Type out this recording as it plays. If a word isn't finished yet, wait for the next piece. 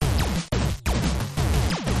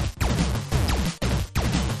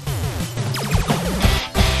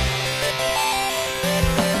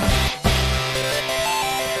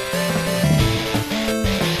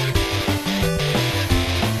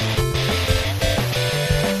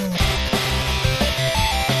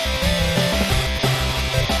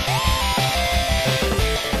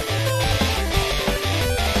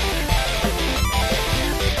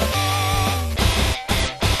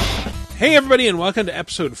Hey everybody, and welcome to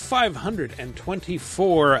episode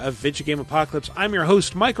 524 of Videogame Apocalypse. I'm your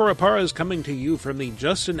host, Michael Raparez, coming to you from the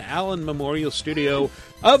Justin Allen Memorial Studio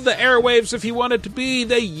of the Airwaves. If you want it to be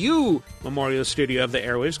the U Memorial Studio of the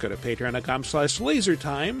Airwaves, go to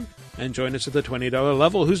patreon.com/lasertime and join us at the $20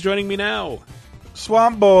 level. Who's joining me now?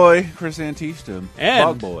 Swamp Boy, Chris Antista, and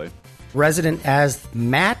Bug Boy. Resident as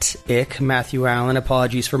Matthew Allen.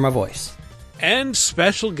 Apologies for my voice. And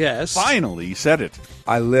special guest. Finally, you said it.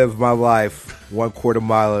 I live my life 1/4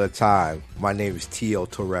 mile at a time. My name is T.O.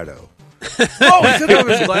 Toretto. Oh, he took off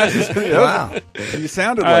his glasses. Wow. You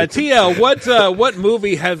sounded like TL, what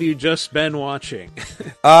movie have you just been watching?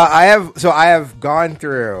 I have gone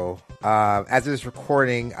through, as of this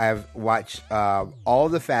recording, I've watched all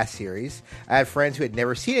of the Fast series. I had friends who had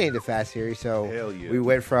never seen any of the Fast series, so Hell yeah. we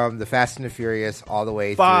went from the Fast and the Furious all the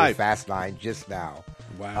way 5. through Fast 9 just now.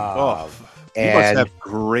 Wow. You must And have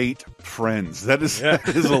great friends. That is a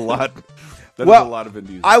lot. That is Well, a lot of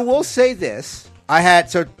Indies. I will say this.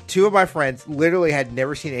 Two of my friends literally had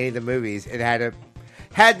never seen any of the movies and had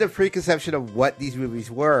the preconception of what these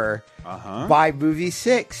movies were. By movie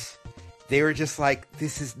 6. They were just like,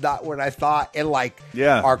 this is not what I thought, and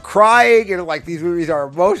are crying, and these movies are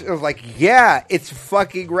emotional. I was like, yeah, it's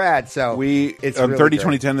fucking rad. So It's on really 30 great.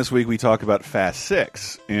 2010 this week. We talk about Fast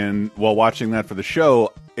 6, and while watching that for the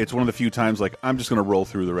show, it's one of the few times I'm just going to roll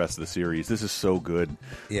through the rest of the series. This is so good.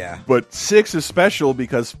 Yeah. But 6 is special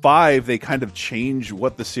because 5, they kind of change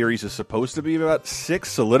what the series is supposed to be about. 6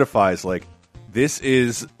 solidifies this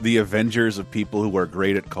is the Avengers of people who are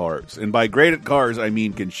great at cars. And by great at cars, I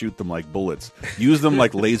mean can shoot them like bullets. Use them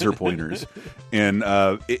like laser pointers. And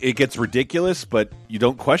it gets ridiculous, but you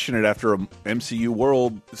don't question it after an MCU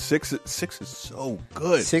world. 6 is so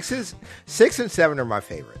good. 6 and 7 are my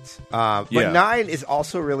favorites. But 9 is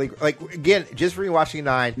also really again, just rewatching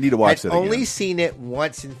 9. Need to watch I'd that again. only seen it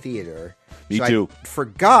once in theater. Me so too. I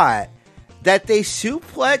forgot that they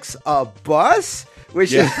suplex a bus,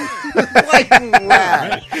 which is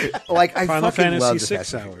rad. I Final fucking love Fantasy the 6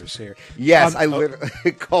 Fast hours here. Yes, I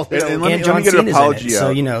literally called it. And let me John get an Cena's apology in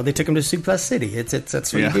it, out. so they took him to Suplex City. That's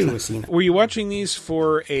what you do with Cena. Were you watching these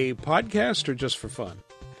for a podcast or just for fun?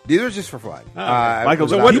 These are just for fun. Michael,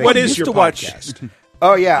 So what what is used your to watch? podcast?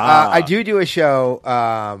 Oh yeah, I do a show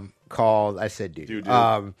called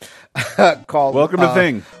called Welcome to the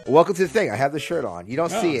Thing. Welcome to the Thing. I have the shirt on. You don't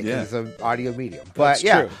see it yeah. because it's an audio medium, but That's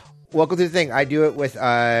yeah. true. Welcome to the Thing. I do it with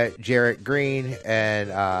Jarrett Green and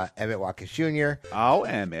Emmett Watkins Jr. Oh,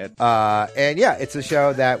 Emmett. And yeah, it's a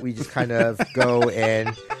show that we just kind of go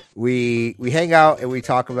and we hang out and we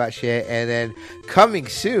talk about shit. And then coming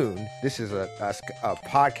soon, this is a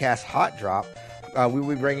podcast hot drop. We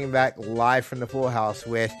will be bringing back Live from the Full House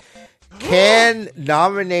with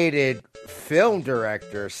Cannes-nominated film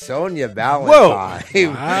director Sonia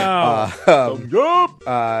Ballantyne. Wow.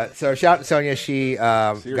 So shout out to Sonia. She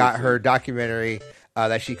got her documentary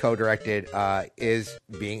that she co-directed is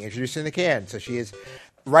being introduced in the Cannes. So she is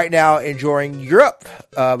right now enjoying Europe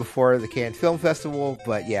before the Cannes Film Festival.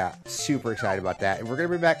 But yeah, super excited about that. And we're going to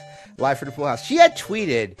bring back Live for the Full House. She had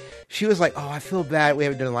tweeted, she was like, oh, I feel bad we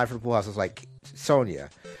haven't done Live for the Full House. I was like, Sonia,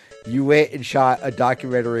 you went and shot a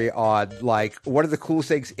documentary on one of the coolest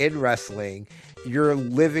things in wrestling. You're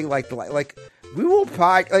living we will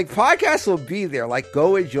podcasts will be there.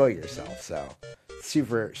 Go enjoy yourself. So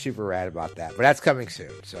super rad about that. But that's coming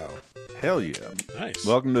soon. So Hell yeah. Nice.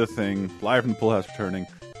 Welcome to the Thing. Live from the Full House returning.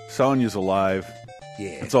 Sonia's alive.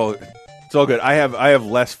 yeah, It's all good. I have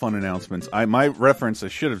less fun announcements. My reference, I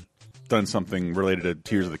should have done something related to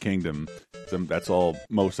Tears of the Kingdom. That's all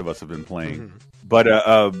most of us have been playing. But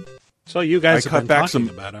So you guys I have cut been back talking some-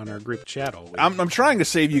 about on our group chat all week. I'm trying to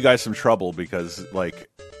save you guys some trouble because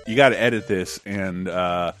you got to edit this, and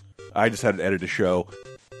I just had to edit a show.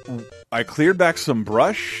 I cleared back some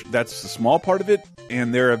brush. That's a small part of it,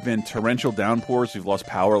 and there have been torrential downpours. We've lost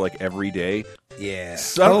power every day. yeah.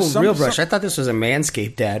 Real brush. I thought this was a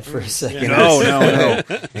Manscaped ad for a second. No.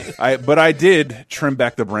 But I did trim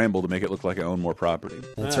back the bramble to make it look like I own more property.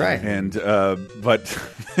 That's right. And but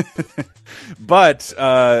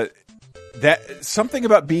that something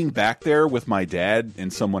about being back there with my dad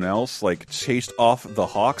and someone else, chased off the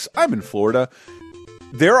hawks. I'm in Florida.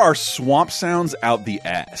 There are swamp sounds out the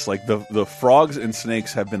ass. The frogs and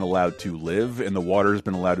snakes have been allowed to live, and the water has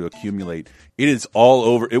been allowed to accumulate. It is all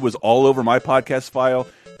over. It was all over my podcast file.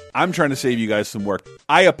 I'm trying to save you guys some work.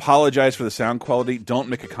 I apologize for the sound quality. Don't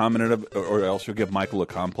make a comment or else you'll give Michael a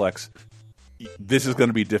complex. This is going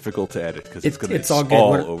to be difficult to edit because it's all good.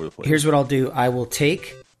 Over the place. Here's what I'll do. I will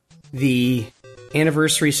take the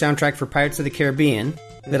anniversary soundtrack for Pirates of the Caribbean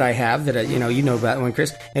that I have that you know about one,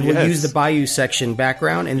 Chris, and we'll use the Bayou section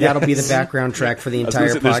background, and that'll be the background track for the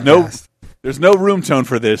entire podcast. There's no room tone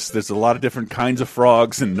for this. There's a lot of different kinds of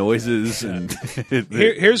frogs and noises. And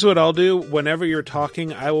here's what I'll do. Whenever you're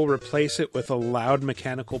talking, I will replace it with a loud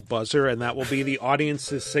mechanical buzzer, and that will be the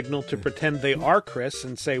audience's signal to pretend they are Chris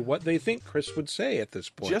and say what they think Chris would say at this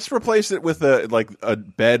point. Just replace it with a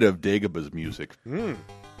bed of Dagobah's music.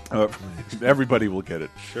 Everybody will get it.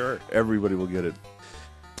 Sure. Everybody will get it.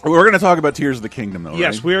 We're going to talk about Tears of the Kingdom, though,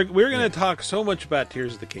 yes, right? we're going to talk so much about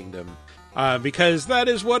Tears of the Kingdom. Because that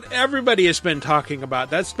is what everybody has been talking about.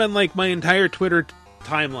 That's been like my entire Twitter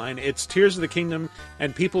timeline. It's Tears of the Kingdom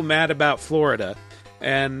and people mad about Florida.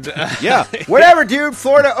 And yeah, whatever, dude.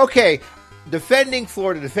 Florida, okay. Defending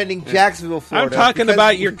Jacksonville, Florida. I'm talking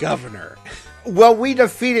about your governor. Well, we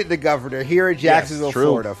defeated the governor here in Jacksonville,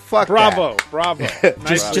 Florida. Fuck bravo, that. Bravo.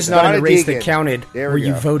 Just not in the race that counted where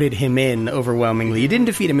you you voted him in overwhelmingly. You didn't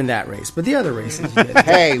defeat him in that race, but the other races you did.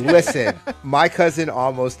 Hey, listen, my cousin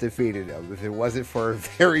almost defeated him if it wasn't for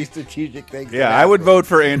very strategic things. Yeah, I would vote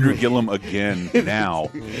for Andrew Gillum again now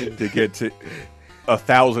to get to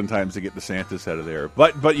 1,000 times to get DeSantis out of there.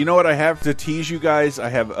 But you know what? I have to tease you guys. I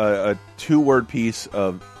have a 2-word piece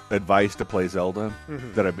of advice to play Zelda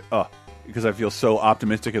that because I feel so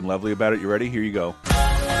optimistic and lovely about it. You ready? Here you go.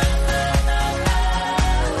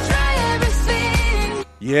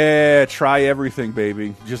 Yeah, try everything,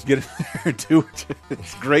 baby. Just get in there and do it.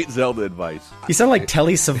 It's great Zelda advice. You sound like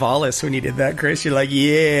Telly Savalas when you did that, Chris. You're like,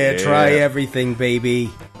 yeah, try everything,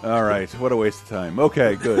 baby. All right, what a waste of time.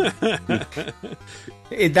 Okay, good.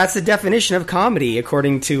 That's the definition of comedy,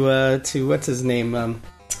 according to what's his name?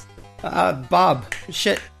 Bob.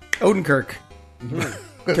 Odenkirk.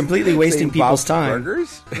 Completely wasting people's time.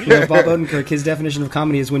 Burgers? Bob Odenkirk, his definition of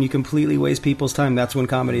comedy is when you completely waste people's time. That's when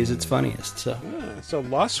comedy is its funniest. So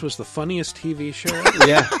Lost was the funniest TV show?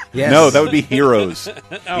 Yeah. Yes. No, that would be Heroes.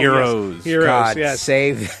 Heroes. God, yes.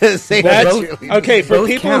 Save okay, for both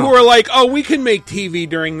people count. who are like, we can make TV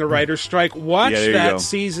during the writer's strike, watch there you that go.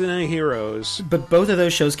 season of Heroes. But both of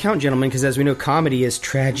those shows count, gentlemen, because as we know, comedy is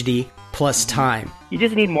tragedy plus time. You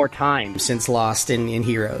just need more time since Lost in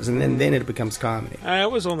Heroes, and then it becomes comedy.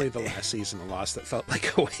 It was only the last season of Lost that felt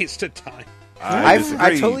like a waste of time. I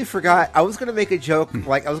totally forgot. I was going to make a joke,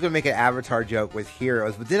 I was going to make an Avatar joke with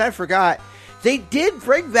Heroes, but then I forgot they did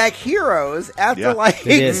bring back Heroes after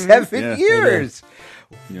 7 years.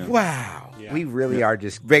 Yeah. Wow. Yeah. We really are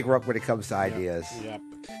just bankrupt when it comes to ideas. Yep.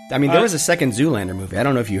 I mean, there was a second Zoolander movie. I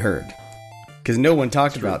don't know if you heard. Because no one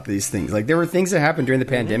talked about these things. Like, there were things that happened during the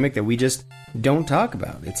pandemic that we just don't talk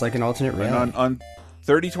about. It's like an alternate reality. On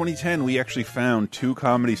 30-2010, we actually found 2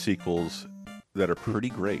 comedy sequels that are pretty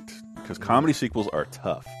great. Because comedy sequels are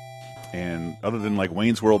tough. And other than like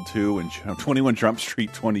Wayne's World 2 and 21 Jump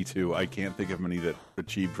Street 22, I can't think of many that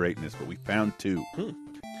achieved greatness. But we found 2.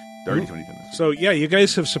 30-2010. So, you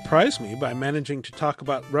guys have surprised me by managing to talk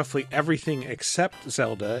about roughly everything except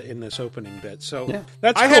Zelda in this opening bit. So,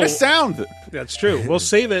 that's cool. I had a sound. That's true. We'll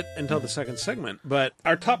save it until the second segment. But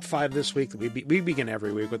our top 5 this week, we begin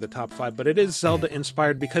every week with the top 5, but it is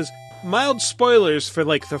Zelda-inspired because mild spoilers for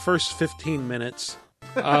like the first 15 minutes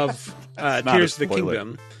of Tears of the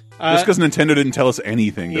Kingdom. Just because Nintendo didn't tell us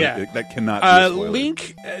anything, that cannot be a spoiler.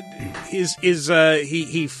 Link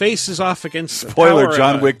he faces off against spoiler.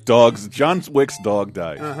 John Wick's dog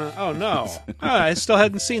died. Oh no! I still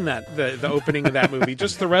hadn't seen that the opening of that movie.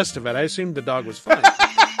 Just the rest of it. I assumed the dog was fine.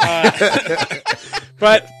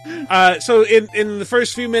 But so in the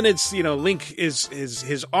first few minutes, Link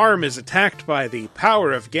his arm is attacked by the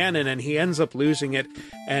power of Ganon, and he ends up losing it,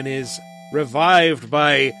 and is revived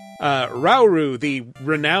by Rauru, the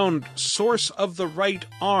renowned source of the right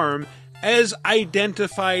arm, as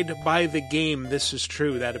identified by the game. This is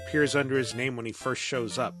true. That appears under his name when he first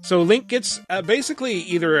shows up. So Link gets basically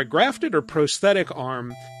either a grafted or prosthetic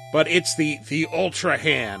arm, but it's the ultra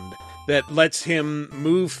hand that lets him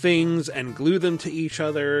move things and glue them to each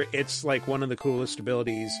other. It's like one of the coolest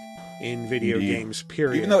abilities in video games,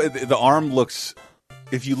 period. Even though the arm looks...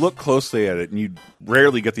 If you look closely at it, and you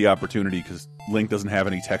rarely get the opportunity because Link doesn't have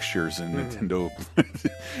any textures in Nintendo,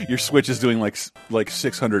 your Switch is doing like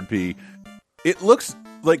 600p. It looks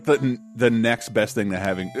like the next best thing to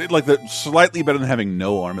having, like slightly better than having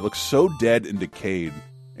no arm. It looks so dead and decayed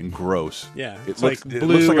and gross. Yeah, it looks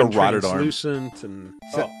like a rotted arm. Translucent,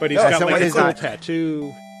 but he's got like a cool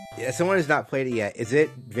tattoo. Yeah, someone has not played it yet. Is it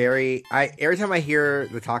very... every time I hear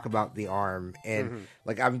the talk about the arm, and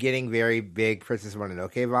I'm getting very big Princess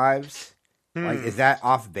Mononoke vibes. Like, is that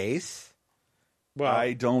off base? Well,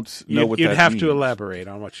 I don't know what that means. You'd have to elaborate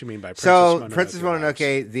on what you mean by Princess Mononoke. Princess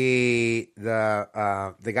Mononoke,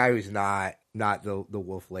 the guy who's not not the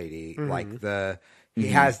wolf lady. Like he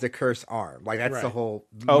has the cursed arm. Like that's the whole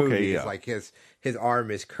movie. Okay, Is like his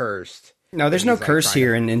arm is cursed. No, there's no curse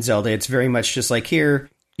here in Zelda. It's very much just like, here,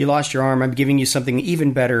 you lost your arm. I'm giving you something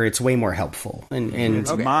even better. It's way more helpful. And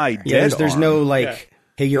it's my dead there's arm. no like,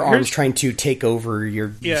 hey, your arm's trying to take over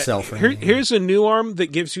yourself. Here's a new arm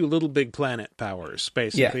that gives you Little Big Planet powers,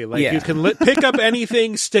 basically. Yeah. You can pick up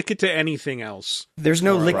anything, stick it to anything else. There's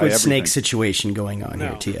no liquid snake situation going on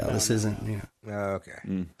here, TL. This isn't.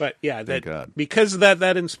 Okay. But because of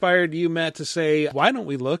that inspired you, Matt, to say, why don't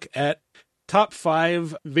we look at top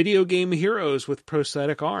 5 video game heroes with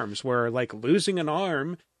prosthetic arms, where like losing an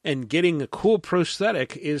arm and getting a cool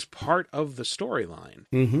prosthetic is part of the storyline.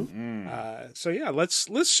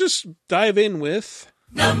 Let's just dive in with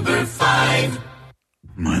number 5.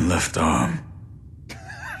 My left arm.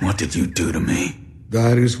 What did you do to me?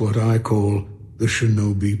 That is what I call the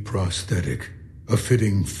shinobi prosthetic. A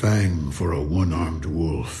fitting fang for a one-armed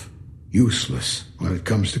wolf. Useless when it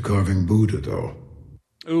comes to carving Buddha, though.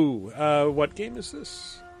 Ooh, what game is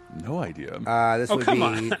this? No idea. This would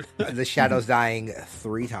be The Shadows Dying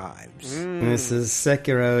 3 times. This is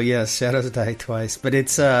Sekiro. Yes, Shadows Die twice, but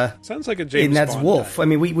it's sounds like a James and that's Bond wolf. guy. I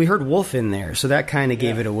mean, we heard wolf in there, so that kind of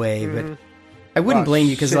gave it away. But I wouldn't blame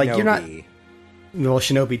you because like you're not. Well,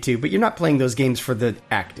 Shinobi too, but you're not playing those games for the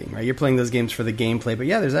acting, right? You're playing those games for the gameplay. But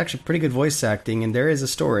yeah, there's actually pretty good voice acting, and there is a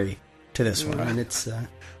story to this one, and it's.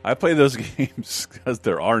 I play those games because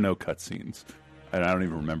there are no cutscenes. And I don't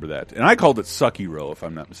even remember that. And I called it Suckiro, if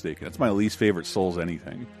I'm not mistaken. That's my least favorite Souls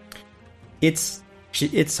anything. It's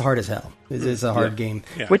hard as hell. It's a hard game.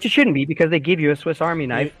 Yeah. Which it shouldn't be, because they give you a Swiss Army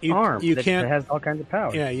knife arm that has all kinds of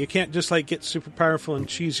power. Yeah, you can't just like get super powerful and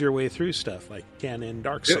cheese your way through stuff like you can in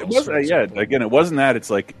Dark Souls. Again, it wasn't that. It's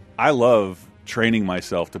like, I love training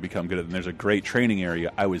myself to become good at it. And there's a great training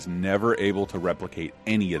area. I was never able to replicate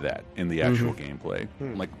any of that in the actual gameplay.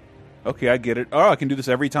 I'm like, okay, I get it. Oh, I can do this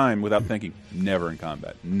every time without thinking. Never in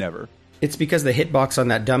combat. Never. It's because the hitbox on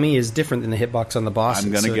that dummy is different than the hitbox on the boss.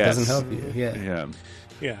 I'm going to guess. It doesn't help you.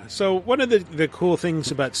 Yeah. So one of the cool things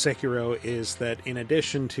about Sekiro is that in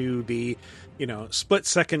addition to the,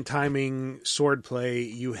 split-second timing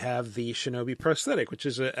swordplay, you have the Shinobi prosthetic, which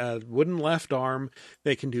is a wooden left arm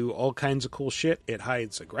that can do all kinds of cool shit. It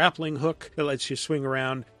hides a grappling hook that lets you swing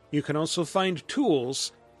around. You can also find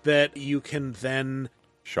tools that you can then...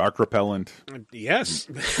 Shark repellent. Yes.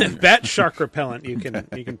 Bat shark repellent you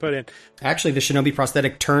can put in. Actually, the Shinobi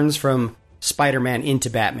prosthetic turns from Spider-Man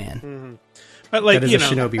into Batman. But like, that is a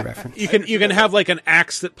Shinobi reference. You can have like an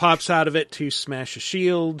axe that pops out of it to smash a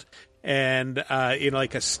shield, and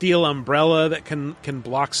like a steel umbrella that can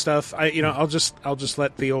block stuff. I'll just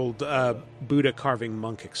let the old Buddha carving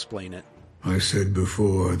monk explain it. I said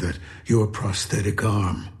before that your prosthetic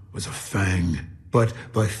arm was a fang. But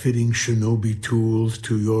by fitting shinobi tools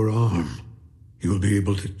to your arm, you'll be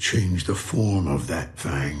able to change the form of that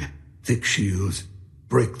fang. Thick shields,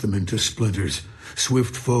 break them into splinters.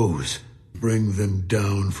 Swift foes, bring them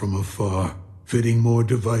down from afar. Fitting more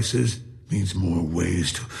devices means more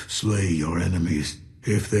ways to slay your enemies.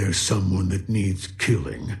 If there's someone that needs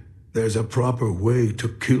killing, there's a proper way to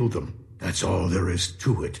kill them. That's all there is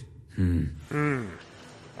to it.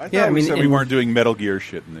 I thought we weren't doing Metal Gear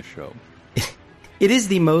shit in this show. It is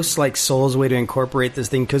the most like Souls way to incorporate this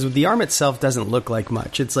thing, because the arm itself doesn't look like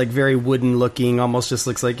much. It's like very wooden looking, almost just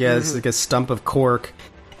looks like it's like a stump of cork,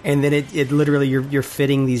 and then it literally you're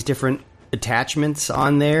fitting these different attachments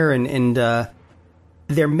on there, and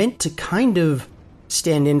they're meant to kind of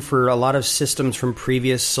stand in for a lot of systems from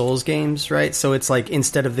previous Souls games, right? So it's like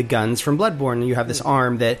instead of the guns from Bloodborne, you have this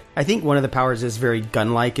arm that I think one of the powers is very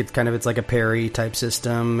gun-like. It's like a parry type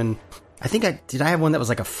system, and I think I have one that was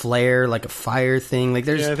like a flare, like a fire thing. Like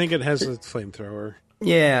I think it has a flamethrower.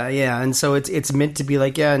 Yeah, and so it's meant to be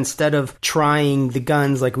like, instead of trying the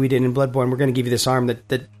guns like we did in Bloodborne, we're going to give you this arm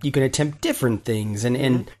that you can attempt different things,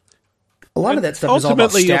 and a lot of that stuff is all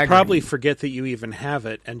about staggering. You'll probably forget that you even have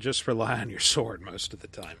it and just rely on your sword most of the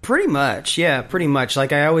time. Pretty much, yeah, pretty much.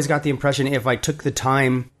 Like I always got the impression if I took the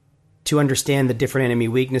time to understand the different enemy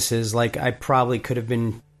weaknesses, like I probably could have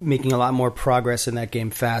been making a lot more progress in that game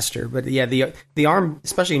faster. But yeah, the arm,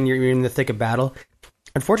 especially when you're in the thick of battle,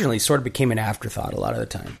 unfortunately sort of became an afterthought a lot of the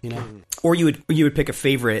time, Or you would pick a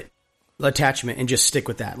favorite attachment and just stick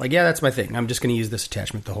with that. Like, that's my thing. I'm just going to use this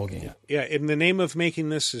attachment the whole game. Yeah, in the name of making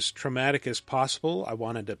this as traumatic as possible, I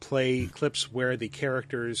wanted to play clips where the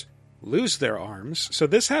characters lose their arms. So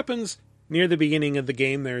this happens near the beginning of the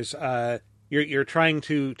game. There's You're trying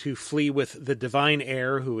to flee with the Divine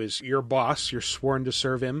Heir, who is your boss. You're sworn to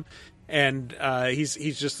serve him, and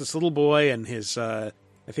he's just this little boy, and his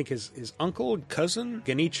I think his uncle, cousin,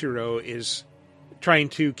 Genichiro, is trying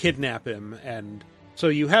to kidnap him, and so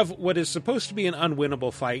you have what is supposed to be an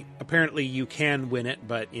unwinnable fight. Apparently you can win it,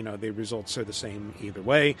 but, you know, the results are the same either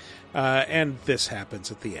way, and this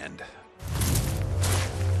happens at the end.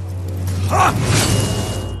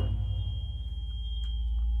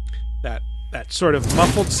 That sort of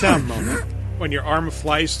muffled sound moment when your arm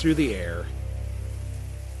flies through the air.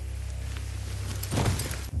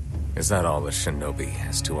 Is that all the shinobi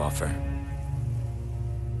has to offer?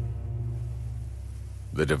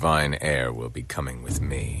 The divine heir will be coming with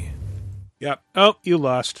me. Yep. Oh, you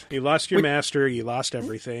lost. You lost your master. You lost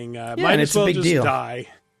everything. Might as well just die.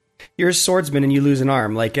 You're a swordsman and you lose an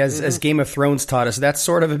arm. Like, as Game of Thrones taught us, that's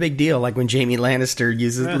sort of a big deal. Like when Jaime Lannister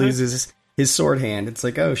loses his sword hand. It's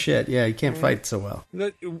like, oh shit, yeah, you can't fight so well.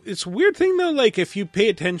 It's a weird thing, though, like, if you pay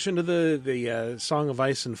attention to the Song of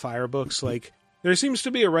Ice and Fire books, like, there seems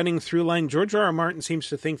to be a running through line. George R. R. Martin seems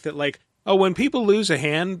to think that, like, oh, when people lose a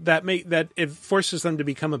hand, that it forces them to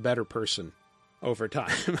become a better person over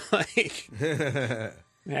time. Like, it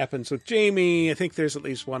happens with Jamie. I think there's at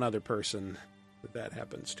least one other person that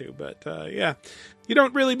happens to. But, yeah, you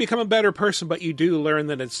don't really become a better person, but you do learn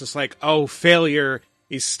that it's just like, oh, failure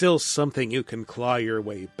is still something you can claw your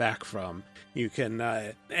way back from. You can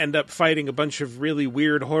end up fighting a bunch of really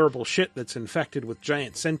weird, horrible shit that's infected with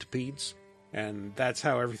giant centipedes. And that's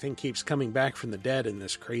how everything keeps coming back from the dead in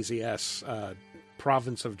this crazy-ass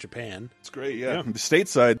province of Japan. It's great, yeah. The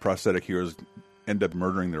stateside prosthetic heroes end up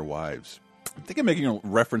murdering their wives. I think I'm making a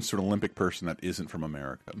reference to an Olympic person that isn't from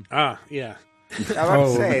America. Ah, yeah. I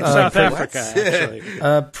was say South Africa, actually.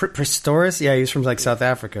 Prestoris? Yeah, he was from, like, South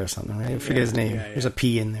Africa or something, right? I forget his name. Yeah. There's a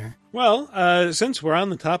P in there. Well, since we're on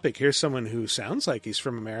the topic, here's someone who sounds like he's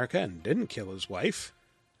from America and didn't kill his wife.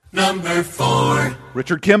 Number 4.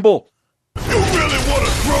 Richard Kimball. You really want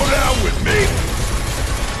to throw down with me?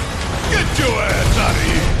 Get your ass out of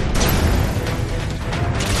here!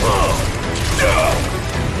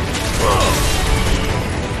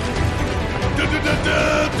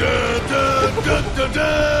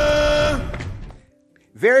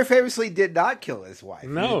 Very famously did not kill his wife.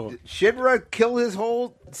 No. Shinra killed his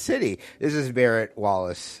whole city. This is Barrett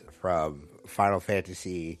Wallace from Final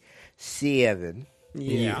Fantasy VII.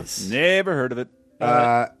 Yes. Never heard of it.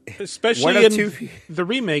 Especially in the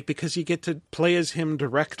remake, because you get to play as him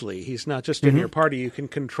directly. He's not just in your party. You can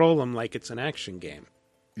control him like it's an action game.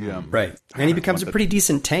 Yeah, right. And he becomes a pretty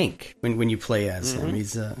decent tank when you play as him.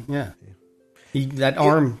 He's he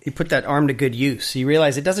put that arm to good use. You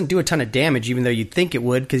realize it doesn't do a ton of damage, even though you'd think it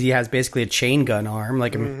would, because he has basically a chain gun arm,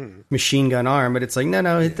 like a machine gun arm. But it's like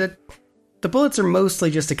the bullets are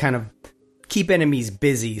mostly just to kind of keep enemies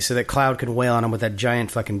busy so that Cloud can wail on them with that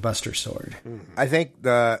giant fucking Buster Sword. I think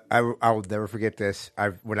I will never forget this.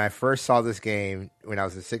 When I first saw this game when I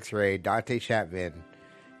was in 6th grade, Dante Chapman,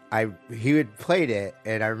 he had played it,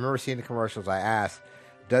 and I remember seeing the commercials. I asked,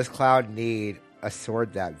 "Does Cloud need a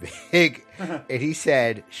sword that big?" And he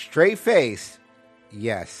said, straight face,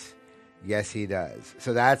 "Yes, he does."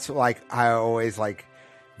 So that's like I always like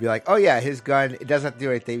be like, "Oh yeah, his gun. It doesn't have to do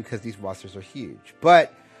anything because these monsters are huge."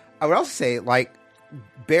 But I would also say, like,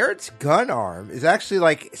 Barrett's gun arm is actually,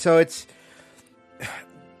 like, so it's,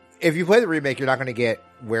 if you play the remake, you're not going to get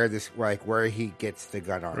where he gets the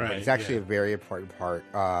gun arm. Right, but it's actually a very important part.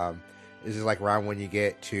 This is, like, around when you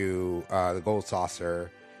get to the Gold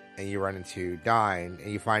Saucer and you run into Dyne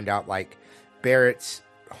and you find out, like, Barrett's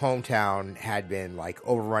hometown had been, like,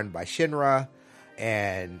 overrun by Shinra,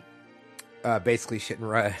 and basically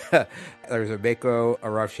Shinra, there was a Mako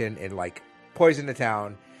eruption and, like, poisoned the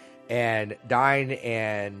town. And Dyne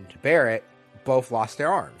and Barrett both lost their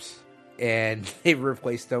arms, and they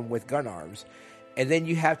replaced them with gun arms. And then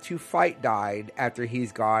you have to fight Dyne after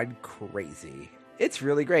he's gone crazy. It's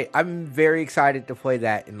really great. I'm very excited to play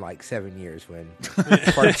that in like 7 years when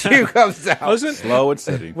part 2 comes out. Slow and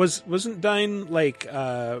steady. Wasn't Dyne like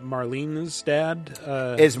Marlene's dad?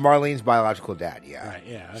 Is Marlene's biological dad? Yeah. Right.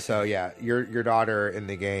 Yeah. Okay. So yeah, your daughter in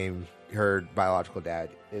the game, her biological dad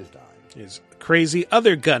is Dyne. Is crazy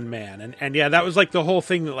other gunman, and yeah, that was like the whole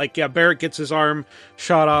thing. That, like, yeah, Barrett gets his arm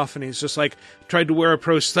shot off, and he's just like tried to wear a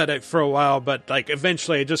prosthetic for a while, but like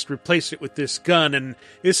eventually I just replaced it with this gun, and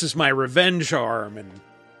this is my revenge arm. And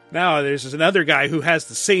now there's another guy who has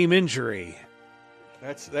the same injury.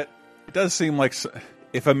 It does seem like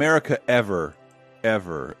if America ever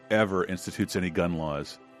institutes any gun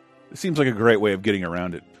laws, it seems like a great way of getting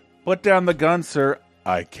around it. Put down the gun, sir.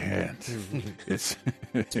 I can't. It's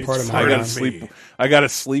part of my I gotta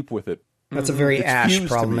sleep with it. That's a very Ash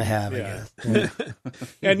problem to have, I guess. Yeah.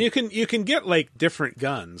 And you can get like different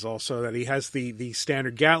guns also. That he has the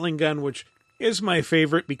standard Gatling gun, which is my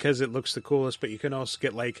favorite because it looks the coolest, but you can also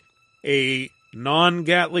get like a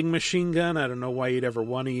non-Gatling machine gun. I don't know why you'd ever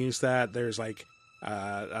want to use that. There's like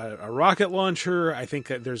a rocket launcher. I think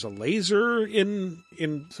that there's a laser in.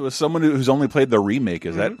 So as someone who's only played the remake,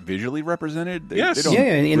 is that visually represented? Yes.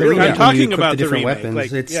 In the remake, I'm talking you equip about the different remake.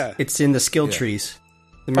 weapons. Like, it's in the skill trees.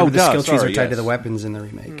 Remember, the skill trees are tied to the weapons in the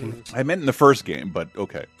remake. I meant in the first game, but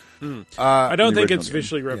okay. I don't think it's game.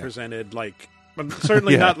 visually represented, like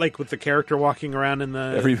certainly not like with the character walking around in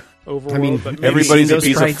the overworld. But everybody's a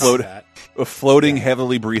piece of floating, Yeah.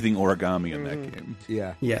 heavily breathing origami in that game.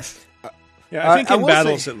 Yeah. Yes. Yeah, I think in will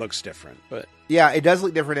battles say- it looks different, but Yeah, it does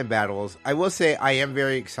look different in battles. I will say I am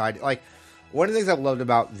very excited. Like, one of the things I loved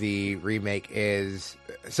about the remake is,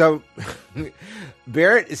 so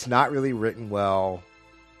Barrett is not really written well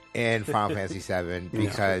in Final Fantasy VII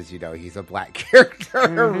because, you know, he's a black character.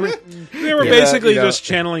 they were basically just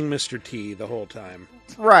channeling Mr. T the whole time.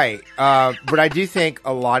 Right. But I do think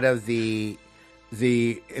a lot of the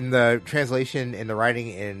in the translation and the writing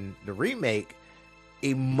in the remake,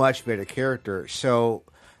 a much better character. So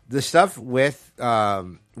the stuff with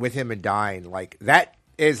him and dying, like, that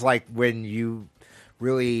is like when you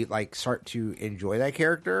really like start to enjoy that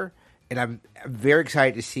character. And I'm very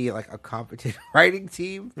excited to see like a competent writing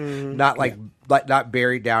team, not not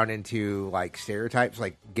buried down into like stereotypes,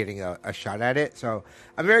 like getting a shot at it. So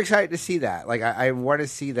I'm very excited to see that. Like I want to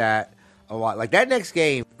see that a lot. Like that next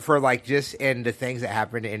game for like just in the things that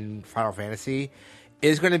happen in Final Fantasy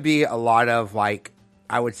is going to be a lot of like,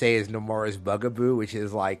 I would say is Nomura's bugaboo, which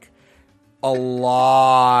is like a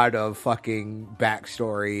lot of fucking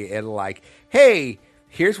backstory and like, hey,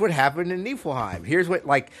 here's what happened in Niflheim. Here's what,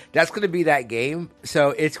 like, that's going to be that game. So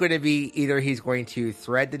it's going to be either he's going to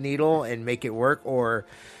thread the needle and make it work, or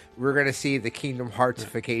we're going to see the Kingdom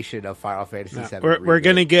Heartsification of Final Fantasy VII. We're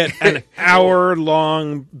going to get an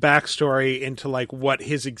hour-long backstory into, like, what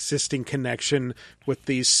his existing connection with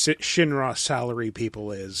these Shinra salary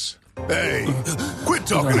people is. Hey, quit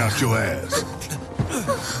talking out your ass.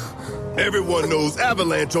 Everyone knows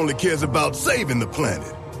Avalanche only cares about saving the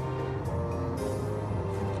planet.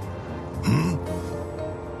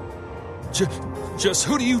 Just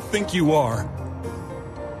who do you think you are?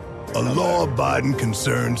 A law-abiding,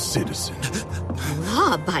 concerned citizen.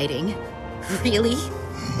 Law-abiding? Really?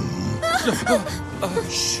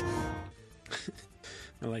 Shh.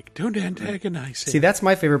 Like, don't antagonize him. See, that's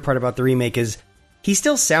my favorite part about the remake is he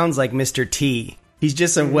still sounds like Mr. T. He's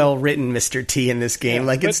just a well-written Mr. T in this game.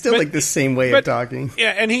 Like, it's still like the same way of talking.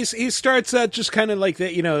 Yeah, and he starts out just kind of like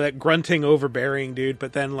that, you know, that grunting, overbearing dude,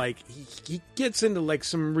 but then, like, he gets into, like,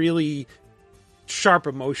 some really sharp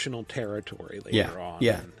emotional territory later on.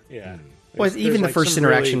 Yeah. Yeah. Well, even the like, first some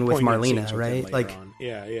interaction really with poignant Marlena, scenes with him right? later Like, on.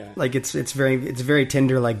 Yeah. Like, it's very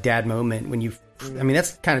tender, like, dad moment when you... I mean,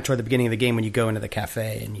 that's kind of toward the beginning of the game when you go into the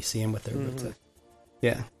cafe and you see him with her. But,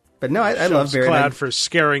 yeah. But no, I love Barrett. Cloud for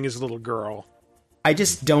scaring his little girl. I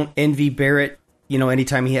just don't envy Barrett, you know,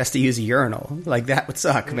 anytime he has to use a urinal. Like, that would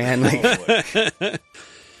suck, man. Like,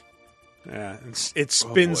 yeah, it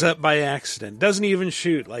spins up by accident. Doesn't even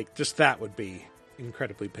shoot. Like, just that would be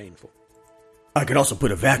incredibly painful. I could also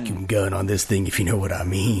put a vacuum gun on this thing, if you know what I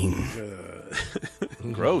mean.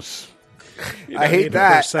 Gross. I hate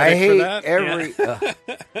that. I hate every...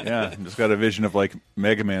 Yeah, just got a vision of, like,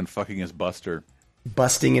 Mega Man fucking his Buster.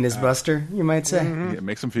 Busting in his Buster, you might say. Yeah, it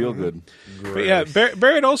makes him feel good. But yeah,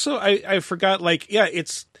 Barrett also, I forgot, like, yeah,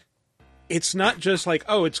 it's not just like,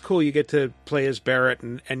 oh, it's cool you get to play as Barrett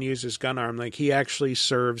and use his gun arm. Like, he actually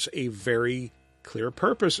serves a very clear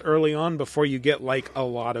purpose early on before you get, like, a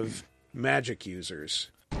lot of magic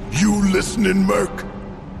users. You listening, Merc?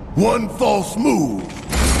 One false move,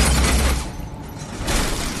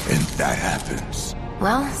 and that happens.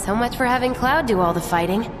 Well, so much for having Cloud do all the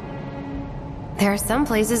fighting. There are some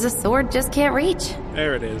places a sword just can't reach.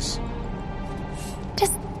 There it is.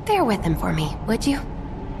 Just bear with him for me, would you?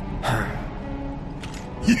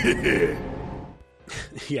 Yeah.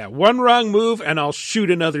 Yeah, one wrong move and I'll shoot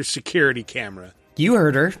another security camera. You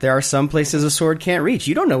heard her. There are some places a sword can't reach.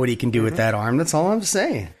 You don't know what he can do with that arm. That's all I'm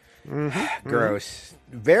saying. Gross.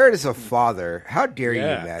 Barrett is a father. How dare you,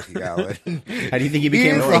 Matthew Allen? How do you think he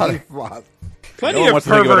became a father? Plenty of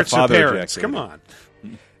perverts are parents. Come on.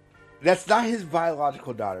 That's not his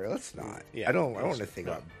biological daughter. Let's not. Yeah, I don't want to think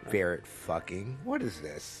about Barrett fucking. What is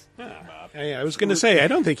this? I was going to say, I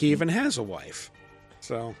don't think he even has a wife.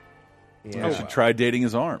 So, yeah. You should try dating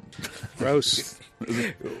his arm. Gross.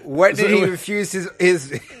 What did he infuse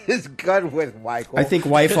his gun with, Michael? I think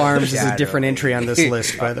wife arms is a different entry on this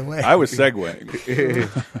list, by the way. I was segueing.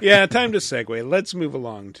 Yeah, time to segue. Let's move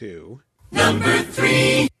along to... Number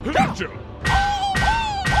 3. Gotcha!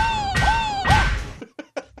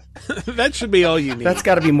 That should be all you need. That's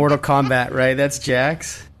got to be Mortal Kombat, right? That's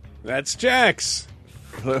Jax. That's Jax.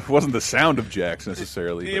 It wasn't the sound of Jax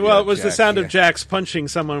necessarily. Well, it was Jax, the sound of Jax punching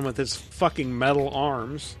someone with his fucking metal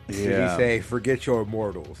arms. Did he say, "Forget your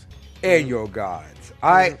mortals and your gods"?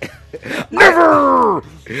 I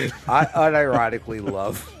unironically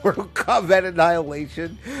love Mortal Kombat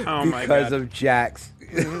Annihilation because of Jax.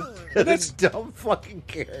 That's dumb fucking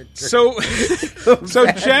character. So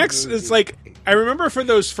Jax is like, I remember for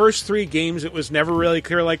those first 3 games, it was never really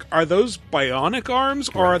clear, like, are those bionic arms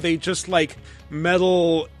or are they just like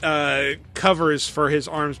metal covers for his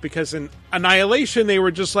arms? Because in Annihilation, they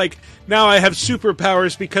were just like, now I have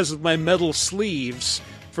superpowers because of my metal sleeves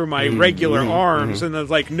for my regular arms. And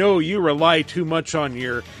it's like, no, you rely too much on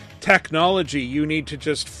your technology. You need to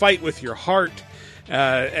just fight with your heart.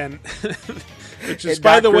 And which is,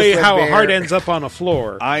 by the way, how a heart ends up on a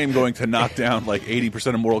floor. I am going to knock down like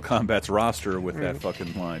 80% of Mortal Kombat's roster with that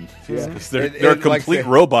fucking line. Yeah. They're complete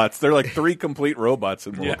robots. They're like 3 complete robots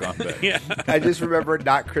in Mortal Kombat. Yeah. I just remember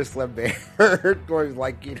not Chris Lambert going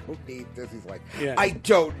like, "You don't need this." He's like, "I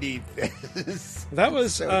don't need this." That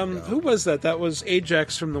was who was that? That was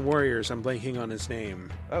Ajax from the Warriors. I'm blanking on his name.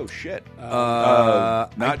 Oh shit!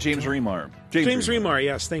 Not James Remar. James Remar.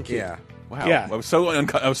 Yes, thank you. Yeah. Wow, yeah. I was so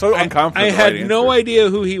unconfident. I had no idea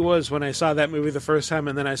who he was when I saw that movie the first time,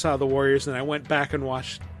 and then I saw The Warriors, and I went back and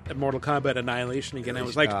watched Mortal Kombat Annihilation again. I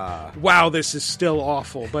was like, wow, this is still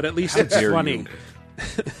awful, but at least it's funny.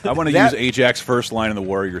 I want to use Ajax's first line in The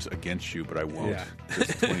Warriors against you, but I won't. Yeah.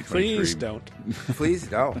 Please don't. Please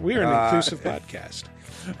don't. We are an inclusive podcast.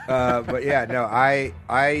 But yeah, no,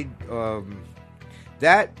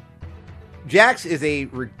 that Jax is a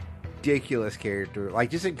ridiculous character, like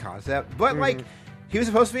just in concept, but like he was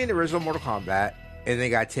supposed to be in the original Mortal Kombat, and they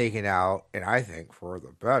got taken out, and I think for the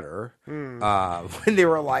better, when they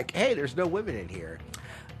were like, "Hey, there's no women in here,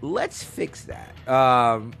 let's fix that."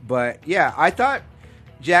 But yeah, I thought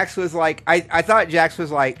Jax was like, I thought Jax was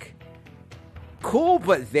like cool,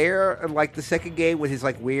 but there, like the second game with his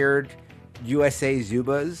like weird USA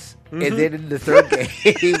Zubas. And then in the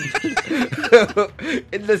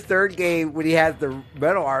third game, when he had the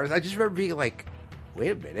metal arms, I just remember being like, "Wait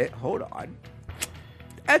a minute, hold on,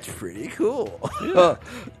 that's pretty cool." Yeah.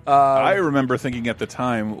 I remember thinking at the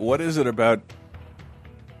time, what is it about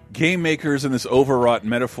game makers in this overwrought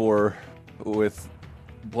metaphor with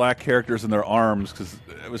black characters in their arms? Because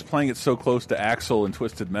I was playing it so close to Axel and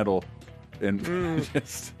Twisted Metal, and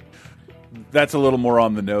just. That's a little more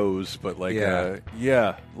on the nose, but like,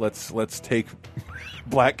 let's take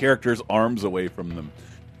black characters' arms away from them.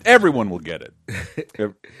 Everyone will get it.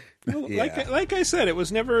 Well, like I said, it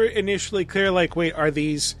was never initially clear. Like, wait, are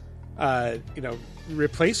these,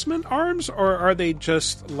 replacement arms, or are they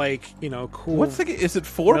just like, cool? What's is it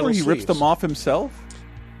 4 where he rips them off himself?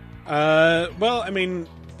 Well, I mean.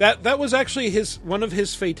 That was actually one of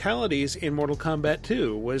his fatalities in Mortal Kombat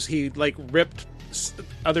 2. Was he like ripped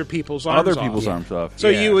other people's arms off? So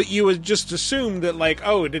you would just assume that like,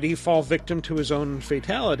 oh, did he fall victim to his own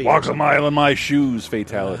fatality? Walk a mile in my shoes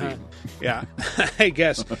fatality. Yeah, I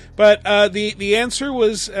guess. But the answer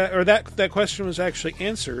was, or that question was actually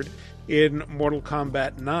answered in Mortal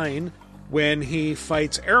Kombat 9 when he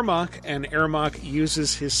fights Ermac, and Ermac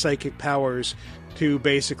uses his psychic powers to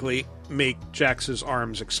basically make Jax's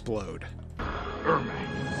arms explode.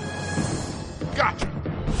 Gotcha!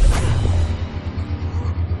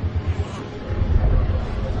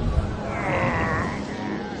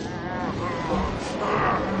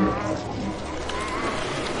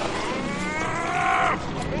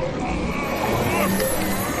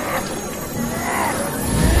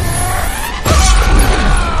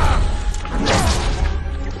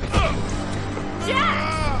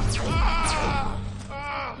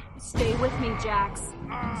 Stay with me, Jax.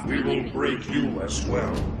 We will break you as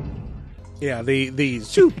well. Yeah, the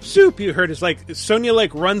soup you heard is like Sonya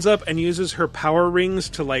like runs up and uses her power rings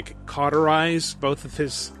to like cauterize both of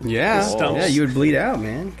his stumps. Yeah, you would bleed out,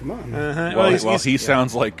 man. Come on. Well, he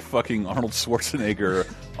sounds like fucking Arnold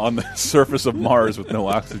Schwarzenegger on the surface of Mars with no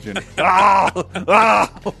oxygen.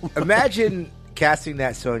 Imagine casting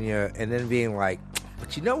that Sonya and then being like,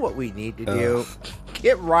 "But you know what we need to do?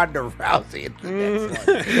 Get Ronda Rousey in the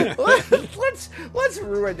next one. let's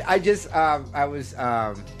ruin."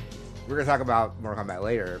 We're gonna talk about Mortal Kombat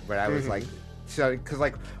later, but I was like, so because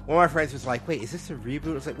like one of my friends was like, "Wait, is this a reboot?"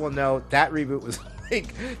 I was like, "Well, no, that reboot was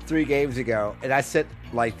like 3 games ago," and I sent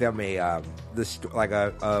like them a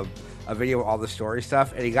video of all the story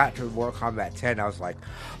stuff, and he got to Mortal Kombat 10. I was like,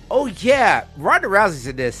 "Oh yeah, Ronda Rousey's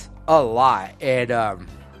in this a lot," and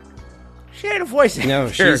She ain't a voice actor. No,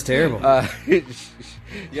 she's terrible.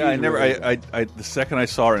 Yeah, I never. I the second I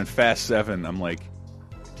saw her in Fast 7, I'm like,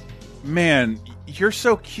 man, you're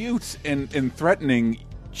so cute and threatening.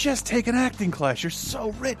 Just take an acting class. You're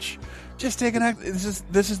so rich. Just take an act.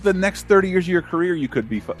 This is the next 30 years of your career. You could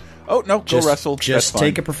be. Oh no, go wrestle. Just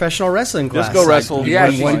take a professional wrestling class. Just go wrestle.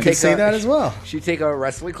 One could say that as well. She'd take a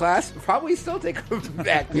wrestling class. Probably still take a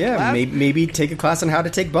acting class. Maybe take a class on how to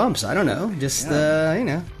take bumps. I don't know. Just you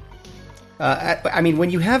know. I mean,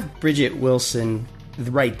 when you have Bridget Wilson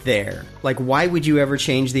right there, like, why would you ever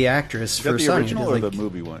change the actress for the Sonya? original or the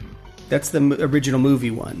movie one? That's the original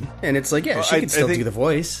movie one, and it's like, she can still do the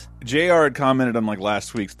voice. JR had commented on like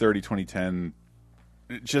last week's 30-2010.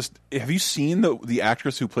 Just, have you seen the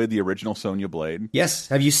actress who played the original Sonya Blade? Yes.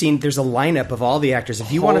 Have you seen? There's a lineup of all the actors.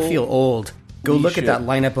 If you want to feel old, go look at that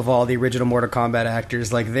lineup of all the original Mortal Kombat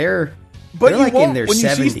actors. Like they're like in their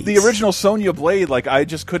 70s. You see the original Sonya Blade, like I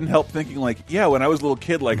just couldn't help thinking, like, yeah, when I was a little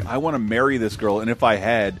kid, like I want to marry this girl, and if I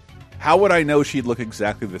had, how would I know she'd look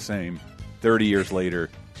exactly the same 30 years later?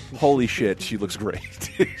 Holy shit, she looks great.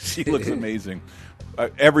 She looks amazing.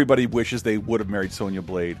 Everybody wishes they would have married Sonya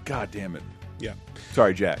Blade. God damn it. Yeah.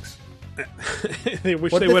 Sorry, Jax. They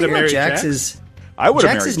wish they would have married Jax. I would have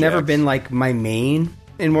married Jax has never been like my main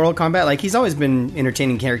in Mortal Kombat. Like, he's always been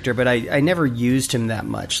entertaining character, but I never used him that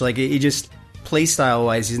much. Like, he just playstyle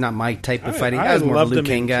wise, he's not my type of fighting. I was more of a Liu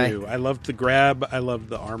Kang guy. Too. I loved the grab. I loved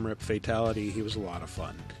the arm rip fatality. He was a lot of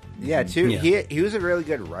fun. Yeah, too. Yeah. He was a really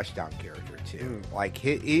good rushdown character too. Like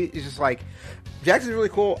he's just like Jax is really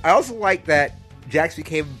cool. I also like that Jax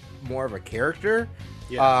became more of a character.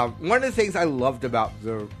 Yeah. One of the things I loved about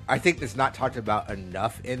I think that's not talked about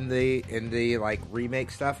enough in the like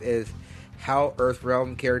remake stuff is how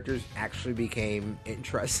Earthrealm characters actually became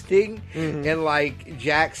interesting, and like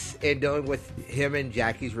Jax and dealing with him and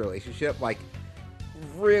Jackie's relationship, like,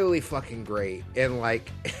 really fucking great. And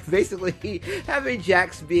like basically having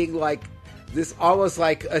Jax being like this almost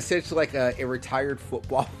like essentially like a retired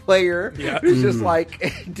football player who's just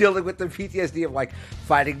like dealing with the PTSD of like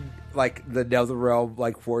fighting like the NetherRealm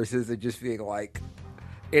like forces and just being like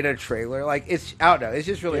in a trailer. Like, it's, I don't know, it's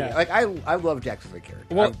just really like I love Jax as a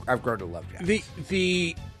character. Well, I've grown to love Jax.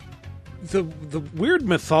 The weird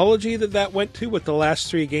mythology that went to with the last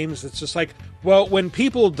three games, it's just like, well, when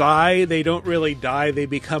people die, they don't really die. They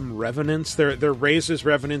become revenants. They're raised as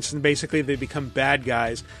revenants, and basically they become bad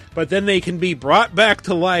guys. But then they can be brought back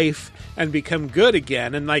to life and become good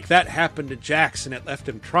again. And like that happened to Jax, and it left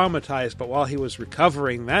him traumatized. But while he was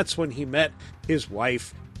recovering, that's when he met his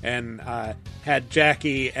wife and had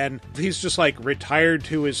Jackie. And he's just like retired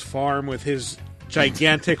to his farm with his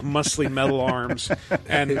gigantic muscly metal arms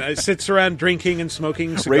and sits around drinking and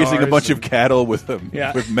smoking cigars, raising a bunch of cattle with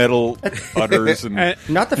metal udders. And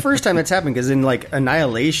not the first time that's happened, because in like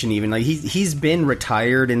Annihilation, even like he's been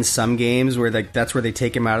retired in some games where like that's where they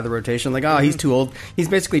take him out of the rotation. Like, oh, he's too old. He's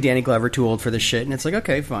basically Danny Glover, too old for this shit. And it's like,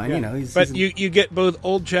 okay, fine, you know. You get both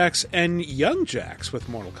old Jax and young Jax with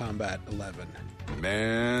Mortal Kombat 11.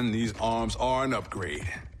 Man, these arms are an upgrade.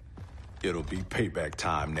 It'll be payback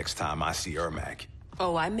time next time I see Ermac.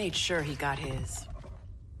 Oh, I made sure he got his.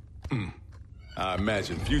 I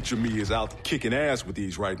imagine future me is out kicking ass with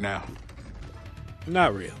these right now.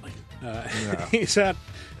 Not really. He's out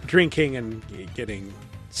drinking and getting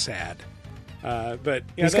sad. But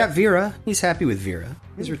he's got Vera. He's happy with Vera.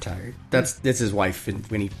 He's retired. That's his wife.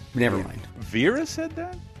 When he never mind. Vera said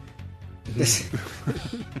that.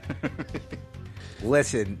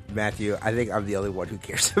 Listen, Matthew, I think I'm the only one who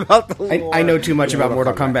cares about the lore. I know too much about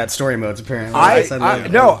Mortal Kombat story modes, apparently.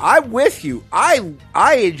 No, I'm with you. I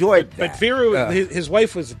enjoyed that. But Vera, his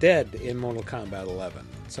wife was dead in Mortal Kombat 11.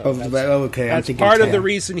 So okay. That's part of the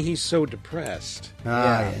reason he's so depressed.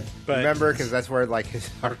 Yeah. But remember, because that's where like his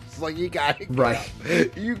heart's like, you gotta get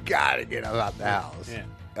him. You gotta get him out the house.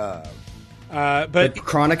 Yeah. But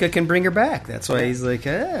Kronika can bring her back. That's why he's like,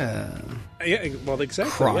 Yeah, well,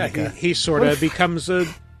 exactly. Kronika. Yeah, he sort of becomes a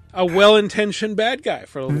well-intentioned bad guy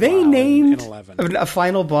for a little They while named in 11. a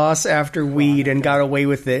final boss after Weed and got away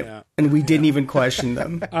with it, and we didn't even question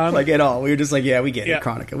them like at all. We were just like, yeah, we get it,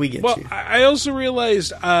 Kronika, we get you. I also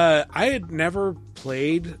realized I had never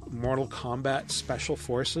played Mortal Kombat Special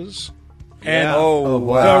Forces. And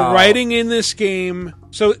the writing in this game...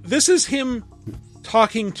 So this is him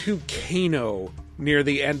talking to Kano near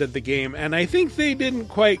the end of the game, and I think they didn't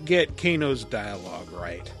quite get Kano's dialogue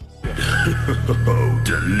right. Oh,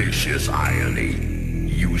 delicious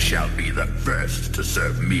irony. You shall be the first to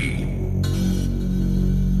serve me.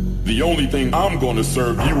 The only thing I'm gonna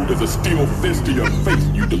serve you is a steel fist to your face,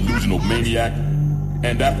 you delusional maniac.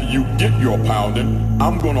 And after you get your pounding,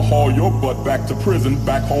 I'm gonna haul your butt back to prison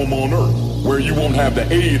back home on Earth. where you won't have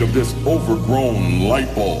the aid of this overgrown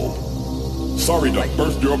light bulb. Sorry to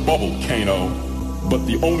burst your bubble, Kano, but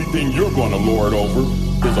the only thing you're going to lord over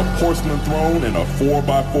is a porcelain throne in a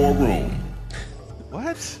 4x4 room.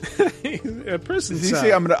 What? A prison Does he cell.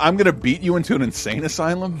 say I'm gonna beat you into an insane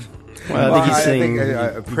asylum? Well, I think he's saying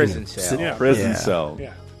a prison cell. Yeah. Prison cell.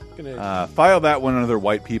 Yeah. File that one under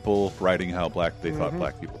white people writing how they thought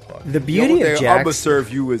black people thought. The beauty of I'm gonna Jax.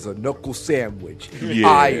 serve you as a knuckle sandwich. Yeah.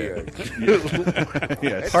 Iron.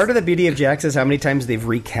 Yes. Part of the beauty of Jax is how many times they've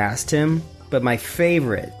recast him. But my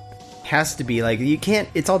favorite has to be like you can't.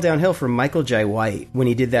 It's all downhill from Michael J. White when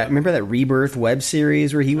he did that. Remember that Rebirth web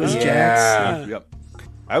series where he was Jax? Yep.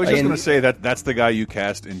 I was just going to say that's the guy you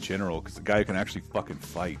cast in general because the guy who can actually fucking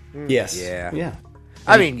fight. Yes. Yeah.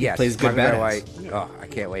 I mean, yes. Plays good Michael J. badass. White. Oh, I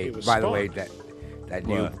can't wait. By the way,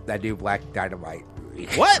 that new Black Dynamite.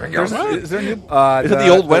 What? Is there a new? Is it the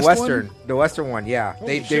old Western? one? The Western one, yeah.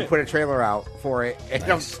 They shit. put a trailer out for it, and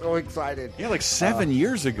I'm so excited. Yeah, like 7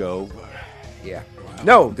 years ago. Yeah. Wow.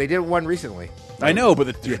 No, they did one recently. I know,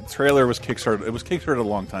 but the trailer was kickstarted. It was kickstarted a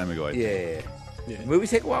long time ago. I think. Yeah. Movies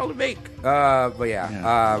take a while to make. But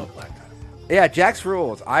yeah. Jax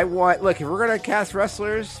rules. Look, if we're gonna cast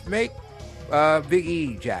wrestlers, make Big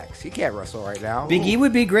E Jax. He can't wrestle right now. Big E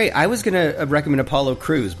would be great. I was going to recommend Apollo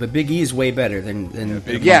Crews, but Big E is way better than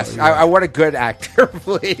Big Yes, I want a good actor,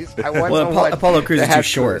 please. I want someone Apollo Crews that is too has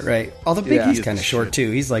short, Crews. right? Although Big E's He's kind of the short shit.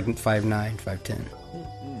 too. He's like 5'9", 5'10".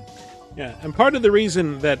 Yeah, and part of the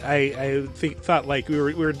reason that I thought like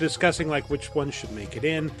we were discussing like which one should make it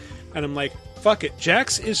in, and I'm like, fuck it,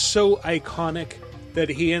 Jax is so iconic that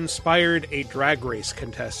he inspired a drag race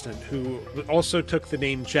contestant who also took the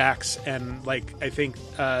name Jax, and like I think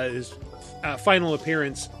his final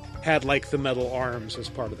appearance had like the metal arms as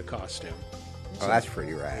part of the costume. Oh, that's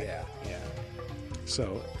pretty rad. Yeah.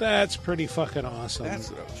 So that's pretty fucking awesome.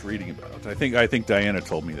 That's what I was reading about. I think Diana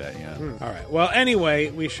told me that. Yeah. All right. Well, anyway,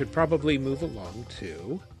 we should probably move along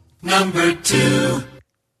to Number 2.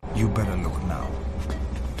 You better look now.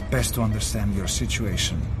 Best to understand your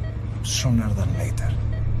situation sooner than later.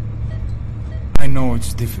 I know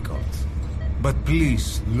it's difficult, but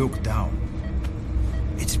please look down.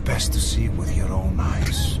 It's best to see with your own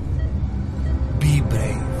eyes. Be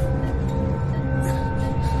brave.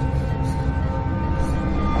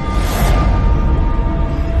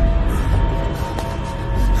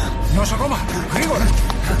 No se coma! Grigor!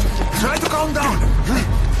 Try to calm down!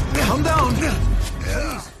 Calm down!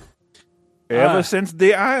 Ever since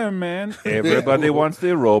the Iron Man, everybody wants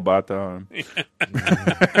the robot arm.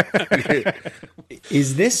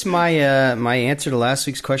 Is this my my answer to last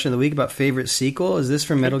week's question of the week about favorite sequel? Is this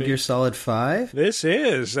from Metal Gear Solid 5? This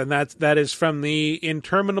is, and that is from the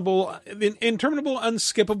interminable,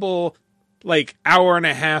 unskippable, like hour and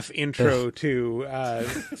a half intro to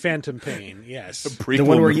Phantom Pain. Yes, The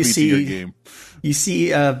one where you see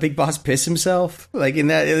Big Boss piss himself, like in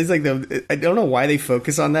that. It's like I don't know why they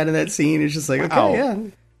focus on that in that scene. It's just like okay, yeah.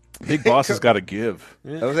 Big Boss has got to give.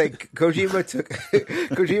 I was like,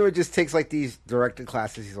 Kojima just takes like these directing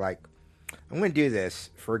classes. He's like, I'm going to do this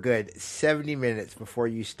for a good 70 minutes before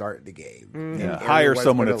you start the game. Yeah, hire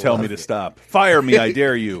someone to tell me to stop. Fire me, I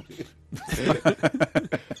dare you.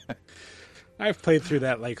 I've played through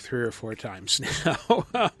that like 3 or 4 times now.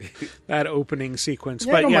 That opening sequence,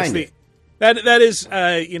 Yeah, but I don't yes, mind that is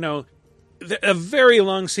a very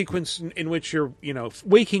long sequence in which you're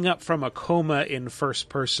waking up from a coma in first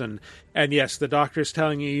person, and yes, the doctor's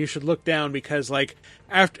telling you should look down because like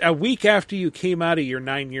a week after you came out of your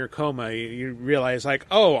 9-year coma, you realize like,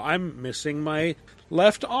 oh, I'm missing my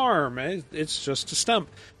left arm. It's just a stump,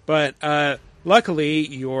 but luckily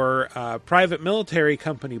your private military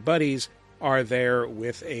company buddies are there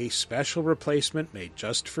with a special replacement made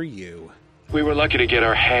just for you. We were lucky to get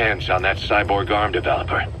our hands on that cyborg arm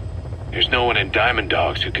developer. There's no one in Diamond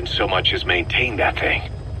Dogs who can so much as maintain that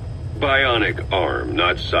thing. Bionic arm,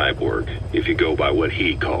 not cyborg, if you go by what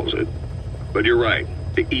he calls it. But you're right,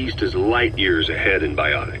 the East is light years ahead in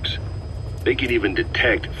bionics. They can even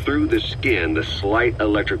detect through the skin the slight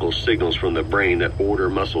electrical signals from the brain that order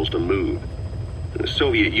muscles to move. The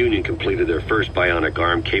Soviet Union completed their first bionic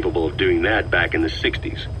arm capable of doing that back in the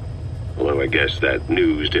 60s. Although I guess that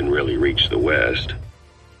news didn't really reach the West.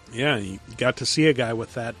 Yeah, you got to see a guy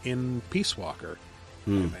with that in Peace Walker.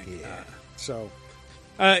 So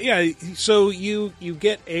you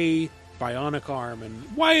get a bionic arm, and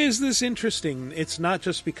why is this interesting? It's not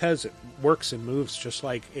just because it works and moves just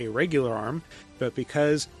like a regular arm, but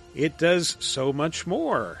because it does so much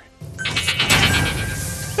more.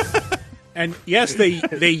 And yes,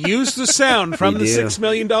 they use the sound from the $6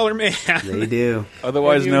 Million Man. They do.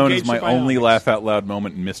 Otherwise known as my only laugh out loud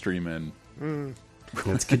moment in Mystery Men.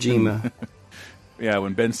 That's Kojima. Yeah,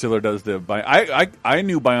 when Ben Stiller does the... I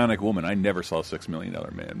knew Bionic Woman. I never saw $6 Million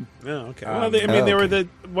Man. Oh, okay. Well, they were the...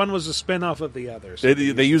 One was a spin-off of the other. So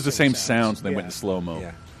they used the same sounds when they went to slow-mo.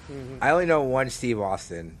 Yeah. I only know one Steve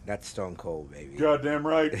Austin. That's Stone Cold, baby. Goddamn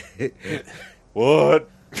right. What?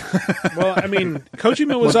 Well, I mean,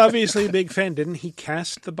 Kojima was obviously a big fan. Didn't he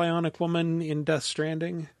cast the Bionic Woman in Death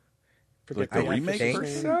Stranding? Like the remake? I think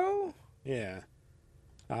so. Yeah.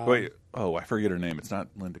 Wait. Oh, I forget her name. It's not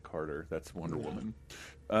Linda Carter. That's Wonder Woman.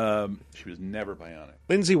 She was never bionic.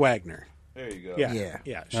 Lindsay Wagner. There you go. Yeah.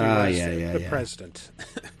 She was the president.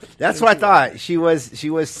 That's what I thought. She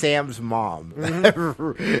was Sam's mom.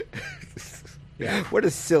 Yeah. What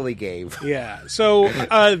a silly game. Yeah. So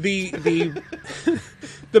the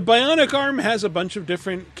bionic arm has a bunch of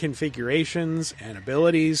different configurations and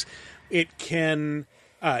abilities. It can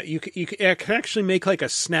it can actually make like a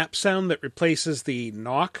snap sound that replaces the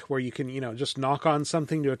knock, where you can just knock on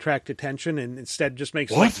something to attract attention, and instead just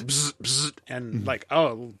makes like bzz, bzz, and like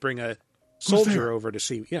bring a soldier over to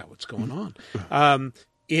see what's going on.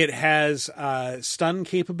 It has stun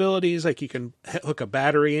capabilities, like you can hook a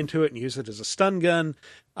battery into it and use it as a stun gun.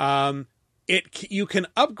 You can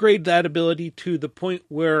upgrade that ability to the point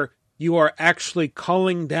where you are actually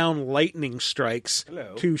calling down lightning strikes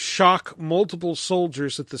to shock multiple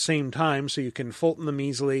soldiers at the same time, so you can Fulton them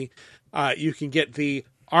easily. You can get the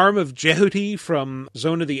Arm of Jehudi from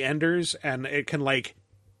Zone of the Enders, and it can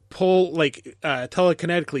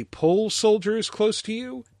telekinetically pull soldiers close to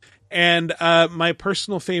you. And my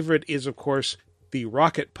personal favorite is, of course, the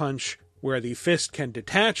Rocket Punch, where the fist can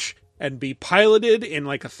detach and be piloted in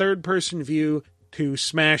like a third-person view to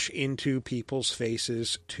smash into people's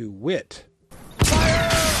faces to wit.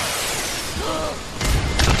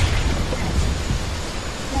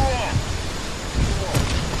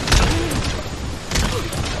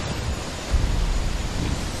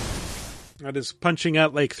 That is punching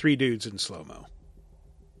out like 3 dudes in slow-mo.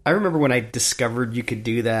 I remember when I discovered you could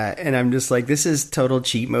do that, and I'm just like, this is total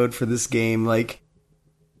cheat mode for this game. Like,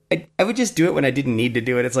 I would just do it when I didn't need to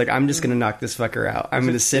do it. It's like, I'm just going to knock this fucker out. I'm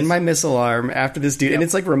going to send my missile arm after this dude. Yep. And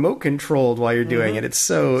it's like remote controlled while you're doing it. It's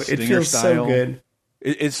so, Stinger it feels style. So good.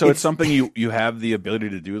 It's something you have the ability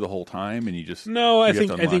to do the whole time, and you just... No, I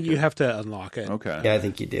think you have to unlock it. Okay. Yeah, I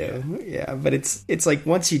think you do. Yeah, but it's like,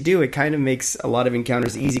 once you do, it kind of makes a lot of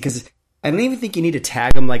encounters easy, because I don't even think you need to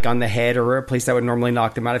tag them like on the head or a place that would normally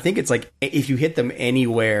knock them out. I think it's like, if you hit them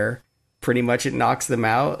anywhere, pretty much it knocks them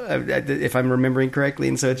out, if I'm remembering correctly.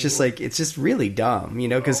 And so it's just like, it's just really dumb,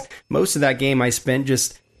 because most of that game I spent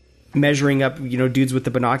just measuring up, dudes with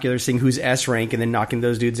the binoculars, seeing who's S rank, and then knocking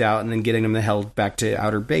those dudes out, and then getting them the hell back to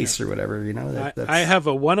outer base or whatever. I have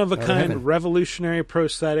a one-of-a-kind revolutionary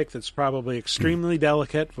prosthetic that's probably extremely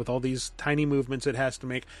delicate with all these tiny movements it has to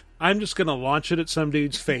make. I'm just going to launch it at some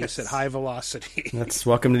dude's face at high velocity. That's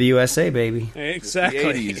welcome to the USA, baby.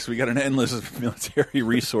 Exactly. The 80s. We got an endless military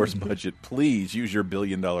resource budget. Please use your $1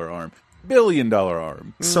 billion arm. $1 billion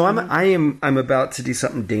arm. So I'm about to do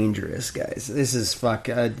something dangerous, guys. This is fuck.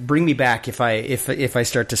 Bring me back if I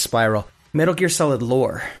start to spiral. Metal Gear Solid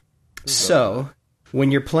lore. So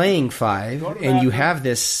when you're playing 5 and you have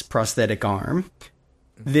this prosthetic arm,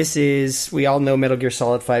 this is, we all know Metal Gear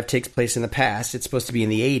Solid 5 takes place in the past. It's supposed to be in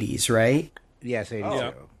the 80s, right? Yes,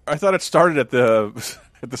 80s. Oh. I thought it started at the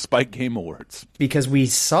Spike Game Awards. Because we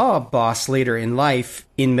saw Boss later in life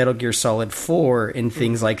in Metal Gear Solid 4 and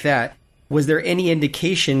things like that. Was there any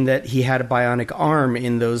indication that he had a bionic arm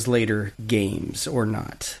in those later games or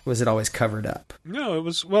not? Was it always covered up? No, it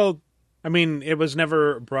was, it was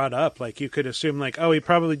never brought up. Like, you could assume, like, he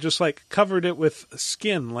probably just, like, covered it with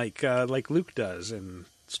skin, like Luke does in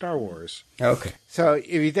Star Wars. Okay. So, if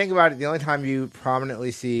you think about it, the only time you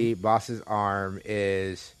prominently see Boss's arm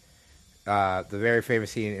is the very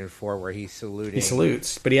famous scene in 4 where he's saluting. He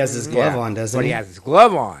salutes, but he has his glove on, doesn't he? But he has his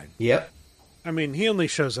glove on. Yep. He only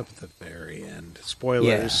shows up at the very end.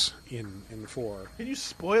 Spoilers in 4. Can you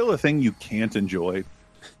spoil a thing you can't enjoy?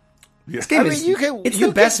 This game it's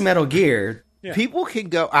the best Metal Gear. Yeah. People can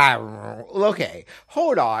go, okay,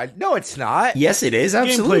 hold on. No, it's not. Yes, it is.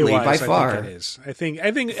 Absolutely, by far. I think it is. I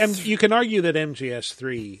think you can argue that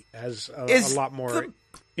MGS3 has a lot more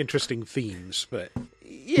interesting themes, but...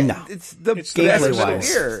 Yeah, no. It's the best Metal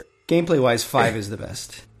Gear. Gameplay-wise, 5 is the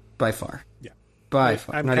best. By far. Yeah. By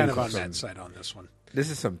far. I'm kind of on that side on this one. This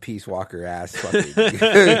is some Peace Walker ass fucking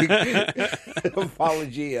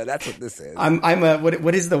apologia. That's what this is. I'm a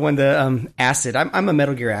what is the one acid? I'm a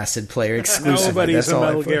Metal Gear Acid player exclusively. Nobody's a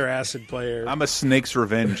Metal Gear Acid player. I'm a Snake's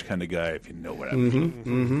Revenge kind of guy, if you know what I mean.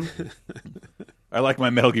 Mm-hmm. I like my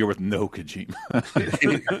Metal Gear with no Kojima.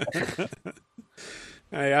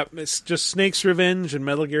 Yeah, it's just Snake's Revenge and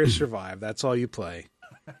Metal Gear Survive. That's all you play.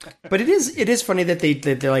 But it is funny that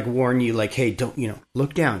they like warn you, like, hey, don't,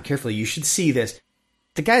 look down carefully. You should see this.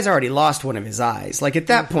 The guy's already lost one of his eyes. Like, at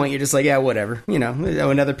that point, you're just like, yeah, whatever.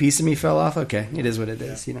 Another piece of me fell off. Okay, it is what it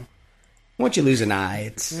is. Once you lose an eye,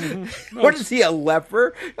 it's... What is he, a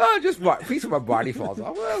leper? Oh, just a piece of my body falls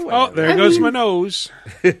off. Well, there goes my nose.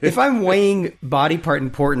 If I'm weighing body part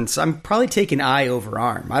importance, I'm probably taking eye over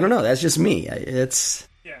arm. I don't know. That's just me.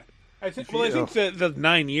 I think the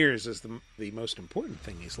 9 years is the most important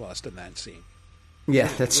thing he's lost in that scene. Yeah,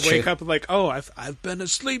 that's true. Wake up like, I've been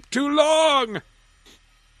asleep too long.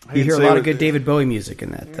 You hear a lot of good David Bowie music in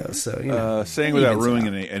that, though. So saying without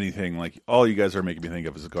ruining anything, like all you guys are making me think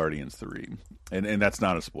of is Guardians 3, and that's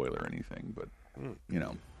not a spoiler or anything, but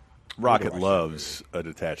Rocket loves a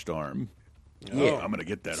detached arm. Yeah, I'm gonna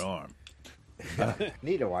get that arm.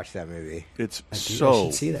 Need to watch that movie. It's so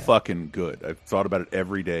fucking good. I've thought about it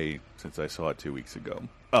every day since I saw it 2 weeks ago.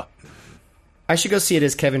 I should go see it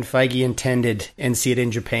as Kevin Feige intended and see it in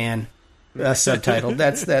Japan, subtitled.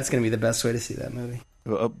 That's going to be the best way to see that movie.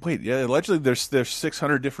 Allegedly there's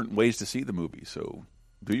 600 different ways to see the movie, so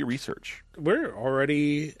do your research. We're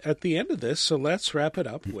already at the end of this, so let's wrap it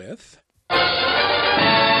up with... Number 1.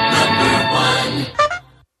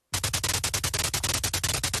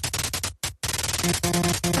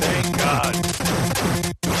 Thank God.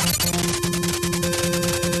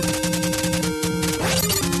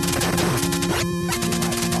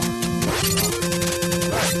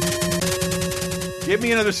 Give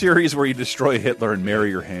me another series where you destroy Hitler and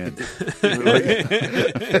marry your hand. I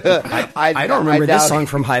don't remember this song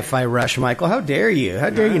from Hi-Fi Rush, Michael. How dare you? How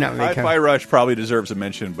dare you not make Hi-Fi Rush probably deserves a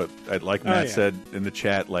mention, but like Matt said in the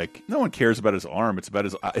chat, like no one cares about his arm. It's about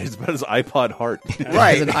his iPod heart.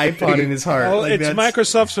 Right, an iPod in his heart. Well, it's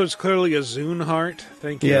Microsoft, so it's clearly a Zune heart.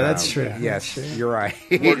 Thank you. Yeah, that's true. Yes, you're right.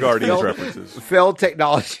 More Guardians references. Failed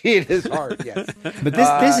technology in his heart. Yes, but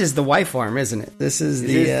this is the wife arm, isn't it? This is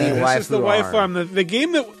the wife arm. The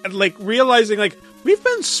game that, like, realizing, like, we've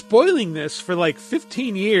been spoiling this for, like,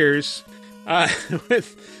 15 years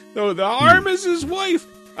with the arm is his wife.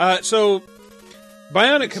 So,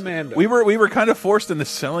 Bionic Commando. We were kind of forced into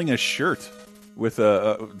selling a shirt with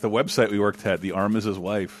the website we worked at. The arm is his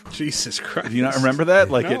wife. Jesus Christ. Do you not remember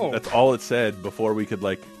that? Like, no. that's all it said before we could,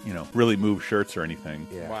 like, really move shirts or anything.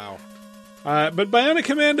 Yeah. Wow. But Bionic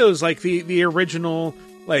Commando is, like, the original,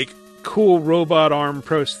 like, cool robot arm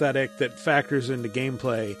prosthetic that factors into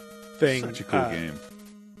gameplay thing. Such a cool game.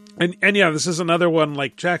 And yeah, this is another one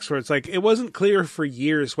like Jack's where it's like, it wasn't clear for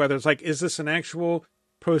years whether it's like, is this an actual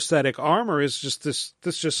prosthetic arm or is this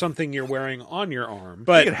just something you're wearing on your arm?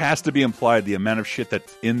 But I think it has to be implied the amount of shit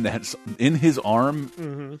that's in his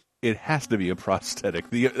arm, it has to be a prosthetic.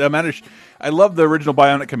 The amount of I love the original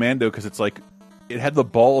Bionic Commando because it's like, it had the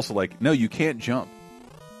balls like, no, you can't jump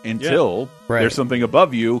until there's something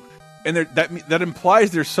above you. And that implies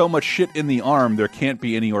there's so much shit in the arm, there can't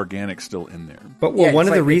be any organic still in there. But one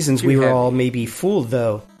of the reasons we were all maybe fooled,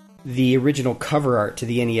 though, the original cover art to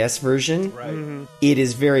the NES version, it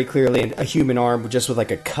is very clearly a human arm just with like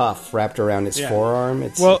a cuff wrapped around its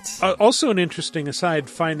forearm. Also an interesting aside,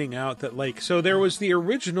 finding out that, like, so there was the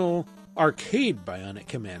original arcade Bionic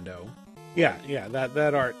Commando. Yeah,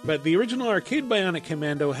 that art. But the original arcade Bionic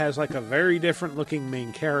Commando has, like, a very different looking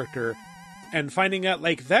main character. And finding out,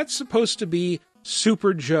 like, that's supposed to be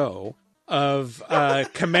Super Joe of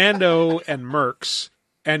Commando and Mechs,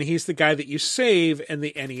 and he's the guy that you save in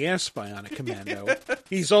the NES Bionic Commando.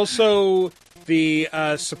 He's also the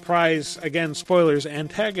surprise, again, spoilers,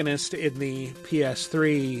 antagonist in the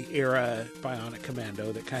PS3 era Bionic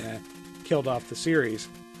Commando that kind of killed off the series.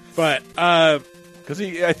 But because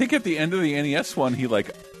I think at the end of the NES one, he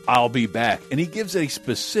like, I'll be back, and he gives a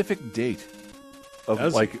specific date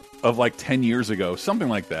of like 10 years ago, something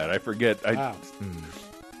like that. I forget. Wow.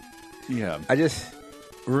 Yeah. I just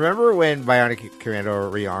remember when Bionic Commando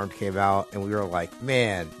Rearmed came out, and we were like,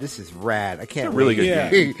 "Man, this is rad! I can't really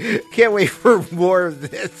good game. Can't wait for more of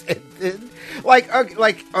this." And then,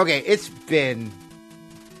 okay, it's been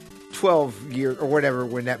 12 years or whatever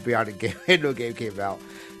when that Bionic Commando game came out.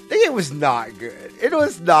 The game was not good. It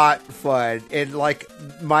was not fun, and like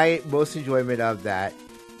my most enjoyment of that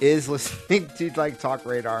is listening to like Talk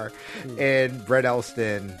Radar and Brett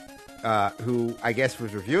Elston, who I guess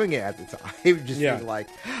was reviewing it at the time, just being like,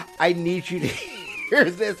 "I need you to hear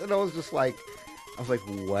this," and I was like,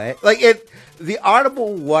 "What?" Like the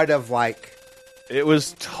audible what of like, it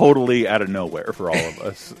was totally out of nowhere for all of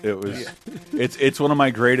us. It was, it's one of my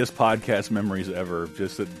greatest podcast memories ever.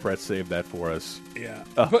 Just that Brett saved that for us. Yeah,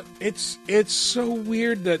 but it's so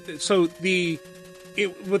weird that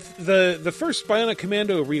with the first Bionic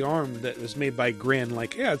Commando Rearmed that was made by Grin,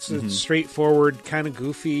 like, yeah, it's a straightforward, kind of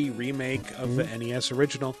goofy remake of the NES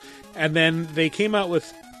original. And then they came out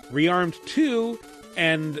with Rearmed 2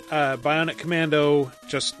 and Bionic Commando,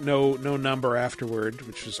 just no number afterward,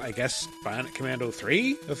 which was, I guess, Bionic Commando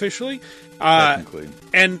 3, officially. Technically.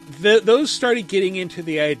 And those started getting into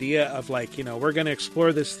the idea of, like, you know, we're going to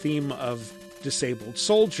explore this theme of disabled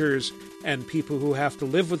soldiers and people who have to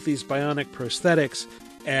live with these bionic prosthetics,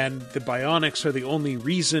 and the bionics are the only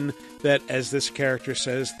reason that, as this character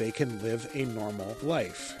says, they can live a normal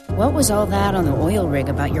life. What was all that on the oil rig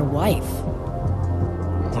about your wife?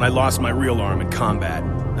 When I lost my real arm in combat,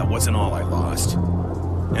 that wasn't all I lost.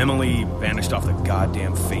 Emily vanished off the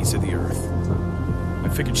goddamn face of the earth. I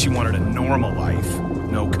figured she wanted a normal life,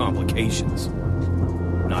 no complications.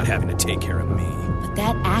 Not having to take care of me. But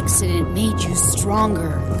that accident made you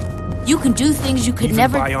stronger. You can do things you could Even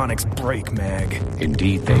never... bionics break, Mag.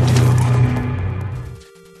 Indeed they do.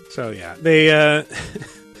 So yeah, there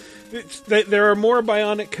are more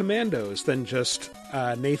bionic commandos than just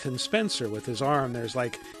Nathan Spencer with his arm. There's,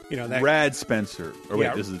 like, you know, that Rad Spencer. Or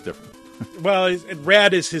wait, this is different. Well,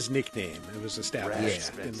 Rad is his nickname. It was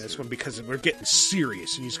established in this one because we're getting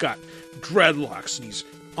serious, and he's got dreadlocks, and he's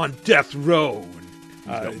on death row. And, he's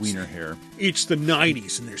got wiener hair. It's the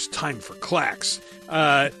 90s, and there's time for clacks.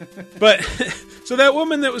 But so that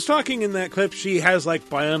woman that was talking in that clip, she has, like,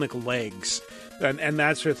 bionic legs. And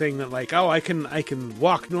that's her thing, that, like, oh, I can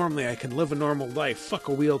walk normally, I can live a normal life, fuck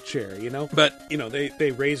a wheelchair, you know? But, you know,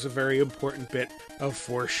 they raise a very important bit of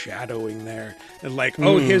foreshadowing there. And, like,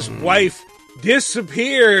 oh, his wife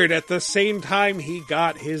disappeared at the same time he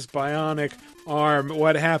got his bionic arm.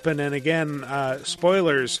 What happened? And again,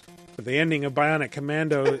 spoilers for the ending of Bionic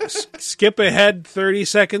Commando. Skip ahead 30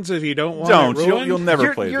 seconds if you don't want it ruined. You'll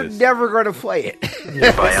never play this. You're never going to play it.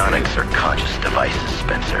 Your bionics are conscious devices,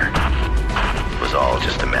 Spencer. It was all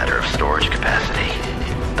just a matter of storage capacity.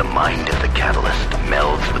 The mind of the catalyst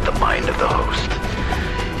melds with the mind of the host.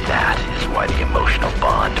 That is why the emotional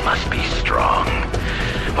bond must be strong.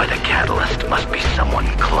 Why the catalyst must be someone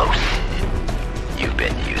close. You've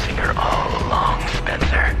been using her all along,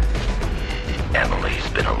 Spencer. Emily's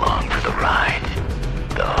been along for the ride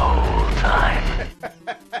the whole time.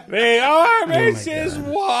 They are. It's his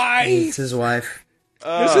wife. It's his wife.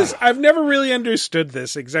 I've never really understood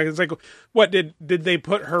this exactly. It's like, what did they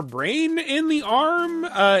put her brain in the arm?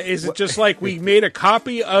 Is it just like we made a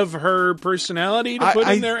copy of her personality to put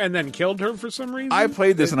in there and then killed her for some reason? I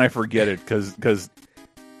played this and I forget it because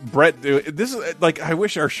Brett, this is like, I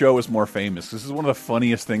wish our show was more famous. This is one of the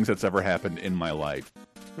funniest things that's ever happened in my life.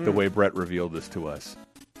 The way Brett revealed this to us.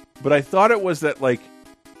 But I thought it was that, like,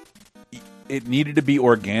 it needed to be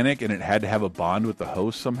organic and it had to have a bond with the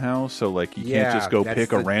host somehow. So, like, you can't just go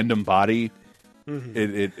pick a random body.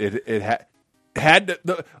 It had to,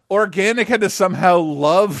 the organic had to somehow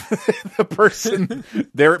love the person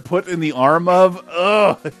they're put in the arm of.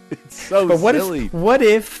 Oh, it's so silly. What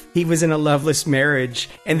if he was in a loveless marriage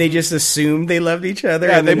and they just assumed they loved each other?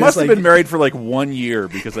 Yeah, and they must have been married for like 1 year,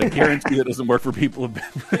 because I guarantee that doesn't work for people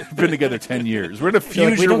who've been together 10 years. We're going to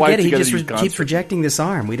fuse your wife together. He just keeps rejecting this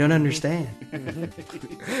arm. We don't understand.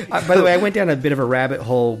 By the way, I went down a bit of a rabbit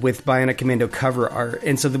hole with Bionic Commando cover art,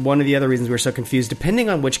 and so one of the other reasons we were so confused, depending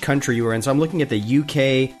on which country you were in, so I'm looking at the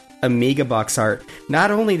UK Amiga box art.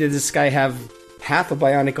 Not only did this guy have half a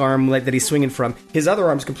bionic arm that he's swinging from, his other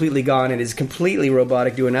arm's completely gone and is completely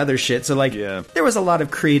robotic doing other shit. So, like, there was a lot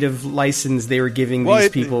of creative license they were giving these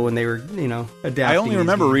people when they were, adapting. I only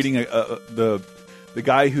remember reading the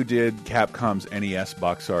guy who did Capcom's NES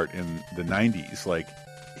box art in the 90s. Like,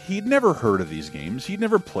 he'd never heard of these games. He'd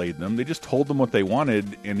never played them. They just told him what they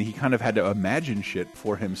wanted, and he kind of had to imagine shit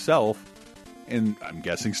for himself. And I'm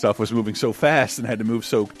guessing stuff was moving so fast and had to move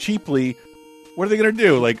so cheaply. What are they going to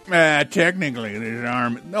do? Like, technically, this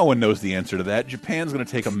arm. No one knows the answer to that. Japan's going to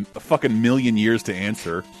take a fucking million years to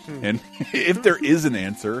answer. And if there is an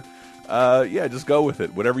answer, just go with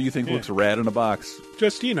it. Whatever you think looks rad in a box.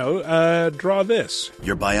 Just, draw this.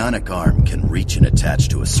 Your bionic arm can reach and attach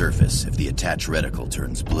to a surface if the attach reticle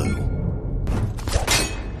turns blue.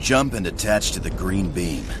 Jump and attach to the green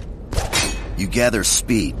beam. You gather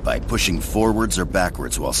speed by pushing forwards or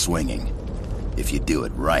backwards while swinging. If you do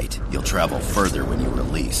it right, you'll travel further when you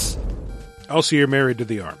release. Also, you're married to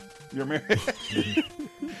the arm. You're married.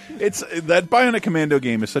 That Bionic Commando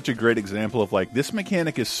game is such a great example of, like, this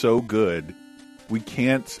mechanic is so good, we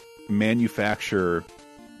can't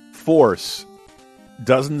force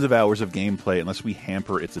dozens of hours of gameplay unless we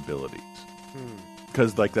hamper its abilities.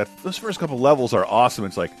 Because, like, those first couple levels are awesome.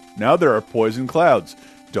 It's like, now there are poison clouds.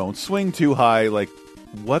 Don't swing too high. Like,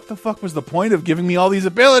 what the fuck was the point of giving me all these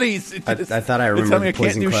abilities? I thought I remembered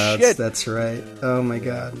Poison Clouds. Shit. That's right. Oh my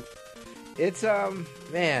god. It's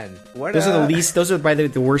man, what those are the least. Those are by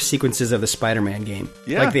the worst sequences of the Spider-Man game.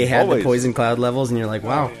 Yeah, like they had always. the Poison Cloud levels, and you're like,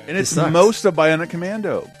 wow, and it's most of Bionic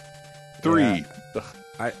Commando 3. Yeah.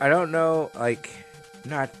 I don't know, like,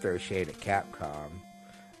 not to throw shade at Capcom,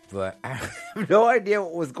 but I have no idea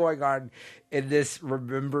what was going on in this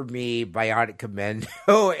Remember Me Bionic Commando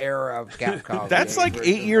era of Capcom. That's like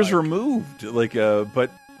 8 years removed. Like,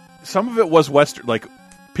 but some of it was Western. Like,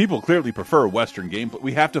 people clearly prefer Western gameplay.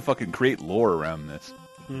 We have to fucking create lore around this.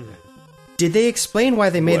 Did they explain why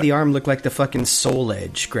they made the arm look like the fucking Soul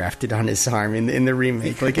Edge grafted on his arm in the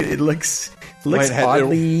remake? Like it looks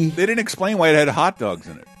oddly. They didn't explain why it had hot dogs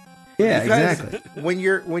in it. Yeah, Because exactly.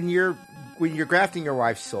 when you're grafting your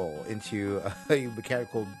wife's soul into a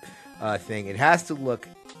mechanical thing, it has to look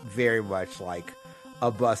very much like a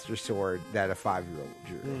Buster Sword that a 5-year-old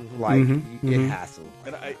drew. Like it has to look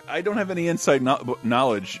like. And I don't have any inside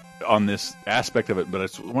knowledge on this aspect of it, but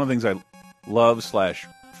it's one of the things I love /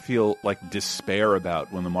 feel like despair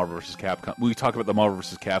about when the Marvel vs. Capcom. We talk about the Marvel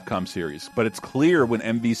vs. Capcom series, but it's clear when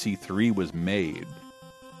MVC3 was made,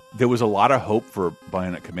 there was a lot of hope for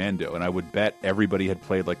Bionic Commando, and I would bet everybody had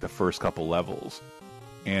played like the first couple levels.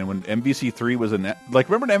 And when MVC3 was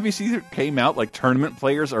remember when MVC came out, like tournament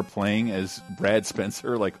players are playing as Brad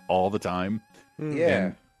Spencer like all the time.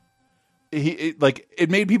 Yeah, and it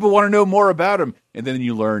made people want to know more about him, and then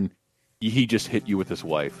you learn he just hit you with his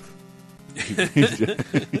wife.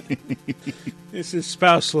 This is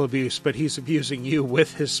spousal abuse, but he's abusing you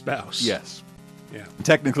with his spouse. Yes. Yeah.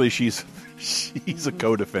 Technically, she's a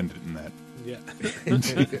co-defendant in that. Yeah.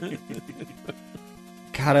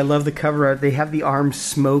 God, I love the cover art. They have the arm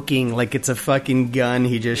smoking like it's a fucking gun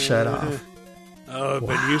he just shut off. Oh, I've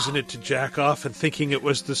been using it to jack off and thinking it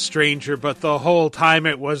was the stranger, but the whole time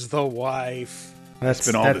it was the wife. That's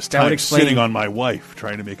been all this time sitting on my wife,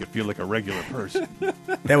 trying to make it feel like a regular person.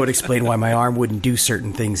 That would explain why my arm wouldn't do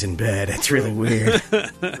certain things in bed. That's really weird.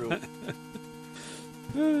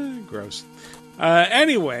 Gross.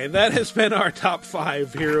 Anyway, that has been our top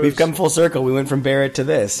 5 heroes. We've come full circle. We went from Barrett to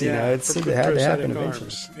this. You Yeah, know, it had to happen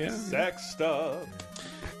eventually. Yeah. Sex stuff.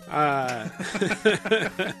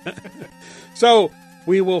 So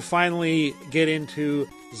we will finally get into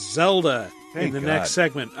Zelda. Thank in the God. next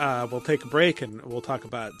segment. We'll take a break and we'll talk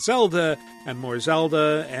about Zelda and more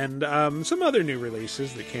Zelda and some other new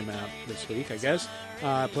releases that came out this week, I guess,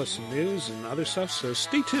 plus some news and other stuff, so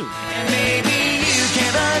stay tuned. And maybe you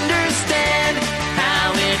can't understand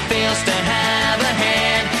how it feels to have a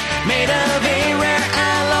hand made of a rare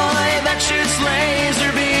alloy that shoots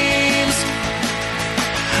laser beams.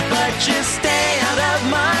 But just stay out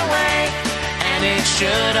of my way and it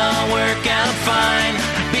should all work out fine,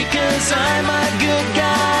 because I'm a good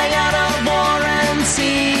guy out of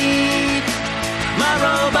warranty. My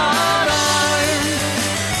robot arm,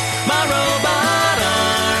 my robot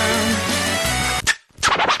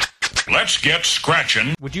arm. Let's get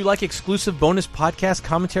scratching. Would you like exclusive bonus podcast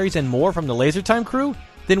commentaries and more from the LaserTime crew?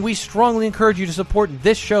 Then we strongly encourage you to support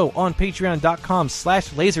this show on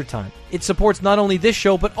patreon.com/lasertime. It supports not only this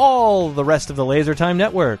show, but all the rest of the LaserTime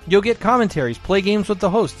network. You'll get commentaries, play games with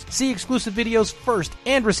the hosts, see exclusive videos first,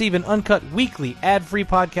 and receive an uncut weekly ad-free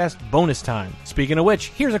podcast bonus time. Speaking of which,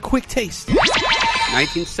 here's a quick taste.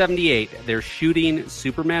 1978, they're shooting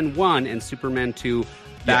Superman 1 and Superman 2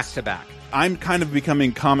 back to back. I'm kind of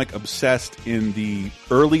becoming comic obsessed in the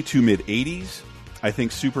early to mid 80s. I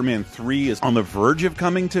think Superman 3 is on the verge of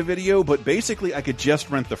coming to video, but basically I could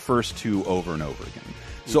just rent the first 2 over and over again.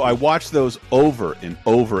 So I watched those over and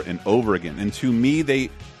over and over again. And to me,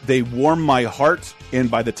 they warm my heart.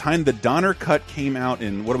 And by the time the Donner cut came out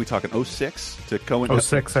in, what are we talking, 06? To coincide,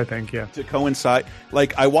 06, I think, yeah. To coincide.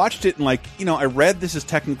 Like, I watched it and, like, you know, I read this is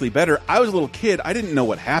technically better. I was a little kid. I didn't know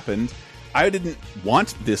what happened. I didn't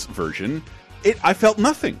want this version. I felt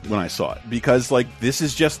nothing when I saw it. Because, like, this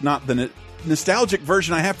is just not the nostalgic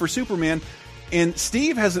version I have for Superman. And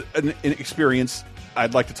Steve has an experience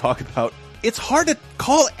I'd like to talk about. It's hard to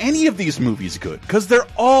call any of these movies good because they're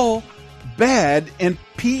all bad and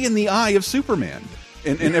pee in the eye of Superman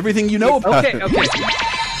and everything you know about it. Okay.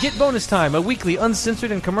 Get Bonus Time, a weekly uncensored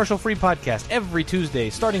and commercial-free podcast every Tuesday,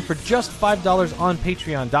 starting for just $5 on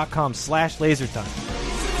patreon.com/lasertime.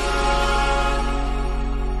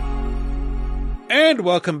 And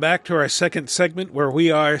welcome back to our second segment where we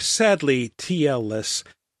are sadly TL-less.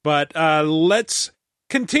 But let's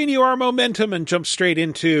continue our momentum and jump straight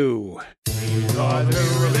into... These are the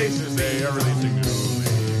new releases, they are releasing new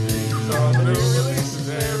releases. These are the new releases,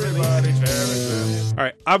 everybody cherish them. All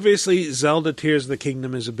right, obviously, Zelda Tears of the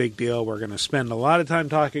Kingdom is a big deal. We're going to spend a lot of time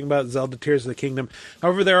talking about Zelda Tears of the Kingdom.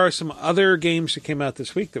 However, there are some other games that came out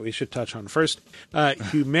this week that we should touch on first.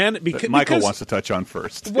 Michael wants to touch on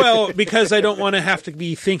first. Well, because I don't want to have to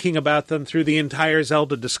be thinking about them through the entire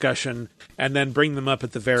Zelda discussion and then bring them up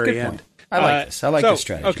at the very end. Point. I like this. I like this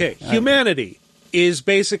strategy. Okay, Humanity is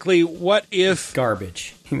basically what if...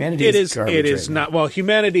 Garbage. Humanity is garbage. It is not... Well,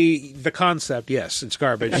 Humanity, the concept, yes, it's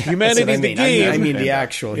garbage. Humanity, the game... I mean the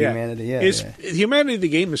actual Humanity, Humanity, the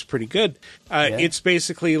game is pretty good. It's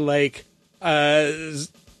basically like Lemmings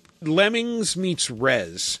meets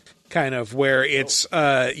Rez, kind of, where it's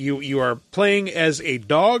you are playing as a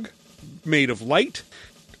dog made of light,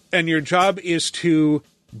 and your job is to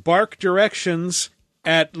bark directions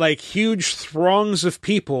at like huge throngs of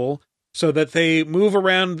people so that they move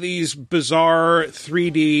around these bizarre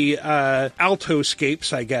 3D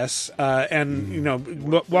altoscapes, I guess,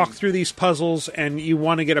 and walk through these puzzles, and you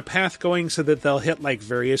want to get a path going so that they'll hit like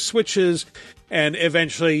various switches, and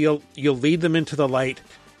eventually you'll lead them into the light.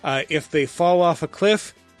 If they fall off a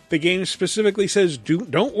cliff, the game specifically says,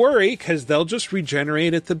 don't worry, because they'll just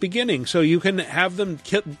regenerate at the beginning. So you can have them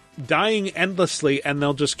dying endlessly, and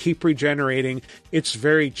they'll just keep regenerating. It's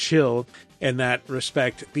very chill in that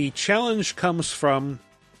respect. The challenge comes from...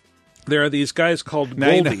 There are these guys called now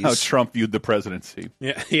Goldies. You know how Trump viewed the presidency.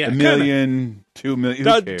 Yeah, $1 million, $2 million.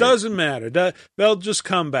 Who cares? Doesn't matter. They'll just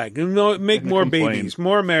come back and make more babies,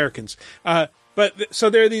 more Americans. So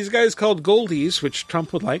there are these guys called Goldies, which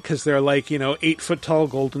Trump would like because they're like 8-foot tall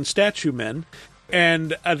golden statue men.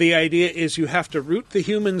 And the idea is you have to root the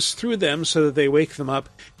humans through them so that they wake them up,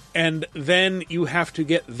 and then you have to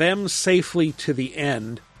get them safely to the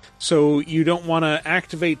end. So you don't want to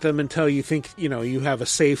activate them until you think you have a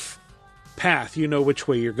safe path, which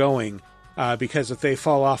way you're going, because if they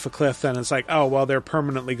fall off a cliff, then it's like, oh well, they're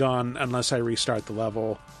permanently gone unless I restart the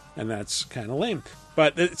level, and that's kind of lame.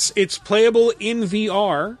 But it's playable in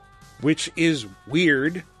VR, which is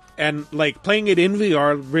weird, and like playing it in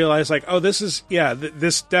VR, realize like, oh, this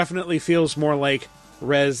definitely feels more like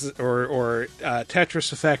Rez or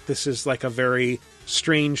Tetris Effect. This is like a very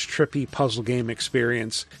strange, trippy puzzle game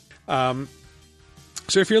experience.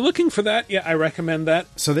 So if you're looking for that, I recommend that.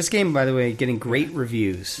 So this game, by the way, getting great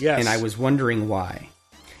reviews. Yes. And I was wondering why.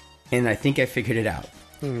 And I think I figured it out.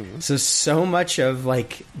 So much of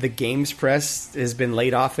like the games press has been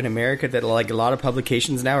laid off in America that like a lot of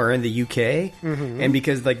publications now are in the UK, and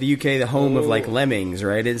because like the UK, the home of like Lemmings,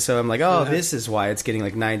 right? And so I'm like, this is why it's getting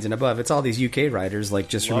like 9s and above. It's all these UK writers like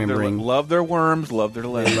just remembering love their worms, love their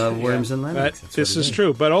lemmings. They love worms and lemmings. This is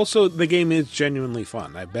true, but also the game is genuinely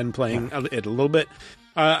fun. I've been playing it a little bit.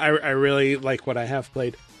 I really like what I have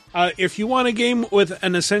played. If you want a game with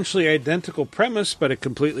an essentially identical premise but a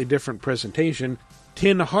completely different presentation,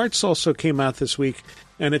 Tin Hearts also came out this week,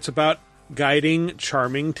 and it's about guiding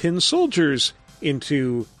charming tin soldiers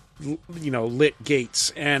into, lit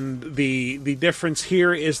gates. And the difference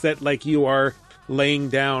here is that, like, you are laying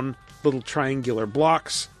down little triangular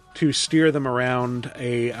blocks to steer them around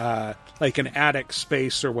a like an attic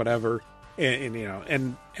space or whatever,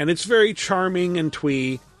 and it's very charming and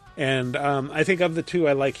twee. And I think of the two,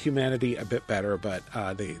 I like Humanity a bit better, but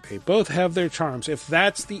they both have their charms. If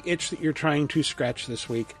that's the itch that you're trying to scratch this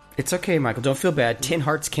week... It's okay, Michael. Don't feel bad. Tin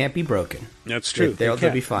Hearts can't be broken. That's true. They'll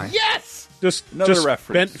be fine. Yes! Just reference.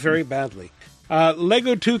 Bent very badly.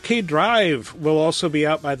 Lego 2K Drive will also be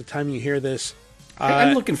out by the time you hear this.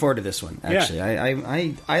 I'm looking forward to this one, actually.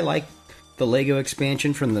 Yeah. I like the Lego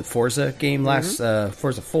expansion from the Forza game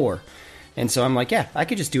Forza 4. And so I'm like, I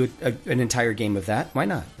could just do an entire game of that. Why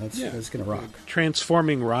not? That's going to rock.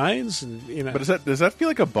 Transforming rides, But does that feel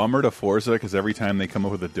like a bummer to Forza? Because every time they come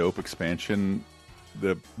up with a dope expansion,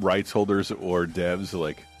 the rights holders or devs are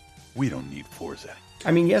like, we don't need Forza.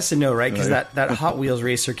 I mean, yes and no, right? Because that Hot Wheels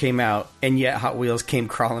racer came out, and yet Hot Wheels came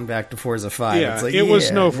crawling back to Forza 5. Yeah, it's like, it was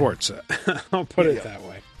no Forza. I'll put it that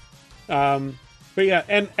way. But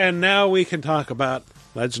yeah, and now we can talk about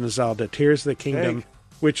Legend of Zelda Tears of the Kingdom.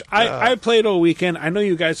 Which I played all weekend. I know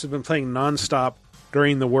you guys have been playing nonstop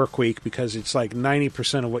during the work week because it's like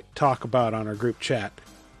 90% of what you talk about on our group chat.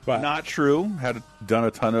 But not true. Had done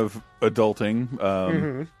a ton of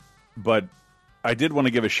adulting. But I did want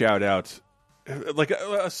to give a shout out, like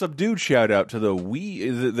a subdued shout out to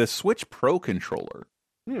the Switch Pro controller.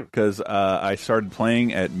 Because I started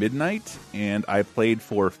playing at midnight and I played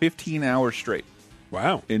for 15 hours straight.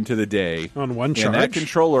 Wow. Into the day. On one charge? And that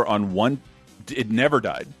controller on one... It never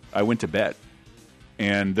died. I went to bed,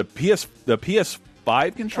 and the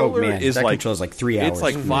 5 controller is that like control's like 3 hours. It's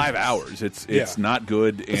like 5 hours. It's not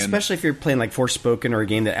good, and especially if you're playing like Forspoken or a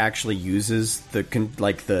game that actually uses the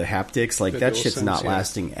haptics. Like that shit's not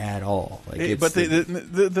lasting at all. Like, but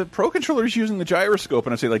the Pro controller is using the gyroscope,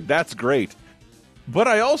 and I say like that's great, but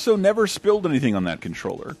I also never spilled anything on that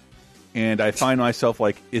controller, and I find myself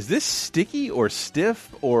like, is this sticky or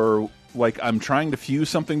stiff, or like I'm trying to fuse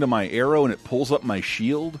something to my arrow and it pulls up my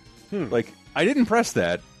shield? Like I didn't press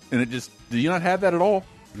that. And it just, do you not have that at all?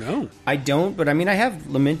 No. I don't, but I mean, I have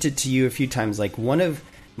lamented to you a few times, like one of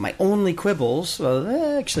my only quibbles,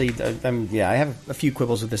 well, actually, I have a few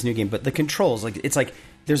quibbles with this new game, but the controls, like, it's like,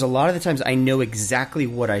 there's a lot of the times I know exactly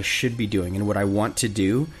what I should be doing and what I want to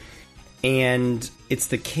do, and it's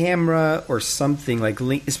the camera or something, like,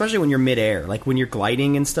 especially when you're midair, like when you're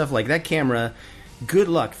gliding and stuff, like that camera... Good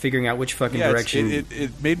luck figuring out which fucking direction.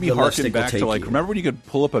 It made me harken back to like, remember when you could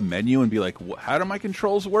pull up a menu and be like, how do my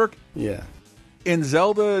controls work? Yeah. In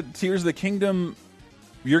Zelda Tears of the Kingdom,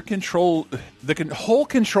 your control, whole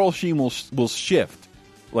control scheme will shift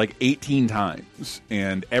like 18 times,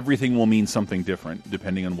 and everything will mean something different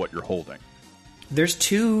depending on what you're holding. There's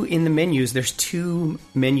two in the menus. There's 2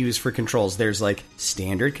 menus for controls. There's like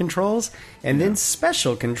standard controls and then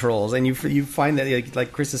special controls. And you find that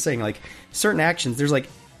like Chris is saying, like certain actions, there's like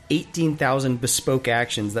 18,000 bespoke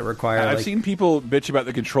actions that require. I've seen people bitch about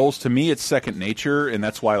the controls. To me, it's second nature, and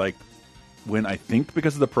that's why like when I think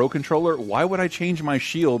because of the Pro controller, why would I change my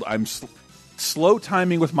shield? I'm slow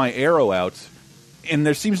timing with my arrow out, and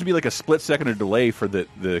there seems to be like a split second of delay for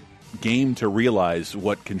the game to realize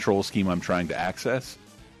what control scheme I'm trying to access,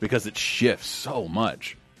 because it shifts so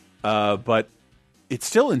much. But it's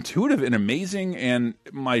still intuitive and amazing, and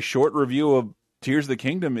my short review of Tears of the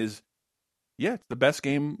Kingdom is, it's the best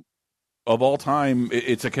game of all time.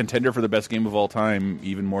 It's a contender for the best game of all time,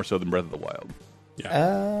 even more so than Breath of the Wild.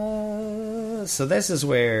 So this is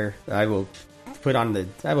where I will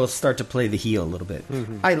start to play the heel a little bit.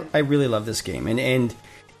 I really love this game, and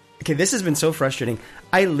okay, this has been so frustrating.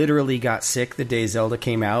 I literally got sick the day Zelda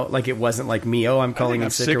came out. Like, it wasn't like me, I'm calling in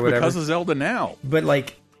sick or whatever. Because of Zelda now. But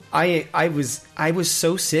like, I was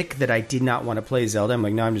so sick that I did not want to play Zelda. I'm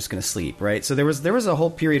like, no, I'm just going to sleep, right? So there was a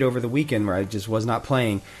whole period over the weekend where I just was not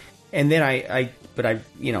playing, and then I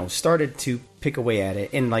started to pick away at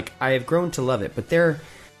it, and like I have grown to love it. But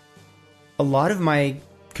a lot of my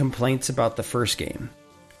complaints about the first game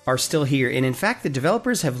are still here, and in fact, the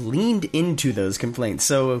developers have leaned into those complaints.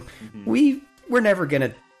 So we're never going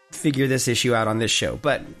to figure this issue out on this show.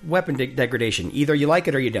 But weapon degradation, either you like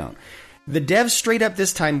it or you don't. The devs straight up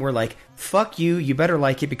this time were like, fuck you, you better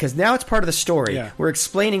like it, because now it's part of the story. Yeah. We're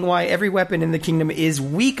explaining why every weapon in the kingdom is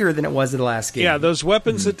weaker than it was in the last game. Yeah, those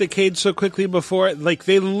weapons that decayed so quickly before, like,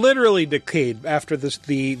 they literally decayed after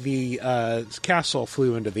the castle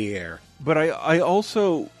flew into the air. But I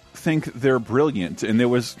also think they're brilliant, and there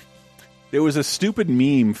was a stupid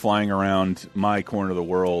meme flying around my corner of the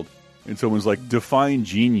world, and someone's like, define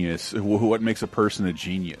genius, what makes a person a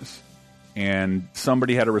genius? And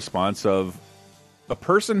somebody had a response of, a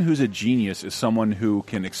person who's a genius is someone who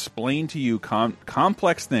can explain to you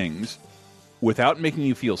complex things without making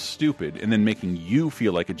you feel stupid, and then making you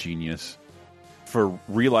feel like a genius for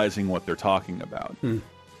realizing what they're talking about.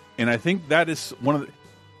 And I think that is one of the...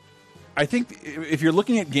 I think if you're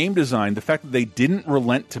looking at game design, the fact that they didn't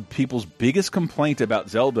relent to people's biggest complaint about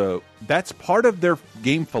Zelda, that's part of their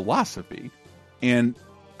game philosophy. And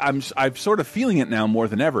I'm sort of feeling it now more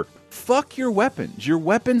than ever. Fuck your weapons. Your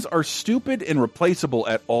weapons are stupid and replaceable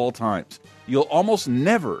at all times. You'll almost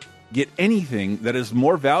never get anything that is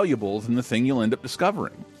more valuable than the thing you'll end up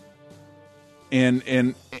discovering. And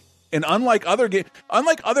unlike other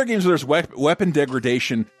games where there's weapon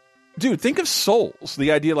degradation, dude, think of Souls.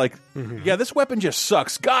 The idea like, yeah, this weapon just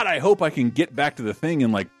sucks. God, I hope I can get back to the thing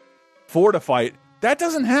and like fortify it. That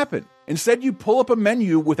doesn't happen. Instead, you pull up a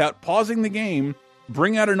menu without pausing the game,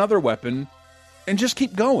 bring out another weapon, and just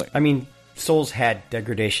keep going. I mean, Souls had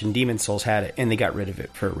degradation. Demon Souls had it, and they got rid of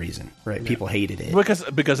it for a reason, right? Yeah. People hated it.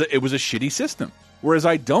 Because it was a shitty system. Whereas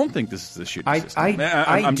I don't think this is a shitty system.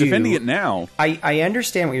 I'm defending it now. I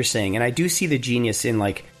understand what you're saying, and I do see the genius in,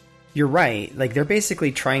 like, you're right. Like, they're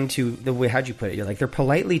basically trying to, how'd you put it? You're like, they're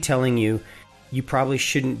politely telling you probably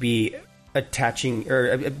shouldn't be attaching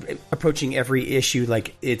or approaching every issue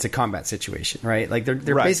like it's a combat situation, right? Like,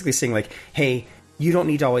 they're right. Basically saying, like, hey, you don't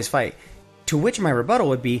need to always fight. To which my rebuttal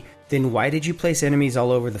would be, then why did you place enemies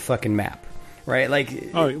all over the fucking map? Right? Like,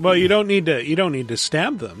 oh, well, you don't need to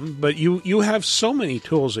stab them, but you have so many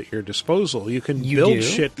tools at your disposal. You can build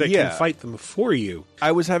shit that can fight them for you.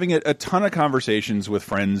 I was having a ton of conversations with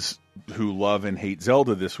friends who love and hate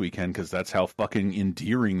Zelda this weekend, because that's how fucking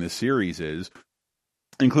endearing this series is.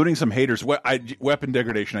 including some haters. Weapon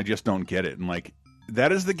degradation, I just don't get it. And like,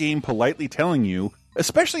 that is the game politely telling you,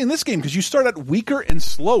 especially in this game, because you start out weaker and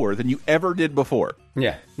slower than you ever did before.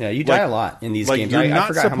 Yeah, you die a lot in these games. You're not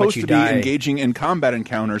forgot how much supposed you to be die. engaging in combat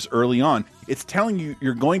encounters early on. It's telling you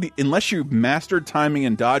you're going to, unless you mastered timing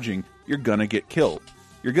and dodging, you're gonna get killed.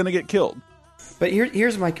 You're gonna get killed. But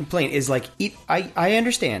here's my complaint: is like I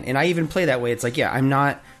understand, and I even play that way. It's like, yeah,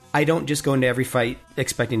 I don't just go into every fight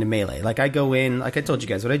expecting to melee. Like I go in, like I told you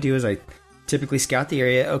guys, what I do is I typically scout the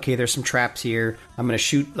area. Okay, there's some traps here. I'm going to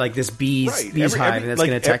shoot like this bees hive, and that's going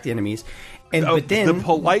to attack the enemies. But then the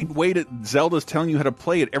polite way that Zelda's telling you how to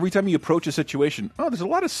play it, every time you approach a situation, there's a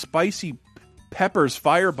lot of spicy peppers,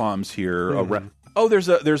 fire bombs here. Around.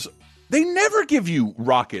 They never give you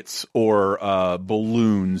rockets or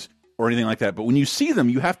balloons or anything like that. But when you see them,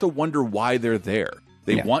 you have to wonder why they're there.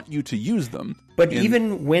 They want you to use them. But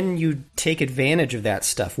even when you take advantage of that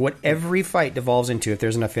stuff, what every fight devolves into, if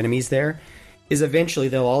there's enough enemies there, is eventually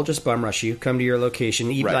they'll all just bum rush you, come to your location,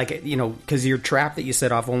 because your trap that you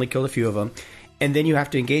set off only killed a few of them, and then you have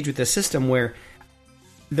to engage with the system where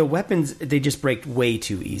the weapons, they just break way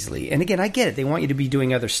too easily. And again, I get it. They want you to be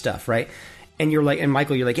doing other stuff, right? And you're like, and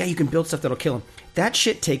Michael, you're like, yeah, you can build stuff that'll kill him. That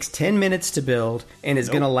shit takes 10 minutes to build and is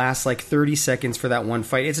going to last like 30 seconds for that one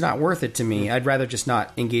fight. It's not worth it to me. I'd rather just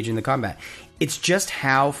not engage in the combat. It's just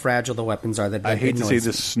how fragile the weapons are that I hate to say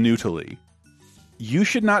this snootily. You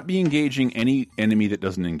should not be engaging any enemy that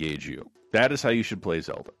doesn't engage you. That is how you should play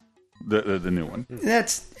Zelda, the new one.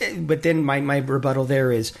 But then my rebuttal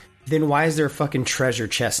there is, then why is there a fucking treasure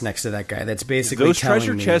chest next to that guy? That's basically those telling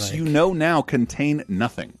treasure me, chests like, now contain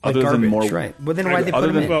nothing other garbage, than more. Right? Well, then why they put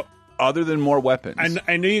them in? Other than more weapons.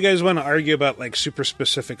 I know you guys want to argue about like super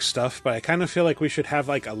specific stuff, but I kind of feel like we should have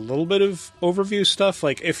like a little bit of overview stuff.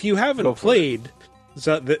 Like if you haven't played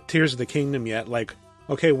the Tears of the Kingdom yet, like,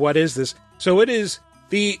 okay, what is this? So it is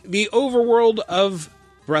the overworld of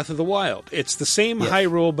Breath of the Wild. It's the same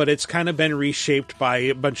Hyrule, but it's kind of been reshaped by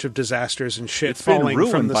a bunch of disasters and shit falling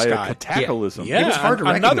from the by sky. A cataclysm. Yeah, it was hard to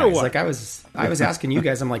recognize. Another one. Like I was asking you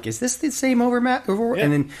guys, I'm like, is this the same overworld?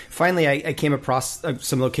 And then finally, I came across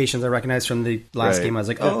some locations I recognized from the last game. I was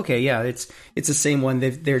like, oh, okay, yeah, it's the same one.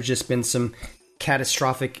 There's just been some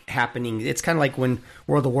catastrophic happening. It's kind of like when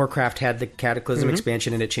World of Warcraft had the Cataclysm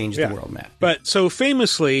expansion and it changed the world map. But so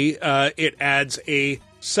famously, it adds a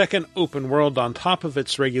second open world on top of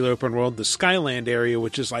its regular open world, the Skyland area,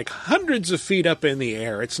 which is like hundreds of feet up in the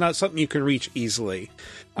air. It's not something you can reach easily.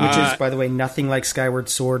 Which is, by the way, nothing like Skyward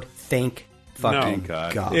Sword. Thank fucking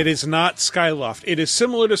God. It is not Skyloft. It is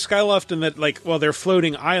similar to Skyloft in that, like, they're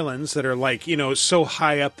floating islands that are like, so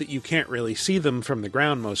high up that you can't really see them from the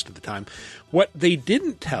ground most of the time. What they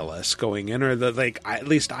didn't tell us going in, or at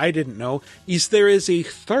least I didn't know, is there is a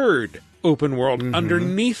third open world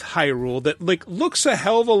underneath Hyrule that looks a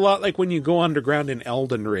hell of a lot like when you go underground in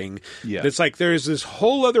Elden Ring. Yeah. It's like there's this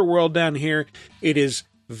whole other world down here. It is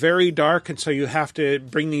very dark, and so you have to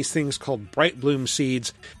bring these things called bright bloom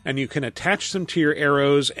seeds, and you can attach them to your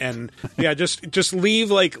arrows, and just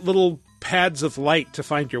leave like little pads of light to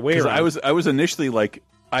find your way around. I was initially like,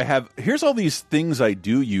 here's all these things I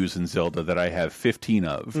do use in Zelda that I have 15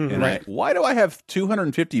 of, and why do I have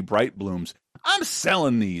 250 bright blooms? I'm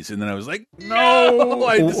selling these. And then I was like, no,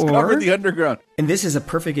 I discovered the underground. And this is a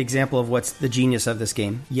perfect example of what's the genius of this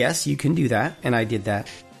game. Yes, you can do that, and I did that.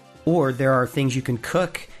 Or there are things you can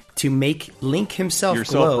cook to make Link himself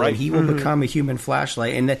glow, and he will become a human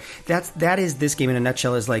flashlight. And that is this game in a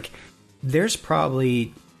nutshell. Is like, there's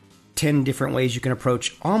probably 10 different ways you can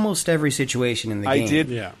approach almost every situation in the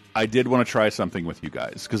game. I did want to try something with you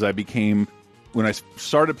guys, because when I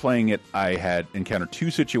started playing it, I had encountered two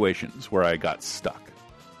situations where I got stuck.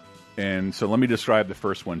 And so let me describe the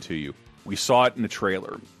first one to you. We saw it in the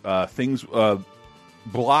trailer.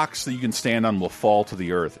 Blocks that you can stand on will fall to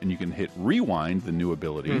the earth, and you can hit rewind, the new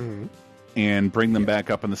ability, and bring them back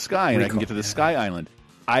up in the sky, and I can get to the Sky Island.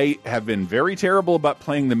 I have been very terrible about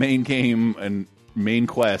playing the main game and main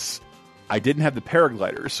quests. I didn't have the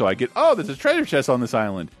paraglider, so I get, there's a treasure chest on this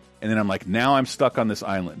island. And then I'm like, now I'm stuck on this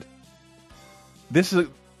island.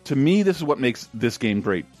 To me, this is what makes this game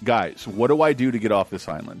great. Guys, what do I do to get off this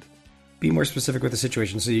island? Be more specific with the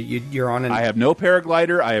situation. So you're on I have no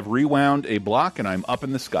paraglider. I have rewound a block, and I'm up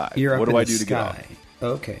in the sky. What do I do to get off?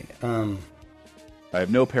 Okay. I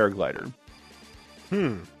have no paraglider.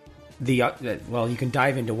 Well, you can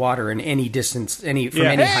dive into water in any distance, from any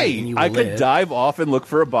height, and you will could dive off and look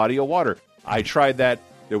for a body of water. I tried that.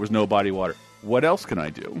 There was no body of water. What else can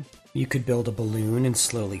I do? You could build a balloon and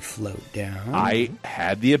slowly float down. I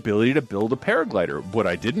had the ability to build a paraglider. What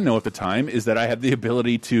I didn't know at the time is that I had the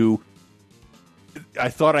ability to I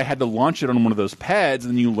thought I had to launch it on one of those pads,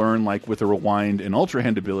 and then you learn, like, with a rewind and ultra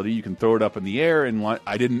hand ability, you can throw it up in the air,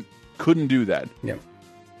 and couldn't do that. Yeah.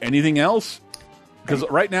 Anything else? Because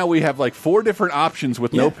right now we have like 4 different options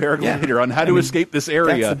with no paraglider on how to escape this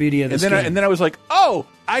area. That's the beauty of this game. And then I was like, oh,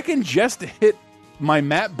 I can just hit my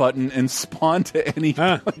map button and spawn to any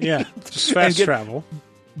place. Just fast travel.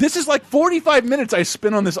 This is like 45 minutes I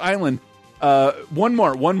spent on this island. One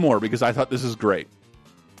more, because I thought this is great.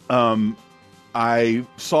 I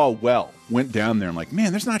saw a well, went down there. I'm like,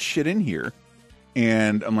 man, there's not shit in here.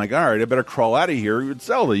 And I'm like, all right, I better crawl out of here. It's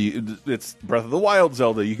Zelda. It's Breath of the Wild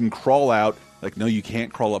Zelda. You can crawl out. Like, no, you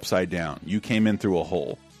can't crawl upside down. You came in through a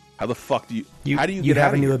hole. How the fuck do you how do you get have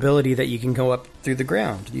out a of new here? ability that you can go up through the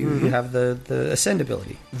ground. You have the ascend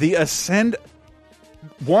ability. The ascend...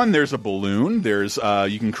 One, there's a balloon. There's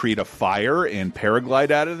you can create a fire and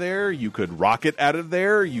paraglide out of there. You could rocket out of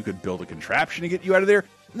there. You could build a contraption to get you out of there.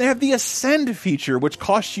 And they have the ascend feature, which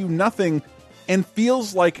costs you nothing and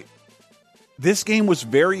feels like this game was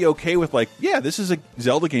very okay with, like, yeah, this is a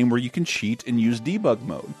Zelda game where you can cheat and use debug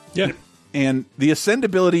mode. Yeah. And the ascend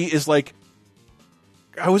ability is like,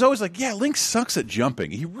 I was always like, yeah, Link sucks at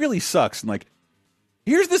jumping. He really sucks. And like,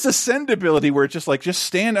 here's this ascend ability where it's just like, just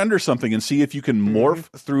stand under something and see if you can morph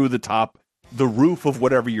through the roof of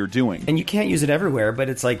whatever you're doing. And you can't use it everywhere, but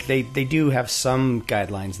it's like they do have some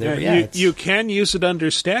guidelines there. You can use it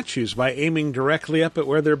under statues by aiming directly up at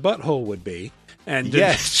where their butthole would be. And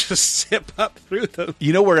just zip up through them.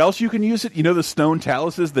 You know where else you can use it? You know the stone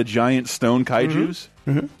taluses, the giant stone kaijus?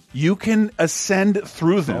 You can ascend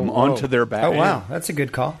through them onto their back. Oh, wow. That's a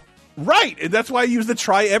good call. Right. And that's why I use the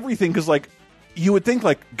try everything, because, like, you would think,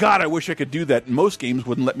 like, God, I wish I could do that. Most games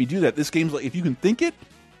wouldn't let me do that. This game's like, if you can think it,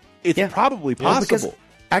 it's probably possible. Because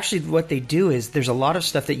actually, what they do is there's a lot of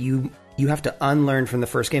stuff that you have to unlearn from the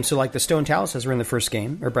first game. So, like, the stone taluses were in the first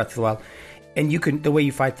game, or Breath of the Wild. And the way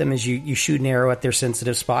you fight them is you shoot an arrow at their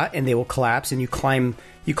sensitive spot, and they will collapse, and you climb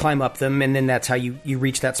up them, and then that's how you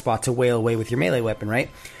reach that spot to wail away with your melee weapon, right?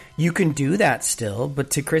 You can do that still, but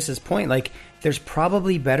to Chris's point, like, there's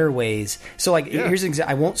probably better ways. So, like, here's an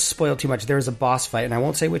example. I won't spoil too much. There was a boss fight, and I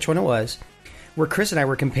won't say which one it was, where Chris and I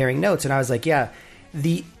were comparing notes, and I was like,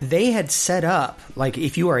 they had set up, like,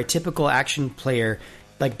 if you are a typical action player,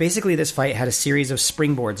 like, basically this fight had a series of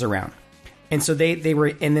springboards around. And so they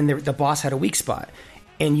were, and then the boss had a weak spot.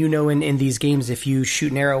 And you know, in these games, if you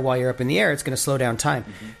shoot an arrow while you're up in the air, it's going to slow down time.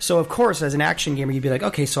 So, of course, as an action gamer, you'd be like,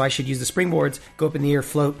 okay, so I should use the springboards, go up in the air,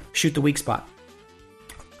 float, shoot the weak spot.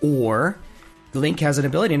 Or Link has an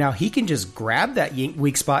ability now; he can just grab that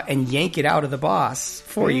weak spot and yank it out of the boss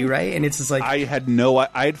for you, right? And it's just like I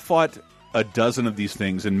had fought a dozen of these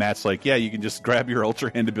things, and Matt's like, yeah, you can just grab your ultra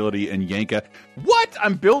hand ability and yank it. What?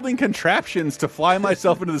 I'm building contraptions to fly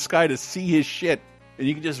myself into the sky to see his shit, and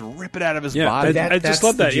you can just rip it out of his body. I just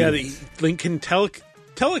love that. Yeah, Link can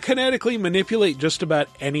telekinetically manipulate just about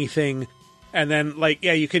anything, and then, like,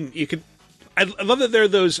 yeah, you can. I love that there are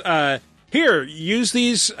those. Here, use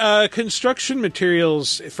these construction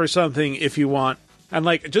materials for something if you want. And,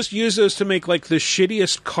 like, just use those to make, like, the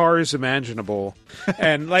shittiest cars imaginable.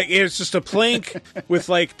 And, like, it's just a plank with,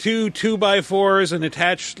 like, 2 2x4s and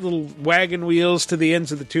attached little wagon wheels to the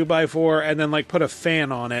ends of the 2x4, and then, like, put a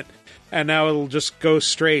fan on it. And now it'll just go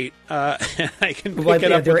straight. And I can pick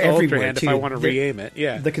it up with the Ultra Hand if I want to re-aim it.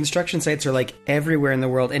 Yeah. The construction sites are, like, everywhere in the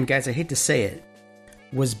world. And, guys, I hate to say it,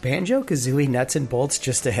 was Banjo-Kazooie nuts and bolts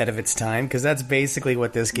just ahead of its time? Because that's basically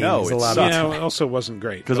what this game is a lot of. Yeah, it also wasn't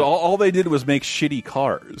great. Because all they did was make shitty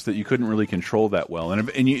cars that you couldn't really control that well.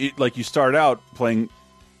 And you start out playing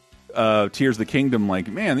Tears of the Kingdom, like,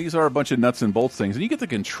 man, these are a bunch of nuts and bolts things. And you get the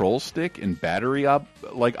control stick and battery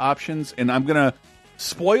options. And I'm going to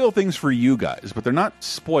spoil things for you guys, but they're not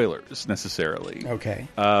spoilers necessarily. Okay.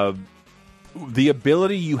 The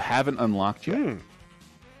ability you haven't unlocked yet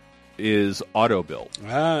is auto build.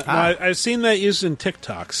 I've seen that used in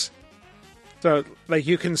TikToks. So, like,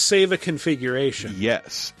 you can save a configuration.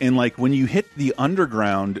 Yes. And, like, when you hit the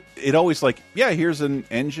underground, it always, like, yeah, here's an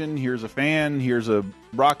engine, here's a fan, here's a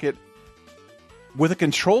rocket. With a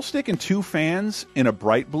control stick and 2 fans in a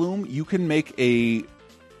Bright Bloom, you can make a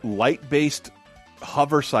light-based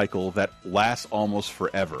hover cycle that lasts almost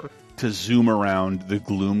forever to zoom around the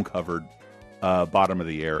gloom-covered bottom of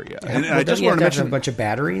the area. And I just want to mention a bunch of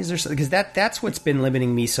batteries or something, because that's what's been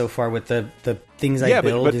limiting me so far with the things I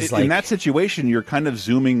build. But is in that situation, you're kind of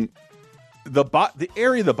zooming. The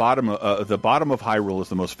area, the bottom of Hyrule is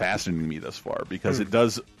the most fascinating to me thus far, because it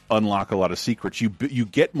does unlock a lot of secrets. You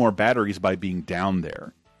get more batteries by being down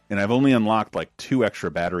there, and I've only unlocked like 2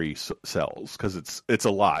 extra battery cells because it's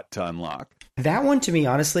a lot to unlock. That one, to me,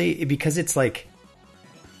 honestly, because it's like,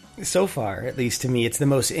 so far, at least to me, it's the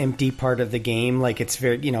most empty part of the game. Like, it's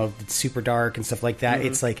very, it's super dark and stuff like that. Mm-hmm.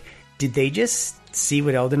 It's like, did they just see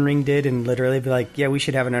what Elden Ring did and literally be like, yeah, we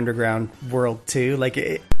should have an underground world too?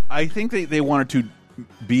 Like, I think they wanted to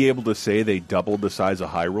be able to say they doubled the size of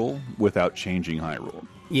Hyrule without changing Hyrule.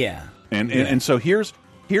 Yeah. And so here's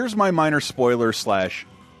my minor spoiler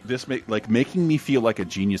 / this making me feel like a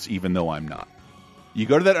genius even though I'm not. You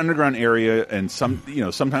go to that underground area and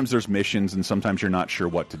sometimes there's missions and sometimes you're not sure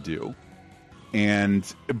what to do.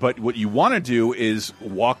 But what you want to do is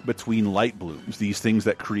walk between light blooms, these things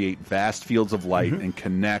that create vast fields of light and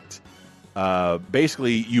connect.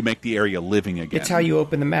 Basically, you make the area living again. It's how you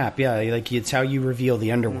open the map, yeah. Like, it's how you reveal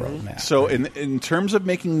the underworld map. So, in terms of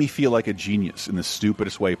making me feel like a genius in the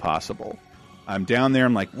stupidest way possible, I'm down there.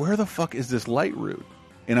 I'm like, where the fuck is this light root?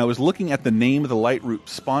 And I was looking at the name of the light root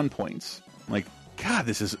spawn points. I'm like, God,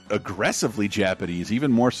 this is aggressively Japanese,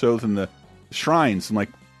 even more so than the shrines. I'm like,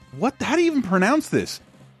 what? How do you even pronounce this?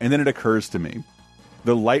 And then it occurs to me,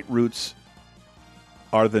 the light roots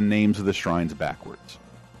are the names of the shrines backwards.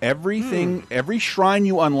 Everything, every shrine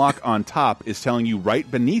you unlock on top is telling you right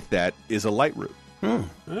beneath that is a light root.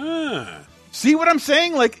 See what I'm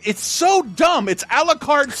saying? Like, it's so dumb. It's a la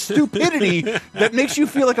carte stupidity that makes you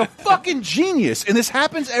feel like a fucking genius. And this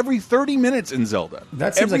happens every 30 minutes in Zelda.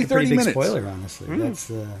 That seems like a pretty big spoiler, honestly.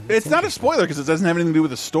 It's not a spoiler because it doesn't have anything to do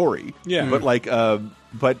with the story. Yeah.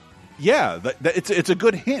 But yeah, it's a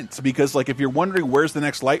good hint because, like, if you're wondering where's the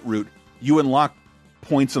next light route, you unlock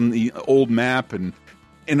points on the old map. And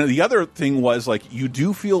the other thing was, like, you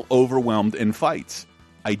do feel overwhelmed in fights.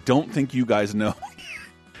 I don't think you guys know.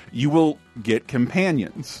 You will get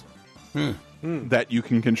companions that you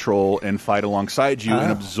can control and fight alongside you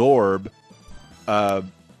and absorb. I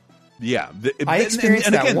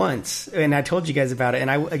experienced that once, and I told you guys about it.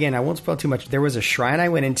 And I won't spoil too much. There was a shrine I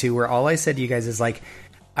went into where all I said to you guys is like,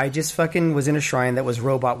 I just fucking was in a shrine that was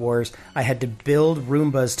Robot Wars. I had to build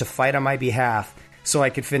Roombas to fight on my behalf so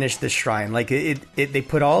I could finish this shrine. Like, they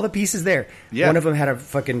put all the pieces there. Yeah. One of them had a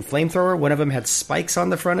fucking flamethrower. One of them had spikes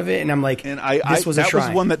on the front of it. And I'm like, this was a shrine. That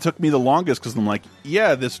was one that took me the longest because I'm like,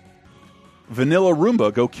 yeah, this vanilla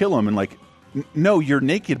Roomba, go kill him. And like, no, you're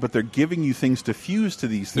naked, but they're giving you things to fuse to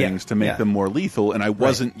these things to make them more lethal. And I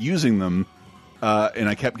wasn't using them, and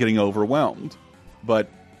I kept getting overwhelmed. But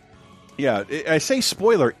yeah, I say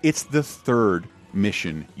spoiler, it's the third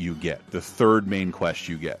mission you get, the third main quest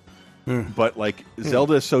you get. But like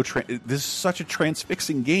Zelda is so this is such a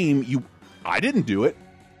transfixing game. I didn't do it.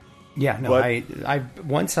 Yeah, no. I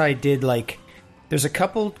once I did, like, there's a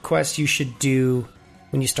couple quests you should do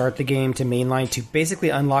when you start the game to mainline to basically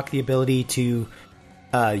unlock the ability to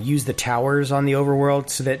use the towers on the overworld.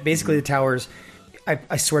 So that basically the towers.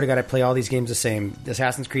 I swear to God, I play all these games the same.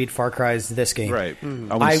 Assassin's Creed, Far Cry's, this game. Right. I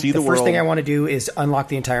want to see the first thing I want to do is unlock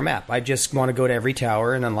the entire map. I just want to go to every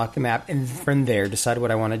tower and unlock the map, and from there decide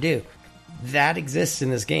what I want to do. That exists in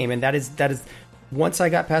this game, and that is once I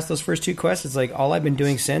got past those first two quests, it's like all I've been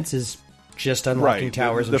doing since is just unlocking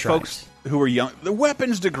towers and shrines. Folks who are young, the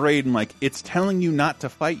weapons degrade, and like it's telling you not to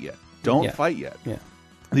fight yet. Don't fight yet. Yeah.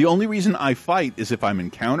 The only reason I fight is if I'm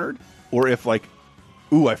encountered, or if like,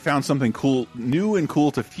 ooh, I found something cool, new and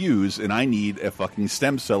cool to fuse, and I need a fucking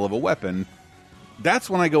stem cell of a weapon. That's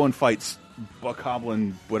when I go and fight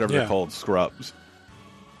Bokoblin, whatever they're called, scrubs.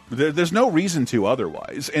 There's no reason to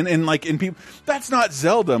otherwise. And like, in people, that's not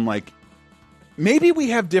Zelda. I'm like, maybe we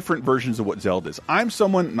have different versions of what Zelda is. I'm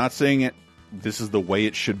someone, not saying it, this is the way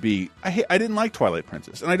it should be. I didn't like Twilight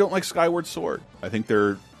Princess, and I don't like Skyward Sword. I think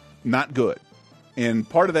they're not good. And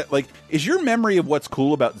part of that, like, is your memory of what's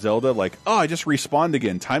cool about Zelda, like, oh, I just respawned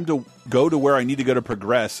again. Time to go to where I need to go to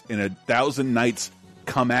progress, and 1,000 knights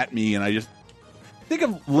come at me, and I just think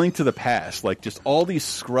of Link to the Past, like, just all these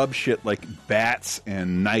scrub shit, like, bats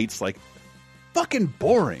and knights, like, fucking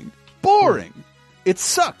boring. Boring! It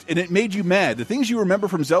sucked, and it made you mad. The things you remember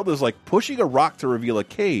from Zelda is, like, pushing a rock to reveal a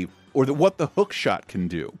cave, or what the hook shot can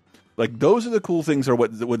do. Like, those are the cool things, are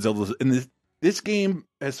what Zelda is. And this game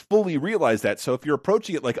has fully realized that. So if you're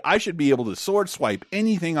approaching it like I should be able to sword swipe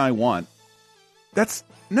anything I want, that's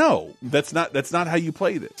not how you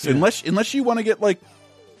play this. Yeah. Unless you want to get like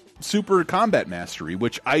super combat mastery,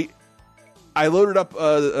 which I loaded up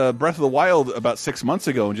Breath of the Wild about 6 months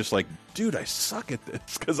ago and just like, dude, I suck at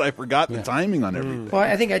this because I forgot the timing on everything. Well,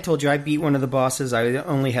 I think I told you I beat one of the bosses. I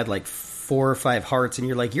only had like 4 or 5 hearts, and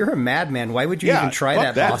you're like, you're a madman. Why would you even try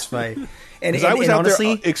that boss fight? And I was out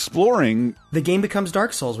honestly, there exploring. The game becomes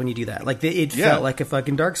Dark Souls when you do that. Like it felt like a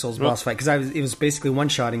fucking Dark Souls boss fight because it was basically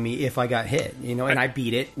one-shotting me if I got hit, and I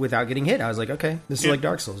beat it without getting hit. I was like, okay, this is like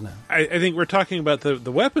Dark Souls now. I think we're talking about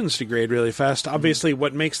the weapons degrade really fast. Obviously,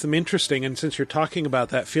 what makes them interesting, and since you're talking about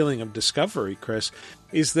that feeling of discovery, Chris,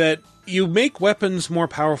 is that you make weapons more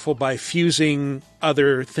powerful by fusing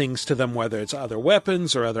other things to them, whether it's other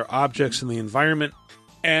weapons or other objects in the environment.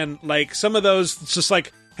 And like some of those, it's just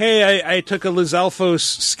like, hey, I took a Lizalfos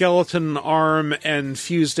skeleton arm and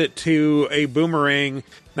fused it to a boomerang.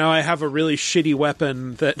 Now I have a really shitty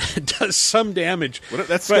weapon that does some damage.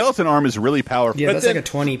 That skeleton arm is really powerful. Yeah, that's like a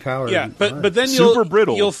 20 power. Yeah, but then super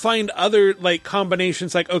brittle. You'll find other like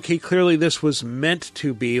combinations. Like, okay, clearly this was meant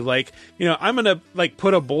to be like, I'm gonna like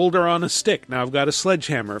put a boulder on a stick. Now I've got a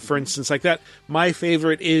sledgehammer, for instance, like that. My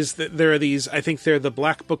favorite is that there are these. I think they're the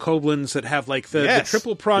black bokoblins that have like the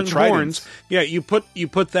triple pronged horns. Yeah, you put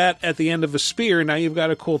that at the end of a spear. Now you've got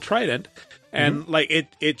a cool trident. And like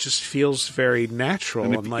it just feels very natural.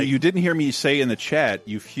 And like, you didn't hear me say in the chat,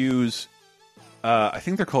 you fuse. I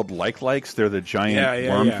think they're called likes. They're the giant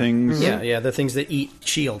worm things. Yeah, the things that eat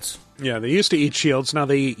shields. Yeah, they used to eat shields. Now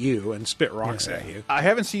they eat you and spit rocks at you. I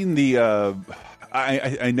haven't seen the.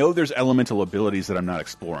 I know there's elemental abilities that I'm not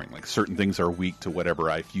exploring. Like certain things are weak to whatever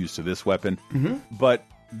I fuse to this weapon. But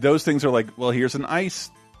those things are like, well, here's an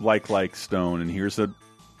ice like stone, and here's a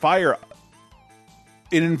fire.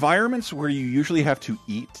 In environments where you usually have to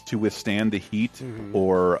eat to withstand the heat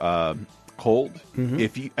or cold,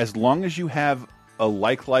 as long as you have a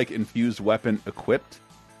like infused weapon equipped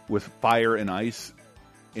with fire and ice,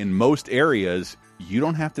 in most areas you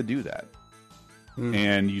don't have to do that.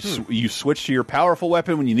 And you switch to your powerful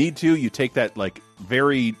weapon when you need to. You take that like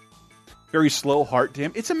very, very slow heart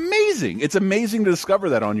damage. It's amazing. It's amazing to discover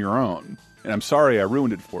that on your own. And I'm sorry I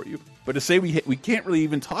ruined it for you. But to say we can't really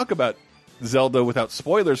even talk about Zelda without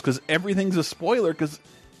spoilers, because everything's a spoiler, because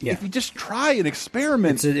if you just try and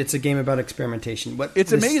experiment, it's a game about experimentation.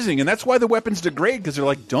 It's amazing, and that's why the weapons degrade, because they're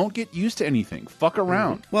like, don't get used to anything, fuck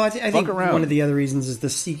around. Well, I think one of the other reasons is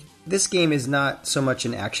this game is not so much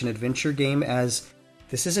an action adventure game as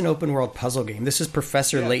this is an open world puzzle game. This is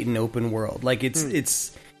Professor Layton open world. Like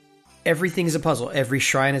it's everything's a puzzle. Every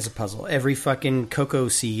shrine is a puzzle. Every fucking cocoa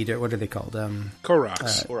seed, or what are they called?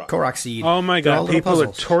 Koroks. Korok seed. Oh my god, people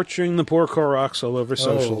are torturing the poor Koroks all over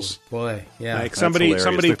socials. Oh boy, yeah. Like somebody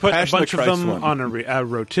put a bunch of them on a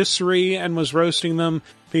rotisserie and was roasting them.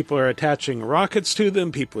 People are attaching rockets to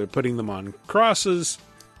them. People are putting them on crosses.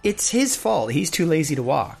 It's his fault. He's too lazy to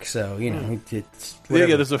walk, so, it's whatever.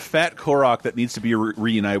 Yeah, there's a fat Korok that needs to be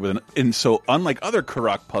reunited with and so unlike other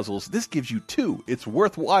Korok puzzles, this gives you two. It's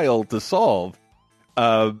worthwhile to solve.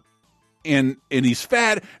 And he's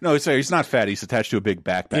fat. No, sorry, he's not fat. He's attached to a big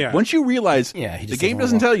backpack. Yeah. Once you realize the game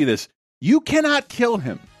doesn't tell you this, you cannot kill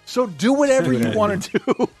him. So do whatever you want to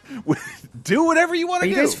do. Do whatever you want to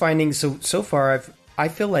do. Are you guys finding, so far I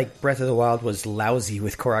feel like Breath of the Wild was lousy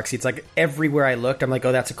with Korok seeds. Like everywhere I looked, I'm like,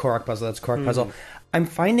 oh, that's a Korok puzzle. That's a Korok puzzle. I'm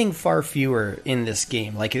finding far fewer in this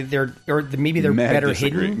game. Like maybe they're better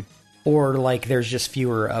hidden, or like there's just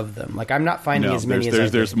fewer of them. Like I'm not finding as many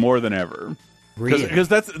as there's more than ever. Really? Because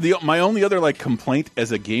that's my only other like complaint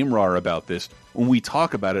as a game raw about this. When we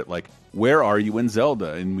talk about it, like, where are you in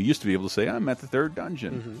Zelda? And we used to be able to say, I'm at the 3rd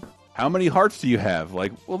dungeon. How many hearts do you have?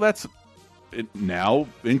 Like, well, that's now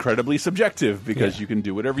incredibly subjective, because you can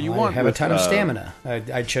do whatever you want. I have a ton of stamina.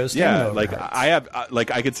 I chose stamina. Yeah, like I have,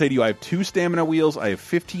 I could say to you, I have 2 stamina wheels. I have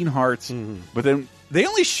 15 hearts, but then they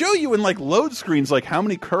only show you in like load screens, like how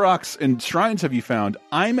many Koroks and shrines have you found?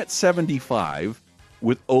 I'm at 75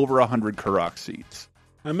 with over 100 Korok seeds.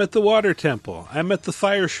 I'm at the water temple. I'm at the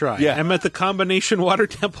fire shrine. Yeah. I'm at the combination water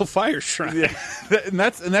temple fire shrine. Yeah. and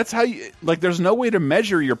that's how you, like, there's no way to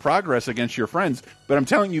measure your progress against your friends. But I'm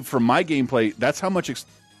telling you, from my gameplay, that's how much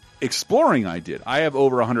exploring I did. I have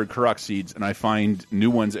over 100 Korok seeds, and I find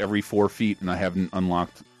new ones every 4 feet, and I haven't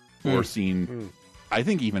unlocked or seen, I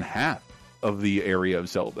think, even half of the area of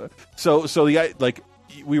Zelda. So like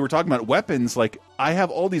we were talking about weapons, like I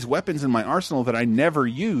have all these weapons in my arsenal that I never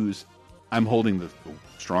use. I'm holding the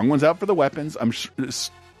strong ones out for the weapons. I'm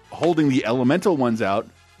holding the elemental ones out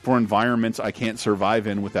for environments I can't survive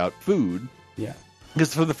in without food. Yeah.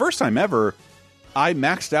 Because for the first time ever, I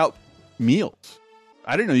maxed out meals.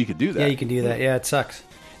 I didn't know you could do that. Yeah, you can do that. Yeah, it sucks.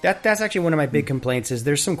 That's actually one of my big complaints is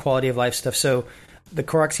there's some quality of life stuff. So the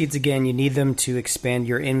Korok seeds, again, you need them to expand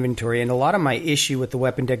your inventory. And a lot of my issue with the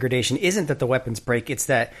weapon degradation isn't that the weapons break. It's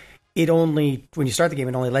that it only, when you start the game,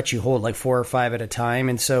 it only lets you hold like 4 or 5 at a time.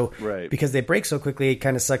 And so because they break so quickly, it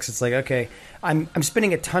kind of sucks. It's like, okay, I'm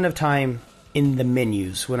spending a ton of time in the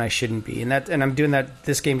menus when I shouldn't be. And I'm doing that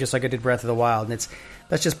this game just like I did Breath of the Wild. And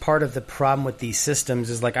that's just part of the problem with these systems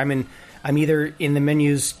is like I'm either in the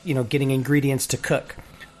menus, getting ingredients to cook.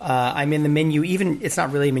 I'm in the menu, even it's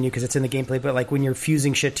not really a menu because it's in the gameplay, but like when you're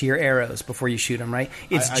fusing shit to your arrows before you shoot them, right?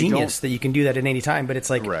 It's genius that you can do that at any time, but it's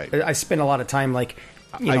like I spend a lot of time like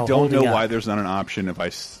I don't know why there's not an option if I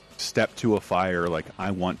step to a fire like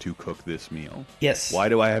I want to cook this meal. Yes. Why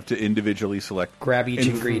do I have to individually select? Grab each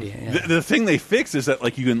ingredient. Yeah. The thing they fixed is that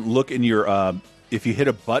like you can look in your if you hit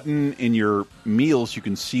a button in your meals, you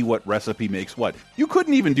can see what recipe makes what. You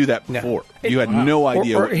couldn't even do that before. No. You had no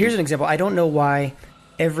idea. Or here's an example. I don't know why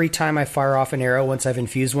every time I fire off an arrow once I've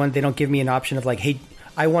infused one, they don't give me an option of like, hey,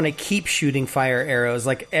 I want to keep shooting fire arrows.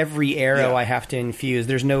 Like every arrow I have to infuse.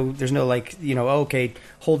 There's no like, okay,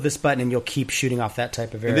 hold this button and you'll keep shooting off that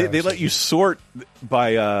type of arrow. They let you sort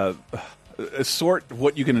by sort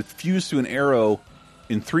what you can infuse to an arrow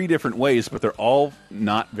in 3 different ways, but they're all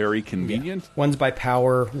not very convenient. Yeah. One's by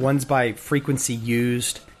power, one's by frequency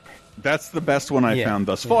used. That's the best one I found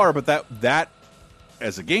thus far, but that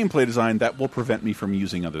as a gameplay design, that will prevent me from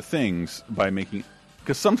using other things by making...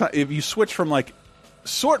 Because sometimes if you switch from like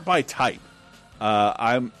sort by type,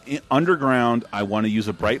 I'm underground, I want to use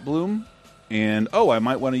a bright bloom, and I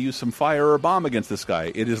might want to use some fire or bomb against this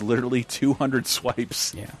guy. It is literally 200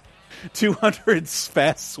 swipes. Yeah. 200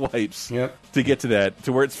 fast swipes to get to that,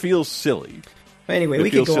 to where it feels silly. But anyway, we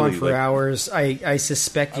could go on for hours. I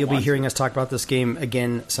suspect you'll be hearing us talk about this game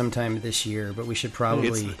again sometime this year, but we should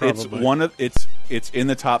probably... It's in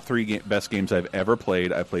the top 3 best games I've ever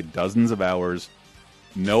played. I've played dozens of hours.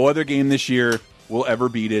 No other game this year will ever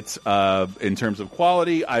beat it in terms of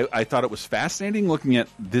quality. I thought it was fascinating looking at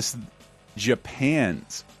this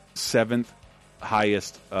Japan's 7th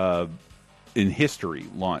highest in history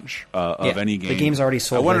launch of any game. The game's already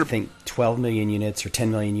sold, I think, 12 million units or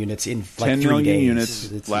 10 million units in like 10 3 million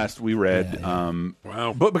days. units last we read.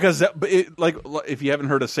 Wow. But because if you haven't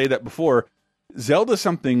heard us say that before, Zelda's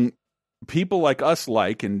something people like us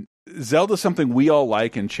like, and Zelda's something we all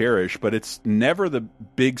like and cherish, but it's never the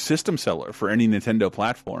big system seller for any Nintendo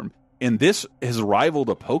platform. And this has rivaled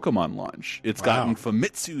a Pokemon launch. It's gotten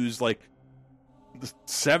Famitsu's like the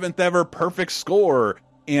 7th ever perfect score,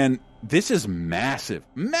 and this is massive.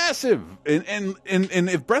 And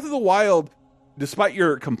if Breath of the Wild, despite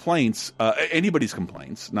your complaints, anybody's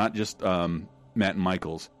complaints, not just Matt and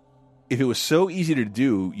Michael's, if it was so easy to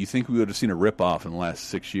do, you think we would have seen a ripoff in the last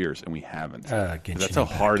 6 years, and we haven't. That's how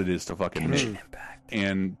hard it is to fucking make. Impact.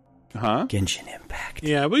 And Genshin Impact.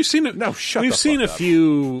 Yeah, we've seen it. No, we've seen a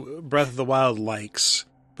few Breath of the Wild likes,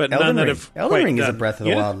 but none that have Elden Ring is a Breath of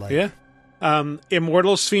the Wild like. Yeah.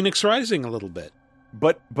 Immortals Phoenix Rising a little bit.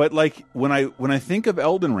 But like when I think of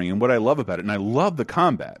Elden Ring and what I love about it, and I love the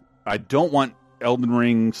combat. I don't want Elden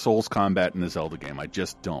Ring Souls combat in a Zelda game. I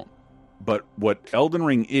just don't. But what Elden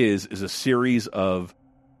Ring is a series of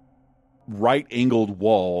right-angled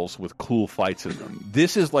walls with cool fights in them.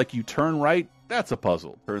 This is like you turn right, that's a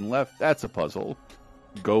puzzle. Turn left, that's a puzzle.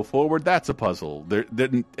 Go forward, that's a puzzle.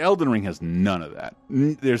 Elden Ring has none of that.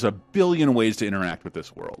 There's a billion ways to interact with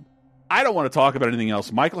this world. I don't want to talk about anything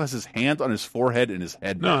else. Michael has his hand on his forehead and his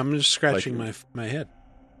head. No, I'm just scratching my head.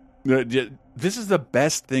 This is the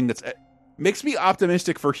best thing that's... Makes me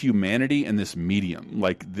optimistic for humanity in this medium.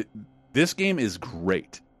 Like... This game is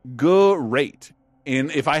great. Great.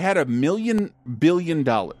 And if I had $1 billion,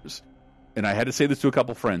 and I had to say this to a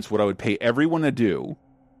couple friends, what I would pay everyone to do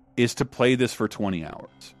is to play this for 20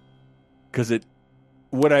 hours. Because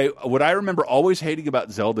what I remember always hating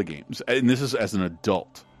about Zelda games, and this is as an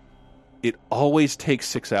adult, it always takes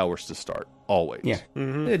 6 hours to start. Always. Yeah.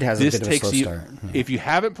 Mm-hmm. It has a bit of a slow start. If you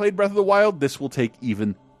haven't played Breath of the Wild, this will take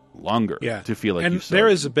even longer to feel like you've started. There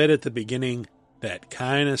is a bit at the beginning that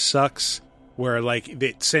kind of sucks, where like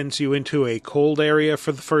it sends you into a cold area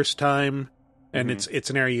for the first time, and it's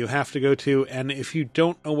an area you have to go to, and if you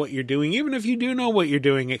don't know what you're doing, even if you do know what you're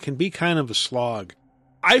doing, it can be kind of a slog.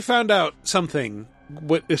 I found out something.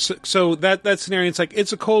 So that scenario, it's like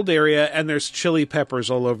it's a cold area, and there's chili peppers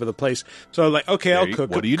all over the place. So I'm like, okay, I'll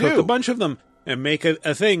cook a bunch of them and make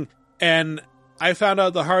a thing. And I found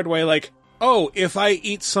out the hard way, like, if I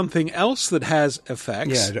eat something else that has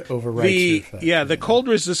effects, it overwrites the effect. The cold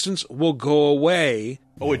resistance will go away.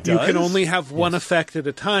 Oh, it does? You can only have one effect at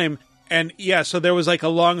a time. And so there was like a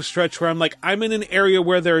long stretch where I'm like, I'm in an area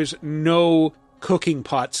where there's no cooking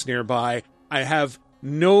pots nearby. I have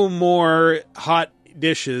no more hot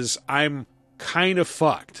dishes. I'm kind of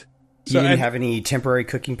fucked. You didn't have any temporary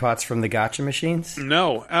cooking pots from the gacha machines?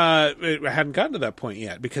 No, I hadn't gotten to that point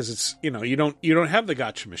yet because it's you don't have the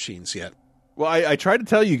gacha machines yet. Well, I tried to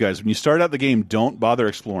tell you guys, when you start out the game, don't bother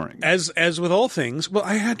exploring. As with all things, well,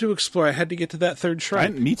 I had to explore. I had to get to that third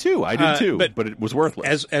shrine. Me too. I did too, but it was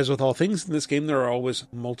worthless. As with all things in this game, there are always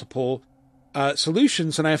multiple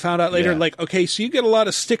solutions, and I found out later, okay, so you get a lot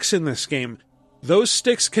of sticks in this game. Those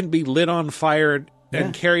sticks can be lit on fire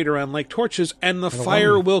and carried around like torches, and the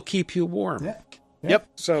fire will keep you warm. Yeah. Yep.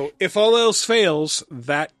 So if all else fails,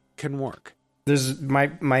 that can work. This is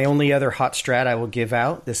my only other hot strat I will give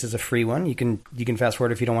out. This is a free one. You can fast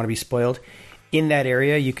forward if you don't want to be spoiled. In that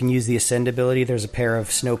area, you can use the Ascend ability. There's a pair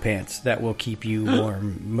of snow pants that will keep you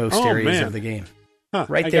warm most areas of the game. Huh,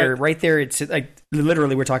 right there. It's like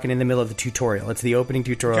literally we're talking in the middle of the tutorial. It's the opening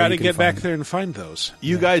tutorial. Got to get back there and find those.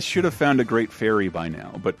 You guys should have found a great fairy by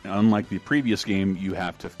now, but unlike the previous game, you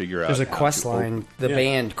have to figure out. There's a quest line, the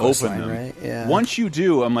band quest line, right? Yeah. Once you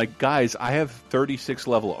do, I'm like, guys, I have 36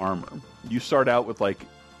 level armor. You start out with like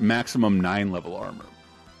maximum 9 level armor,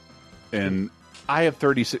 and I have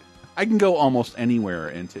 36. I can go almost anywhere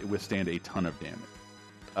and to withstand a ton of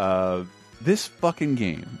damage. This fucking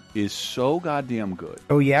game is so goddamn good.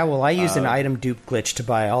 Oh yeah, well I used an item dupe glitch to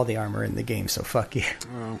buy all the armor in the game, so fuck you.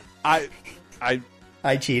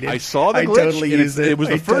 I cheated. I saw the glitch. I totally used it. It was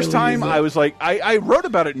the first time I was like, I wrote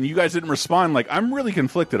about it and you guys didn't respond. Like, I'm really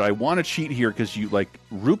conflicted. I want to cheat here because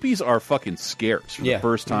rupees are fucking scarce for the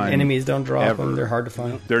first time. Enemies don't drop them. They're hard to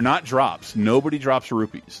find. They're not drops. Nobody drops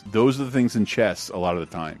rupees. Those are the things in chests a lot of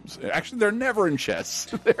the times. Actually, they're never in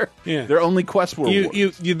chests. They're only quest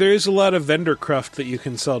rewards. There is a lot of vendor cruft that you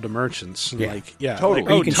can sell to merchants. Totally.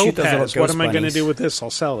 Like, topaz. What am I going to do with this? I'll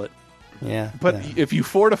sell it. Yeah. But if you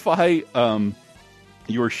fortify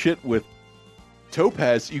your shit with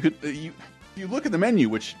topaz, you could you look at the menu,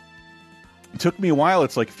 which took me a while.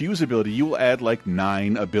 It's like fuse ability. You will add like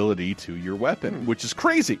 9 ability to your weapon, which is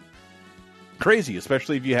crazy,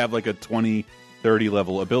 especially if you have like a 20, 30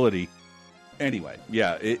 level ability. Anyway,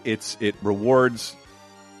 yeah, it rewards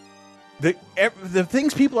the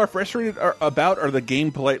things people are frustrated about are the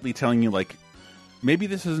game politely telling you like, maybe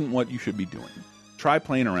this isn't what you should be doing. Try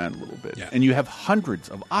playing around a little bit. Yeah. And you have hundreds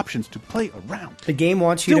of options to play around. The game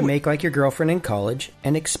wants you to make like your girlfriend in college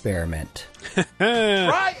and experiment.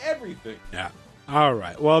 Try everything. Yeah. All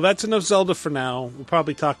right. Well, that's enough Zelda for now. We'll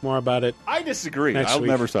probably talk more about it. I disagree. I'll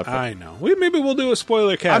never stop. I know. Maybe we'll do a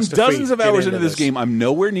spoiler cast. I'm dozens of hours into this game. I'm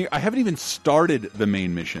nowhere near. I haven't even started the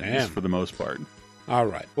main missions for the most part. All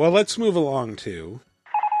right. Well, let's move along to...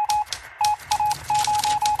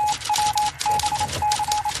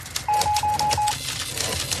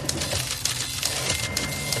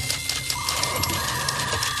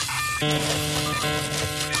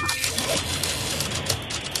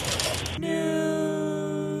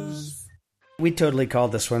 News. We totally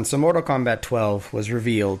called this one. So Mortal Kombat 12 was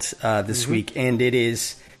revealed this week, and it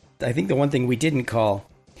is, I think the one thing we didn't call,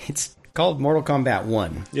 it's called Mortal Kombat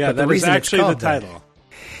 1. Yeah, but that is actually the title.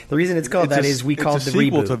 The reason it's called that is we called the reboot. It's a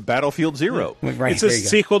sequel to Battlefield 0. Yeah. Right, it's a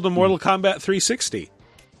sequel to Mortal Kombat 360.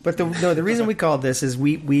 But the reason we called this is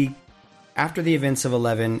we after the events of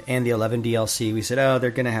 11 and the 11 DLC, we said, oh,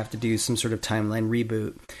 they're going to have to do some sort of timeline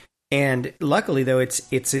reboot. And luckily, though, it's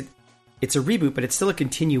a reboot, but it's still a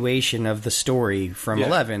continuation of the story from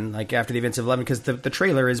 11, like after the events of 11, because the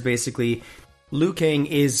trailer is basically Liu Kang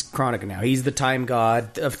is Kronika now. He's the time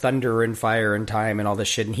god of thunder and fire and time and all this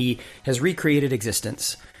shit, and he has recreated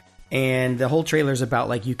existence. And the whole trailer is about,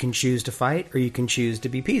 like, you can choose to fight or you can choose to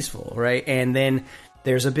be peaceful, right? And then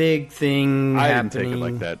there's a big thing happening. Didn't take it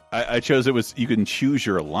like that. I chose it was you can choose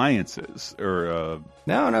your alliances or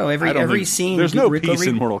no. Every scene there's no peace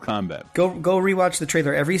in Mortal Kombat. Go rewatch the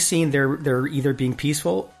trailer. Every scene they're either being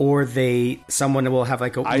peaceful or someone will have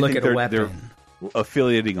like a look at a weapon. They're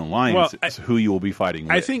affiliating alliances who you will be fighting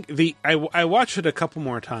with. I think I watched it a couple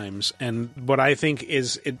more times, and what I think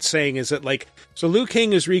it's saying is that like so Liu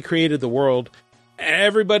Kang has recreated the world.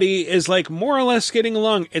 Everybody is like more or less getting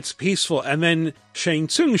along. It's peaceful. And then Shang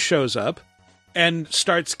Tsung shows up and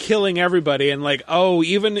starts killing everybody. And like, oh,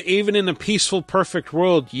 even in a peaceful, perfect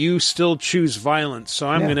world, you still choose violence. So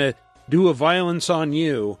I'm going to do a violence on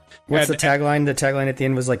you. What's the tagline? The tagline at the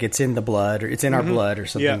end was like, it's in the blood or it's in our blood or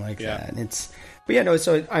something like that. And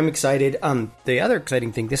so I'm excited. The other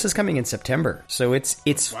exciting thing, this is coming in September. So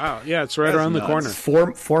it's wow. Yeah. It's right around the corner.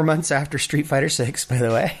 4 months after Street Fighter 6, by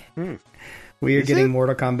the way. We are getting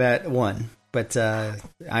Mortal Kombat 1, but I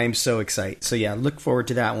am so excited. So yeah, look forward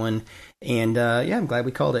to that one. And I'm glad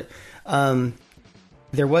we called it.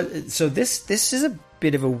 This is a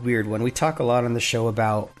bit of a weird one. We talk a lot on the show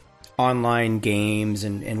about online games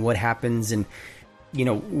and what happens and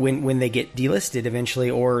when they get delisted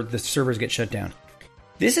eventually or the servers get shut down.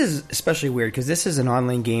 This is especially weird because this is an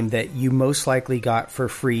online game that you most likely got for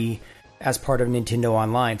free as part of Nintendo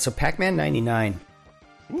Online. So Pac-Man 99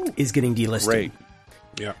 is getting delisted. Great.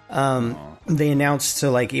 Yeah. They announced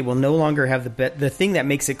so like it will no longer have the thing that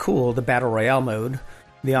makes it cool, the Battle Royale mode,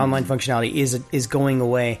 the online functionality is going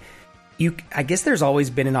away. I guess there's always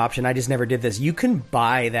been an option. I just never did this. You can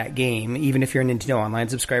buy that game even if you're a Nintendo Online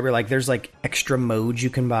subscriber. Like there's like extra modes you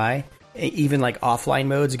can buy, even like offline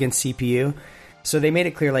modes against CPU. So they made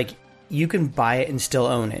it clear like you can buy it and still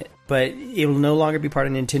own it, but it will no longer be part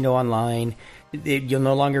of Nintendo Online. You'll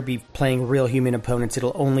no longer be playing real human opponents.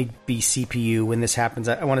 It'll only be CPU when this happens.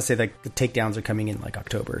 I want to say like the takedowns are coming in like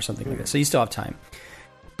October or something like that. So you still have time.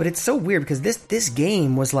 But it's so weird because this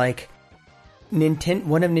game was like one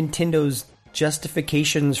of Nintendo's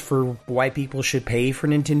justifications for why people should pay for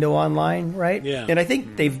Nintendo Online, right? Yeah. And I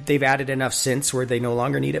think they've added enough since where they no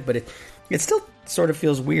longer need it, but it still sort of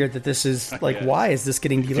feels weird that this is like, why is this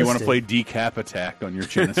getting delisted? If you want to play Decap Attack on your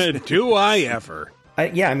chest. Do I ever?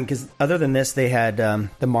 Yeah, I mean, because other than this, they had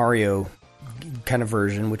the Mario kind of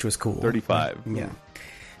version, which was cool. 35. Yeah.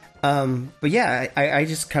 But yeah, I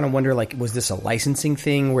just kind of wonder, like, was this a licensing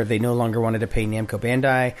thing where they no longer wanted to pay Namco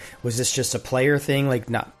Bandai? Was this just a player thing? Like,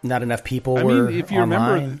 not enough people were if you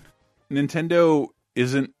online? remember, Nintendo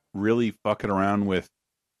isn't really fucking around with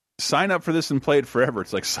sign up for this and play it forever.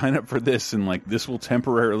 It's like sign up for this and like this will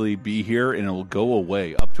temporarily be here and it will go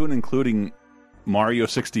away, up to and including Mario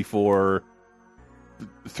 64,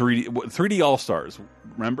 3D All-Stars.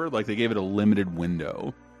 Remember? Like they gave it a limited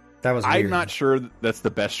window. That was weird. I'm not sure that's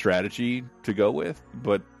the best strategy to go with,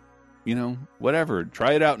 but you know, whatever.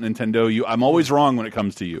 Try it out, Nintendo. I'm always wrong when it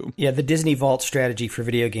comes to you. Yeah, the Disney Vault strategy for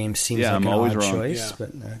video games seems like I'm an always odd wrong. choice. Yeah.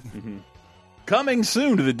 But, Coming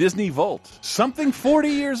soon to the Disney Vault. Something 40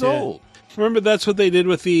 years old. Remember, that's what they did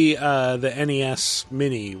with the NES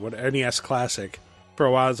Mini, NES Classic. For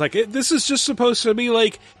a while, it's like this is just supposed to be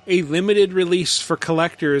like a limited release for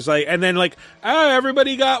collectors, like, and then like,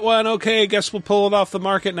 everybody got one. Okay, I guess we'll pull it off the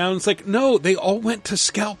market now. And it's like, no, they all went to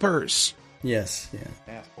scalpers. Yes,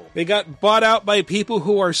 yeah. Asshole. They got bought out by people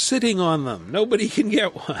who are sitting on them. Nobody can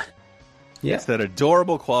get one. Yeah. It's that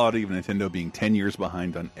adorable quality of Nintendo being 10 years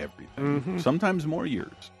behind on everything. Sometimes more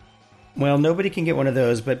years. Well, nobody can get one of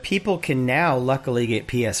those, but people can now luckily get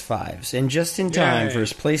PS5s, and just in time for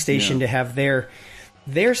PlayStation to have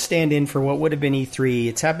their stand-in for what would have been E3.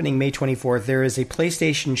 It's happening May 24th. There is a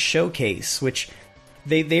PlayStation Showcase, which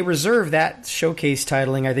they reserve that showcase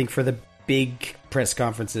titling, I think, for the big press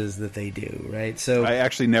conferences that they do, right? So I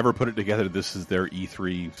actually never put it together. This is their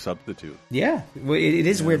E3 substitute. Yeah, well, it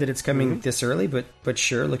is weird that it's coming this early, but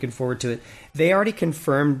sure, looking forward to it. They already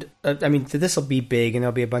confirmed, I mean, this will be big, and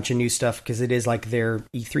there'll be a bunch of new stuff, because it is like their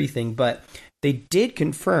E3 thing, but they did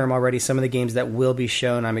confirm already some of the games that will be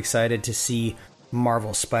shown. I'm excited to see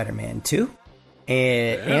Marvel Spider-Man 2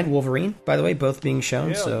 and Wolverine, by the way, both being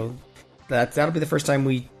shown. So that'll be the first time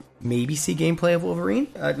we maybe see gameplay of Wolverine.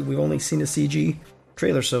 We've only seen a CG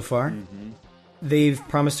trailer so far. They've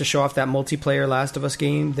promised to show off that multiplayer Last of Us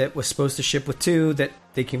game that was supposed to ship with 2 that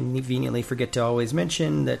they conveniently forget to always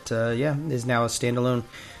mention that, is now a standalone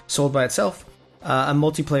sold by itself. A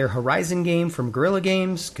multiplayer Horizon game from Guerrilla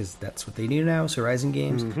Games, because that's what they do now, is Horizon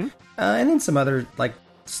games. And then some other, like,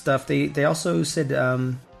 stuff. They also said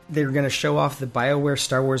they were going to show off the BioWare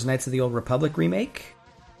Star Wars Knights of the Old Republic remake,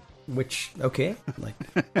 which, okay. Like,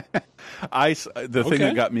 the thing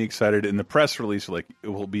that got me excited in the press release, like, it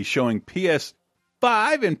will be showing PS5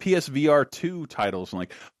 and PSVR 2 titles. I'm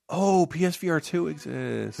like, oh, PSVR 2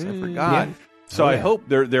 exists. I forgot. Yeah. So I hope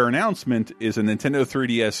their announcement is a Nintendo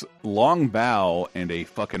 3DS long bow and a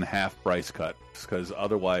fucking half price cut, because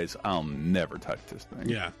otherwise I'll never touch this thing.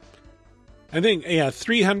 Yeah. I think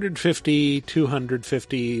 350,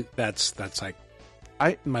 250. That's like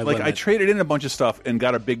my limit. I traded in a bunch of stuff and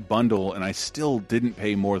got a big bundle, and I still didn't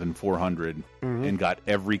pay more than $400 and got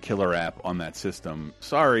every killer app on that system.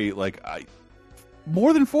 Sorry,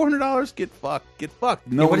 more than $400. Get fucked.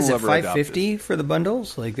 No one will ever adopt it. $550 for the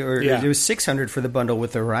bundles? Like, or it was $600 for the bundle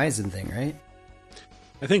with the Horizon thing, right?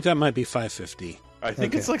 I think that might be $550. I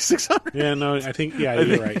think it's like $600. Yeah, no, I think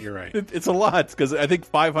you're right. It's a lot, because I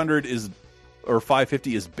think $500 is. Or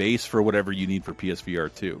 $550 is base for whatever you need for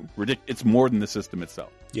PSVR 2. It's more than the system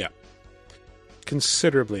itself. Yeah,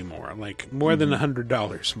 considerably more, like more than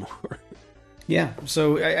 $100 more. Yeah,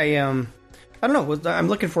 so I don't know. I'm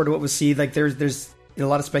looking forward to what we'll see. Like, there's a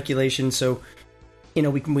lot of speculation. So,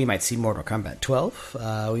 we might see Mortal Kombat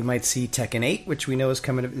 12. We might see Tekken 8, which we know is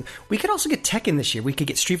coming. We could also get Tekken this year. We could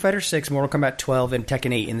get Street Fighter 6, Mortal Kombat 12, and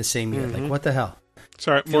Tekken 8 in the same year. Like, what the hell?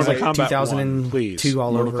 Sorry, Mortal Kombat 2002 1,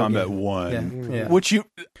 all Mortal over Kombat again. 1. Yeah. Which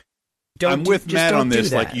I'm with just Matt don't on this.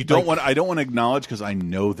 do Like, that. you don't want. I don't want to acknowledge because I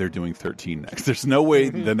know they're doing 13 next. There's no way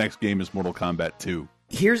the next game is Mortal Kombat 2.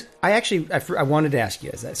 I wanted to ask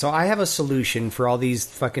you guys that. So I have a solution for all these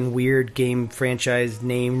fucking weird game franchise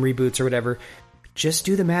name reboots or whatever. Just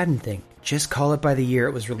do the Madden thing. Just call it by the year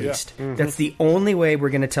it was released. Yeah. That's the only way we're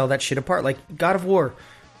going to tell that shit apart. Like God of War.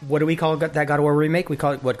 What do we call that God of War remake? We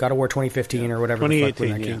call it, what, God of War 2015 or whatever. 2018,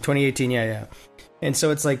 the fuck came. 2018, yeah. And so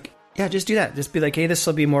it's like, yeah, just do that. Just be like, hey, this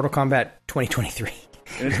will be Mortal Kombat 2023.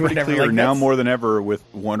 And it's pretty clear like, now more than ever with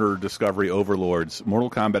Wonder Discovery Overlords, Mortal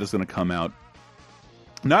Kombat is going to come out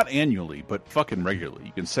not annually, but fucking regularly.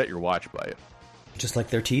 You can set your watch by it. Just like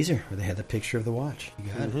their teaser where they had the picture of the watch.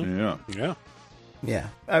 You got it. Yeah. Yeah.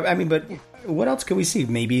 I mean, but what else could we see?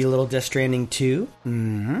 Maybe a little Death Stranding 2?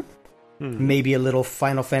 Mm-hmm. Maybe a little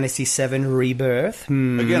Final Fantasy VII Rebirth.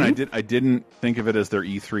 Again, I didn't think of it as their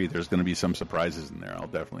E3. There's going to be some surprises in there. I'll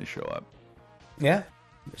definitely show up. Yeah,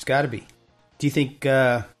 there's got to be. Do you think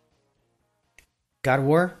God of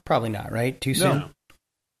War? Probably not, right? Too soon? No.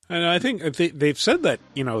 And I think they've said that,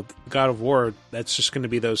 God of War, that's just going to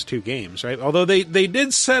be those two games, right? Although they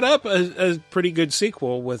did set up a pretty good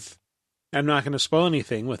sequel with, I'm not going to spoil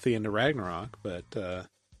anything with the end of Ragnarok, but...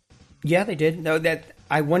 Yeah, they did. No,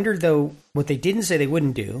 I wonder, though, what they didn't say they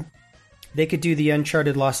wouldn't do. They could do the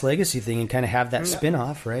Uncharted Lost Legacy thing and kind of have that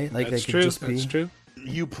spin-off, right? Like that's they could true. just be... That's true.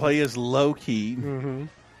 You play as Loki.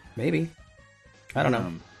 Maybe. I don't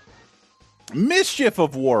know. Mischief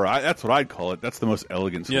of War. That's what I'd call it. That's the most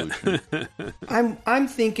elegant solution. I'm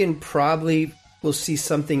thinking probably we'll see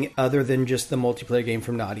something other than just the multiplayer game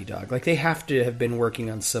from Naughty Dog. Like, they have to have been working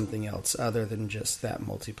on something else other than just that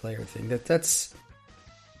multiplayer thing.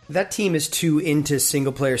 That team is too into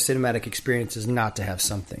single-player cinematic experiences not to have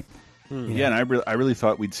something. Yeah, and I really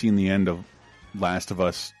thought we'd seen the end of Last of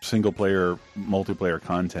Us single-player, multiplayer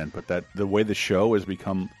content, but the way the show has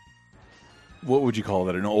become, what would you call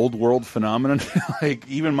that, an old world phenomenon? Like,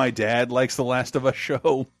 even my dad likes the Last of Us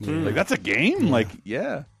show. Like, that's a game? Like,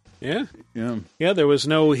 yeah. Yeah, there was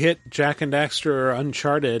no hit Jack and Daxter or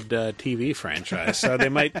Uncharted TV franchise, so they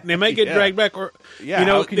might get dragged back. Or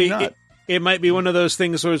how can you not? It might be one of those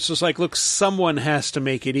things where it's just like, look, someone has to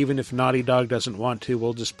make it, even if Naughty Dog doesn't want to.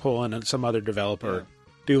 We'll just pull in some other developer,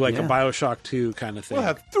 do like a BioShock 2 kind of thing. We'll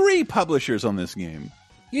have 3 publishers on this game.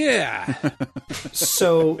 Yeah.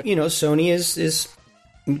 So, Sony is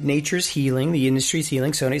nature's healing, the industry's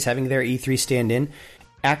healing. Sony's having their E3 stand-in.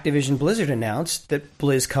 Activision Blizzard announced that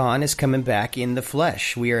BlizzCon is coming back in the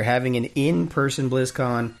flesh. We are having an in-person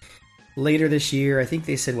BlizzCon later this year. I think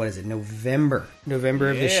they said, November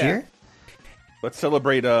of this year? Let's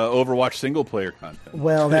celebrate Overwatch single-player content.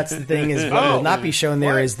 Well, that's the thing, is what will not be shown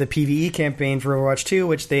there is the PvE campaign for Overwatch 2,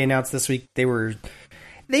 which they announced this week.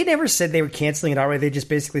 They never said they were canceling it outright. They just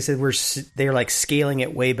basically said they're like scaling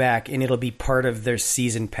it way back, and it'll be part of their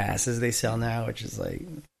season passes they sell now, which is like,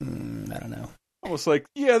 I don't know. Almost like,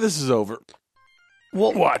 this is over.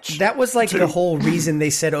 Well, that was like the whole reason they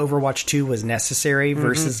said Overwatch 2 was necessary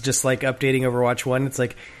versus just like updating Overwatch 1. It's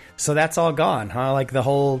like, so that's all gone, huh? Like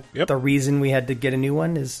the reason we had to get a new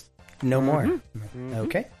one is no more.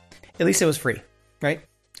 Okay. At least it was free, right?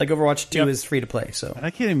 Like Overwatch 2 is free to play, so. And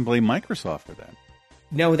I can't even blame Microsoft for that.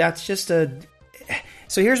 No, that's just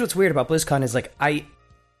So here's what's weird about BlizzCon is like, I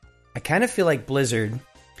kind of feel like Blizzard,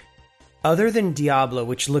 other than Diablo,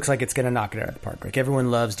 which looks like it's going to knock it out of the park. Like,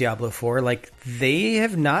 everyone loves Diablo 4. Like, they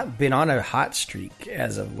have not been on a hot streak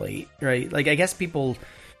as of late, right? Like, I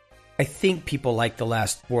think people like the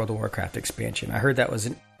last World of Warcraft expansion. I heard that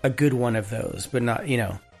was a good one of those, but not,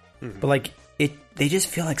 But, like, they just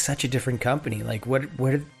feel like such a different company. Like,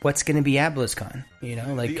 what's going to be at BlizzCon?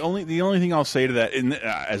 Like the only thing I'll say to that,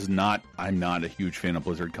 I'm not a huge fan of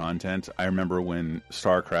Blizzard content. I remember when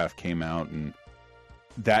StarCraft came out and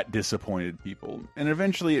that disappointed people, and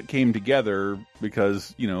eventually it came together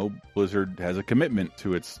because Blizzard has a commitment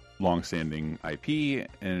to its long-standing IP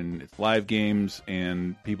and its live games,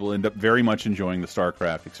 and people end up very much enjoying the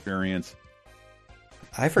StarCraft experience.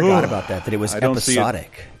 I forgot about that it was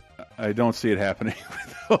episodic. I don't see it happening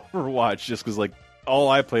with Overwatch, just because all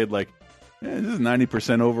I played this is 90%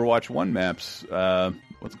 Overwatch 1 maps.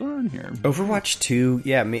 What's going on here? Overwatch 2,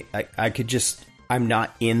 I could just. I'm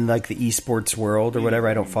not in the esports world or whatever.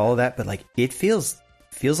 I don't follow that, but it feels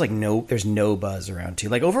like there's no buzz around 2.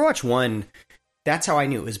 Like Overwatch 1, that's how I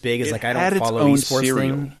knew it was big. Is I don't follow esports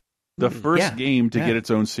thing. The first game to get its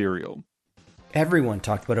own serial. Everyone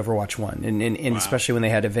talked about Overwatch 1, and especially when they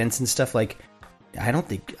had events and stuff. I don't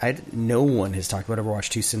think no one has talked about Overwatch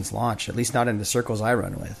 2 since launch. At least not in the circles I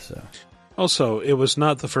run with. So Also, it was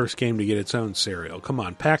not the first game to get its own cereal. Come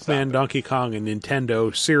on, Pac-Man, Donkey Kong, and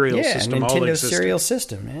Nintendo cereal system all Nintendo existed. cereal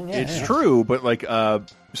system, man. Yeah, It's true, but like,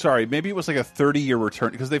 sorry, maybe it was like a 30-year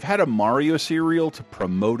return because they've had a Mario cereal to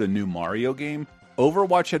promote a new Mario game.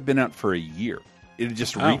 Overwatch had been out for a year. It had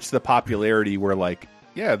just reached the popularity where, like,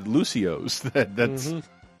 yeah, Lucio's. That's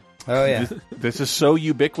Oh yeah, this is so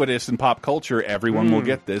ubiquitous in pop culture. Everyone will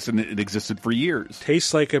get this, and it existed for years.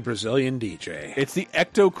 Tastes like a Brazilian DJ. It's the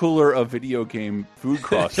ecto cooler of video game food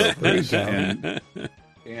crossovers,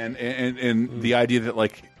 and the idea that,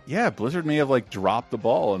 like, yeah, Blizzard may have like dropped the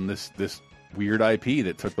ball on this weird IP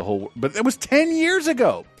that took the whole. But it was 10 years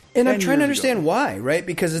ago, and I'm trying to understand why, right?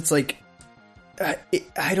 Because it's like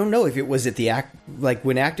I don't know if it was at the like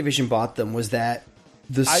when Activision bought them. Was that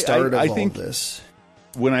the start of all this?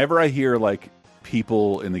 Whenever I hear like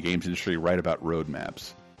people in the games industry write about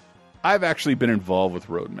roadmaps, I've actually been involved with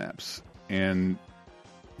roadmaps, and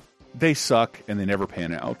they suck and they never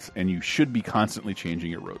pan out, and you should be constantly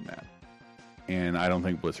changing your roadmap. And I don't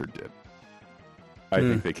think Blizzard did. I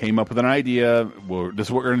think they came up with an idea, well, this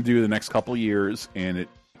is what we're going to do the next couple of years, and it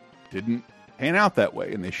didn't pan out that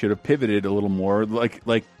way, and they should have pivoted a little more.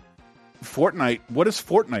 Like Fortnite, what is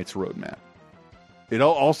Fortnite's roadmap? It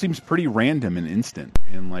all seems pretty random and instant,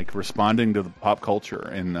 and like responding to the pop culture.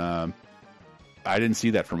 And I didn't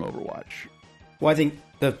see that from Overwatch. Well, I think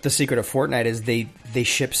the secret of Fortnite is they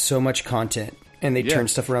ship so much content and they turn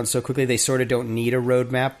stuff around so quickly. They sort of don't need a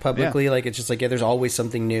roadmap publicly. Like it's just like there's always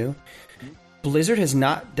something new. Blizzard has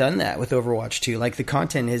not done that with Overwatch 2. Like the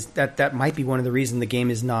content is that might be one of the reasons the game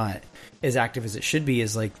is not as active as it should be.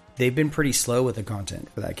 Is like they've been pretty slow with the content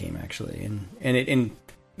for that game actually, and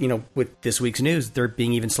you know, with this week's news, they're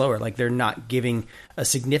being even slower. Like they're not giving a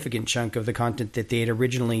significant chunk of the content that they had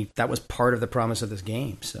originally. That was part of the promise of this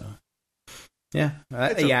game. So, yeah,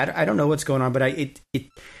 I don't know what's going on, but it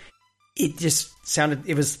just sounded.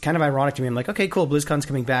 It was kind of ironic to me. I'm like, okay, cool, BlizzCon's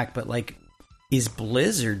coming back, but like, is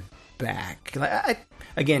Blizzard back? Like,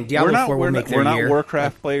 again, Diablo 4 will make their year. We're not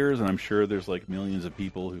Warcraft players, and I'm sure there's like millions of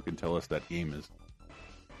people who can tell us that game is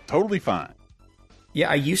totally fine. Yeah,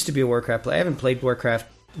 I used to be a Warcraft player. I haven't played World of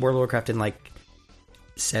Warcraft in like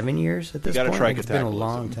 7 years at this point. Try it's been a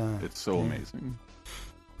long time. It's so amazing.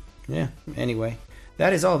 Yeah. Anyway,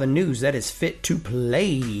 that is all the news that is fit to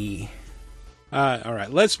play. All right,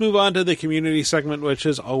 let's move on to the community segment, which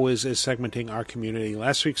as always is segmenting our community.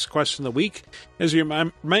 Last week's question of the week, as you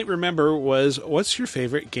might remember, was what's your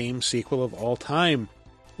favorite game sequel of all time?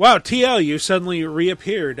 Wow, TL, you suddenly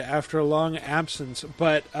reappeared after a long absence.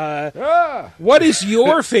 But what is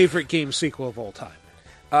your favorite game sequel of all time?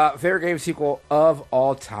 Favorite game sequel of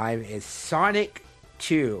all time is Sonic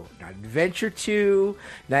 2. Not Adventure 2,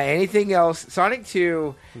 not anything else. Sonic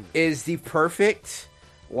 2 is the perfect,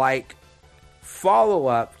 like,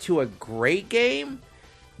 follow-up to a great game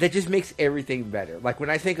that just makes everything better. Like, when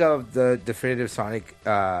I think of the definitive Sonic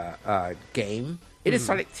game, it is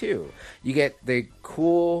Sonic 2. You get the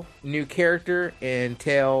cool new character in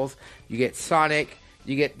Tails. You get Sonic.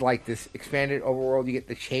 You get, like, this expanded overworld. You get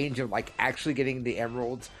the change of, like, actually getting the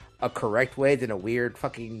emeralds a correct way than a weird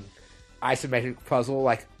fucking isometric puzzle.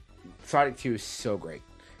 Like, Sonic 2 is so great.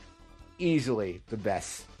 Easily the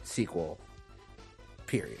best sequel,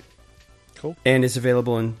 period. Cool. And it's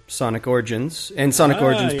available in Sonic Origins. And Sonic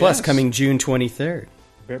Origins Plus coming June 23rd.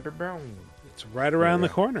 It's right around the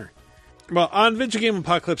corner. Well, on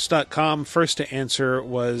VideoGameApocalypse.com, first to answer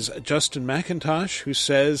was Justin McIntosh, who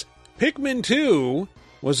says, Pikmin 2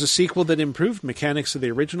 was a sequel that improved mechanics of the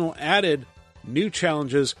original, added new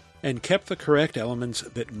challenges, and kept the correct elements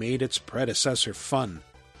that made its predecessor fun.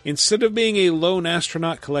 Instead of being a lone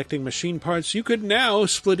astronaut collecting machine parts, you could now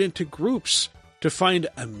split into groups to find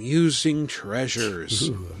amusing treasures.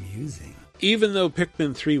 Ooh, amusing. Even though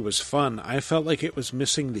Pikmin 3 was fun, I felt like it was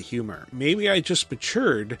missing the humor. Maybe I just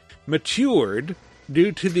matured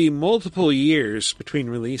due to the multiple years between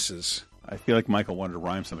releases. I feel like Michael wanted to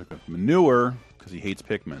rhyme something with manure because he hates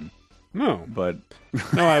Pikmin. No, but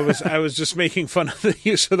no, I was just making fun of the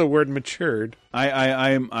use of the word matured.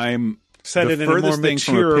 I'm said the it in a more furthest thing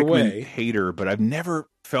from a mature Pikmin way. hater, but I've never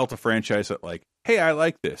felt a franchise that like, hey, I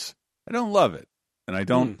like this. I don't love it, and I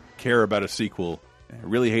don't care about a sequel. I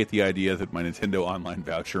really hate the idea that my Nintendo Online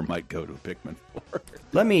voucher might go to Pikmin 4.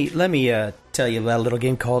 Let me tell you about a little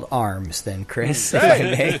game called ARMS, then, Chris. If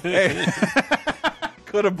I may.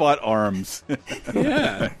 Could have bought ARMS.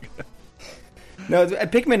 Yeah. No,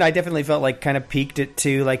 Pikmin, I definitely felt like kind of peaked at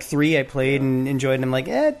 2. Like 3, I played and enjoyed, and I'm like,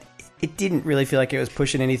 it didn't really feel like it was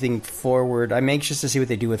pushing anything forward. I'm anxious to see what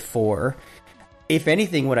they do with 4. If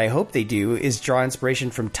anything, what I hope they do is draw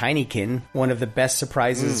inspiration from Tinykin, one of the best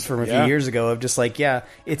surprises from a few years ago, of just like,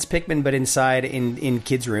 it's Pikmin, but inside in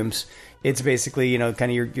kids' rooms. It's basically, kind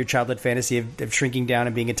of your childhood fantasy of shrinking down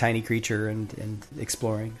and being a tiny creature and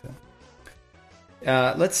exploring.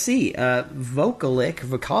 So. Let's see.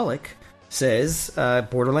 Vocalic says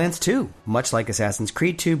Borderlands 2. Much like Assassin's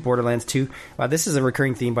Creed 2, Borderlands 2. This is a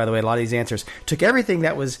recurring theme, by the way. A lot of these answers took everything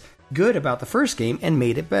that was good about the first game and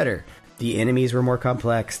made it better. The enemies were more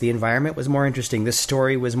complex, the environment was more interesting, the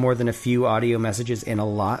story was more than a few audio messages and a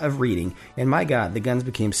lot of reading, and my god, the guns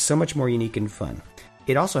became so much more unique and fun.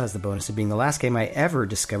 It also has the bonus of being the last game I ever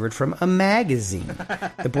discovered from a magazine.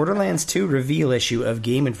 The Borderlands 2 reveal issue of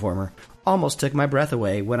Game Informer almost took my breath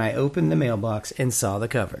away when I opened the mailbox and saw the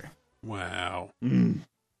cover. Wow.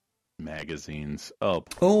 Magazines. Oh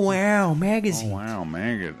wow, magazines. Oh wow,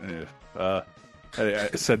 magazines. I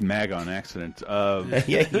said mag on accident.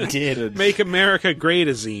 Yeah, you did. Make America great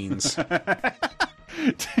azines.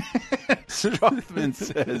 Strothman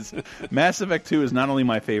says, Mass Effect 2 is not only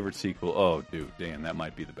my favorite sequel. Oh, dude, damn, that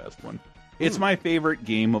might be the best one. It's my favorite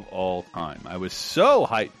game of all time. I was so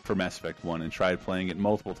hyped for Mass Effect 1 and tried playing it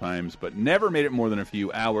multiple times, but never made it more than a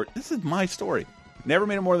few hours. This is my story. Never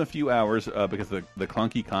made it more than a few hours because of the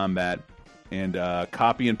clunky combat and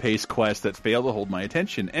copy and paste quests that failed to hold my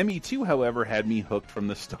attention. ME2, however, had me hooked from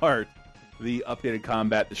the start. The updated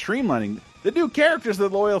combat, the streamlining, the new characters, the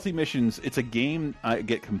loyalty missions. It's a game I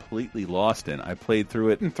get completely lost in. I played through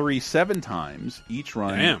it in 7 times, each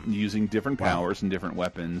run using different powers and different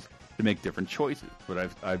weapons to make different choices.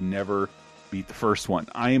 But I've never beat the first one.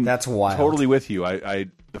 That's wild. Totally with you.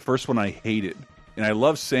 The first one I hated, and I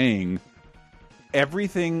love saying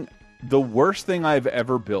everything. The worst thing I've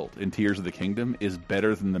ever built in Tears of the Kingdom is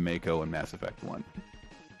better than the Mako in Mass Effect 1.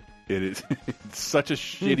 It is it's such a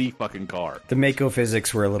shitty fucking car. The Mako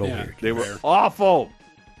physics were a little weird. They were awful.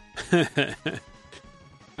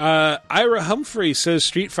 Ira Humphrey says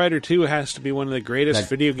Street Fighter 2 has to be one of the greatest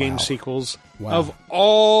video game sequels of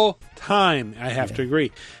all time. I have to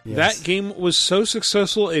agree. Yes. That game was so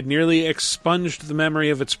successful it nearly expunged the memory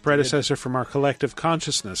of its predecessor from our collective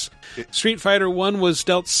consciousness. Street Fighter 1 was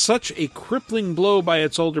dealt such a crippling blow by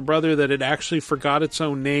its older brother that it actually forgot its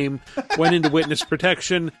own name, went into witness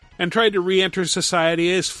protection, and tried to re-enter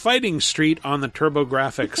society as Fighting Street on the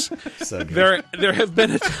TurboGrafx. So good. There have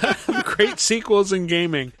been a ton of great sequels in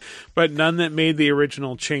gaming, but none that made the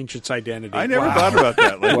original change its identity. I never thought about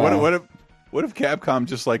that. Like, what if Capcom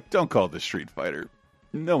just don't call this Street Fighter?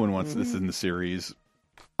 No one wants this in the series.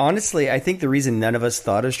 Honestly, I think the reason none of us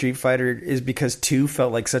thought of Street Fighter is because 2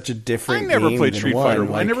 felt like such a different game. I never played Street Fighter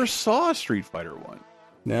 1. Like, I never saw Street Fighter 1.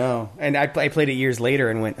 No, and I played it years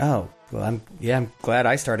later and went, oh, well, I'm glad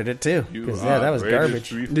I started it too. Because that was garbage.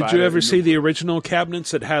 Did you ever see the original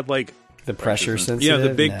cabinets that had the pressure sensitive? Yeah,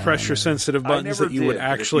 the big pressure sensitive buttons that you would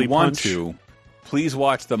actually punch? Please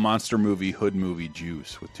watch the monster movie Hood Movie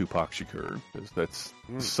Juice with Tupac Shakur, because that's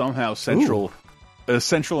somehow a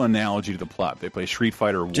central analogy to the plot. They play Street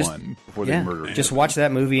Fighter 1 before they murder him. Just watch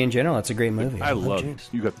that movie in general. It's a great movie. I love it.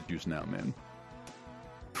 You got the juice now, man.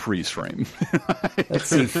 Freeze frame. Let's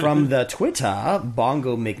see. From the Twitter,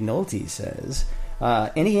 Bongo McNulty says,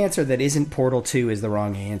 any answer that isn't Portal 2 is the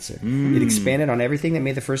wrong answer. It expanded on everything that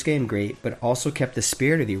made the first game great, but also kept the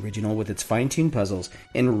spirit of the original with its fine-tuned puzzles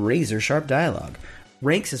and razor-sharp dialogue.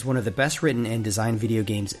 Ranks as one of the best written and designed video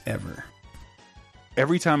games ever.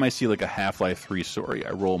 Every time I see a Half-Life 3 story,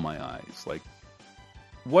 I roll my eyes.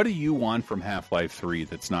 What do you want from Half-Life 3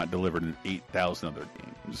 that's not delivered in 8,000 other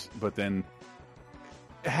games? But then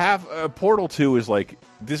Portal 2 is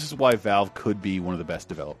this is why Valve could be one of the best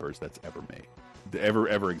developers that's ever made.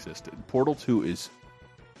 Ever existed. Portal 2 is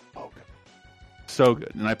so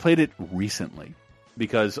good. And I played it recently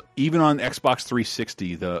because even on Xbox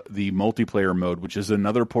 360, the multiplayer mode, which is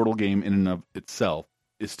another Portal game in and of itself,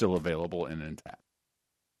 is still available and intact.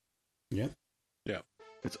 Yeah.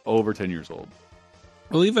 It's over 10 years old.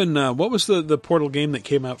 Well, even what was the Portal game that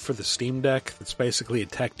came out for the Steam Deck? That's basically a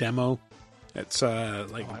tech demo. It's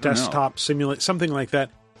desktop simulate, something like that.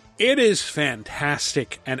 It is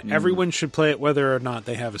fantastic, and everyone should play it whether or not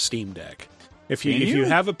they have a Steam Deck. If you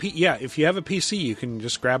have a PC, you can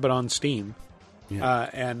just grab it on Steam,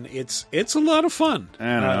 and it's a lot of fun.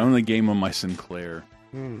 I only game on my Sinclair.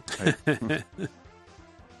 I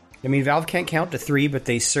mean, Valve can't count to 3, but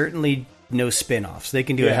they certainly know spin-offs. They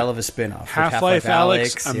can do a hell of a spin-off. Half-Life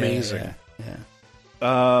Alyx, amazing.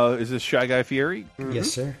 Is this Shy Guy Fieri?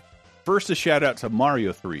 Yes, sir. First, a shout-out to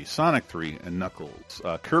Mario 3, Sonic 3, and Knuckles,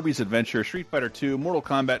 Kirby's Adventure, Street Fighter 2, Mortal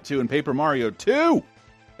Kombat 2, and Paper Mario 2!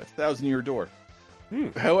 That's 1,000-Year Door.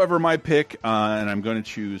 However, my pick, and I'm going to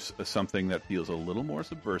choose something that feels a little more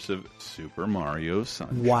subversive, Super Mario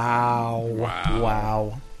Sunshine.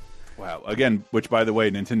 Wow. Again, which, by the way,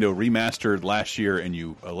 Nintendo remastered last year, and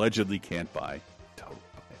you allegedly can't buy. Totally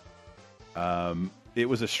buy it. It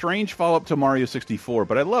was a strange follow-up to Mario 64,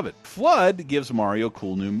 but I love it. Flood gives Mario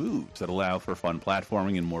cool new moves that allow for fun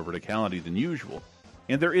platforming and more verticality than usual.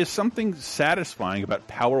 And there is something satisfying about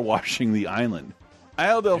power washing the island.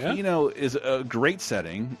 Isle Delfino is a great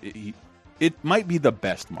setting. It might be the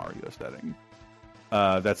best Mario setting.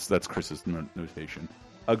 That's Chris's notation.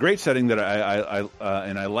 A great setting that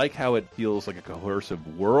I like how it feels like a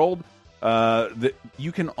cohesive world. That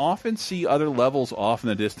you can often see other levels off in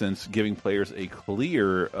the distance, giving players a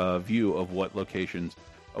clear view of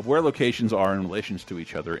where locations are in relations to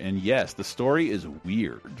each other. And yes, the story is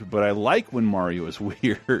weird, but I like when Mario is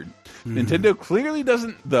weird. Nintendo clearly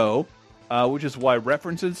doesn't, though, which is why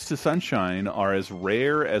references to Sunshine are as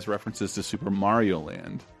rare as references to Super Mario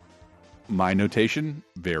Land. My notation,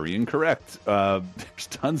 very incorrect. There's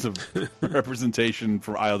tons of representation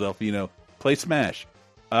for Isle Delfino. Play Smash.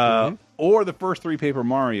 Or the first 3 Paper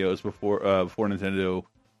Marios before Nintendo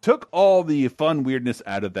took all the fun weirdness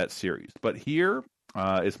out of that series. But here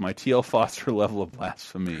is my T.L. Foster level of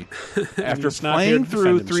blasphemy. After playing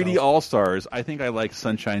through 3D All-Stars, I think I like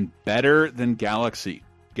Sunshine better than Galaxy.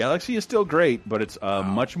 Galaxy is still great, but it's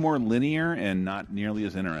much more linear and not nearly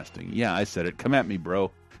as interesting. Yeah, I said it. Come at me,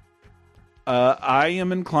 bro. I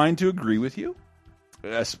am inclined to agree with you.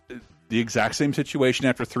 The exact same situation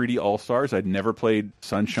after 3D All-Stars. I'd never played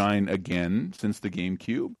Sunshine again since the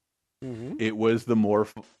GameCube. It was the more...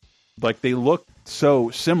 they look so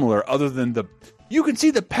similar, other than you can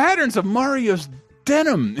see the patterns of Mario's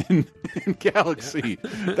denim in Galaxy.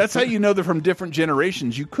 That's how you know they're from different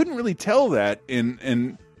generations. You couldn't really tell that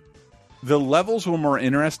in the levels were more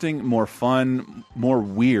interesting, more fun, more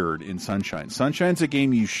weird in Sunshine. Sunshine's a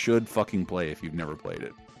game you should fucking play if you've never played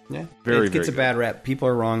it. Yeah, it gets a bad rap. People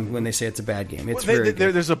are wrong when they say it's a bad game. It's very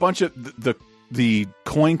good. There's a bunch of the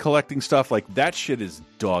coin collecting stuff, like that shit is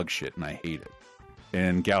dog shit, and I hate it.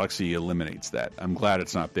 And Galaxy eliminates that. I'm glad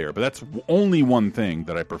it's not there, but that's only one thing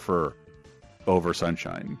that I prefer over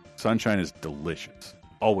Sunshine. Sunshine is delicious.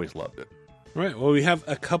 Always loved it. Right. Well, we have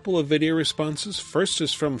a couple of video responses. First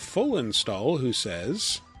is from Full Install, who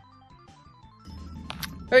says,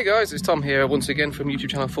 "Hey guys, it's Tom here once again from YouTube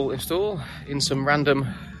channel Full Install in some random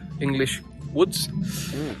English woods.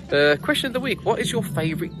 Question of the week: what is your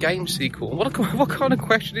favourite game sequel? What kind of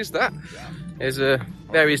question is that?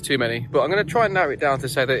 There is too many, but I'm going to try and narrow it down to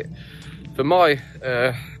say that for my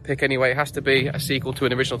pick anyway, it has to be a sequel to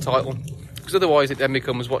an original title, because otherwise it then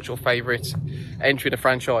becomes what's your favourite entry in a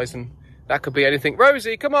franchise, and that could be anything.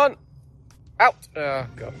 Rosie, come on, out! Oh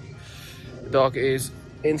god, the dog is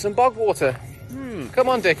in some bog water. Come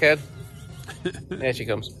on, dickhead. There she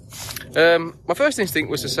comes. My first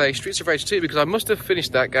instinct was to say Streets of Rage 2, because I must have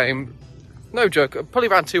finished that game, no joke, probably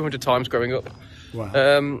around 200 times growing up.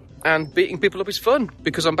 Wow. And beating people up is fun,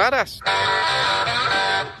 because I'm badass.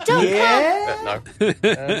 No.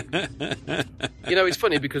 It's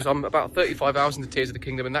funny, because I'm about 35 hours into Tears of the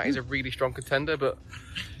Kingdom, and that is a really strong contender, but,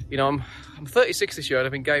 I'm 36 this year, and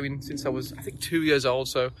I've been gaming since I was, I think, 2 years old,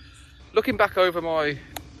 so looking back over my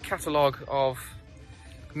catalogue of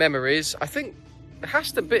memories, I think it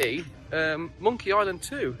has to be Monkey Island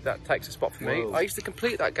 2 that takes a spot for me. I used to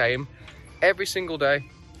complete that game every single day.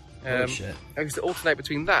 Shit. I used to alternate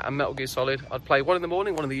between that and Metal Gear Solid. I'd play one in the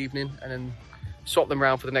morning, one in the evening, and then swap them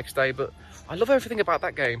around for the next day. But I love everything about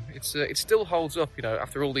that game. It still holds up,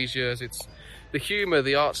 after all these years. It's the humour,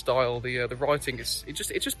 the art style, the writing. It's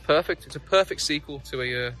just perfect. It's a perfect sequel to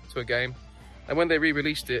a game. And when they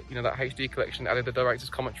re-released it, that HD collection added the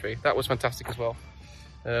director's commentary. That was fantastic as well.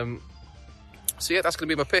 So yeah, that's going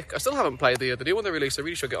to be my pick. I still haven't played the new one they released. I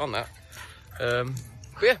really should get on that. But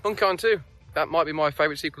yeah, Monkey Island 2. That might be my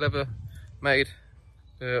favourite sequel ever made.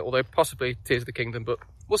 Although possibly Tears of the Kingdom, but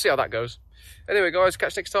we'll see how that goes. Anyway, guys,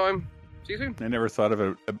 catch next time. See you soon. I never thought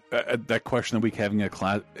of that question of the week having a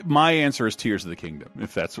class. My answer is Tears of the Kingdom,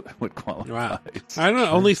 if that's what qualifies. Wow. I don't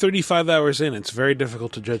know. Only 35 hours in. It's very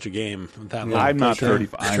difficult to judge a game that long. I'm not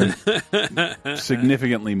 35. I'm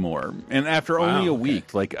significantly more. And after only a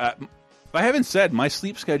week, I haven't said my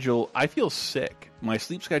sleep schedule, I feel sick. My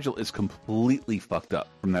sleep schedule is completely fucked up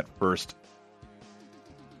from that first.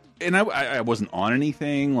 And I wasn't on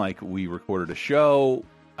anything. We recorded a show.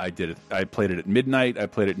 I did it. I played it at midnight. I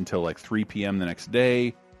played it until 3 p.m. the next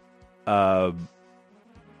day. I've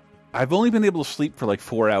only been able to sleep for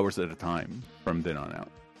 4 hours at a time from then on out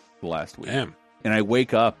the last week. Damn. And I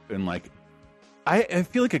wake up and I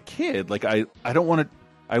feel like a kid. I don't want to.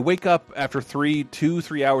 I wake up after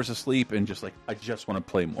 2-3 hours of sleep and just like, I just want to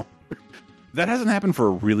play more. That hasn't happened for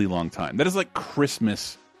a really long time. That is like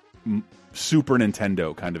Christmas Super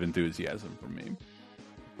Nintendo kind of enthusiasm for me.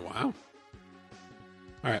 Wow.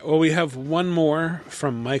 All right. Well, we have one more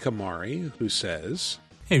from Mike Amari, who says,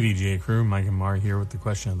 "Hey, VGA crew, Mike Amari here with the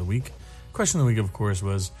question of the week. Question of the week, of course,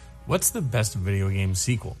 was, what's the best video game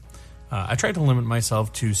sequel? I tried to limit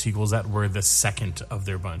myself to sequels that were the second of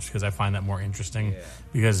their bunch because I find that more interesting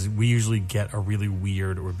because we usually get a really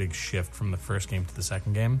weird or big shift from the first game to the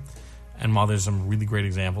second game. And while there's some really great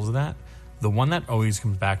examples of that, the one that always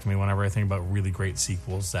comes back to me whenever I think about really great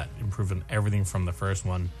sequels that improve on everything from the first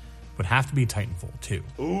one would have to be Titanfall 2.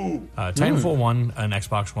 Ooh. Titanfall 1, an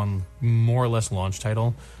Xbox One more or less launch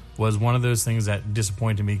title, was one of those things that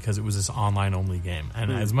disappointed me because it was this online-only game.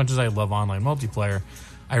 And as much as I love online multiplayer,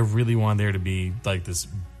 I really wanted there to be like this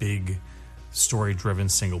big story-driven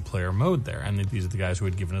single-player mode there. And these are the guys who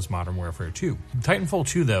had given us Modern Warfare 2. Titanfall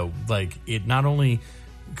 2, though, like it not only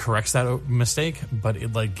corrects that mistake, but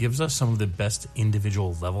it like gives us some of the best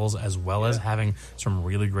individual levels as well as having some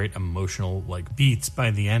really great emotional like beats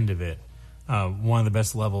by the end of it. One of the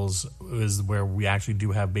best levels is where we actually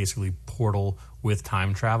do have basically Portal with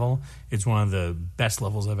time travel. It's one of the best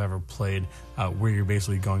levels I've ever played, where you're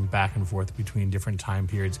basically going back and forth between different time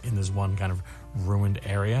periods in this one kind of ruined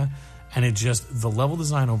area. And it just, the level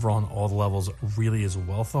design overall on all the levels really is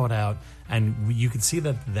well thought out, and you can see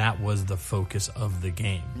that that was the focus of the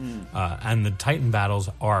game. And the Titan battles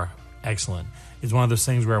are excellent. It's one of those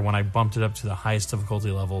things where when I bumped it up to the highest difficulty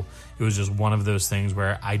level, it was just one of those things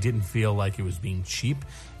where I didn't feel like it was being cheap.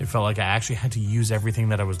 It felt like I actually had to use everything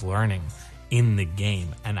that I was learning in the game.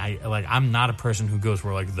 And I'm not a person who goes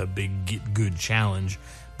for like the big get good challenge,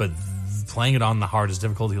 but playing it on the hardest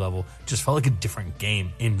difficulty level just felt like a different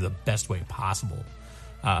game in the best way possible.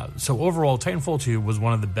 So overall, Titanfall 2 was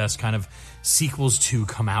one of the best kind of sequels to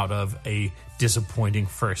come out of a disappointing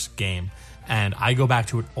first game. And I go back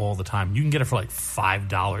to it all the time. You can get it for like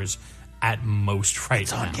 $5 at most right now.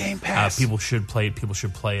 It's on Game Pass. People should play it. People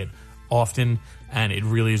should play it often. And it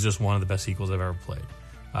really is just one of the best sequels I've ever played.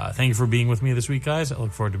 Thank you for being with me this week, guys. I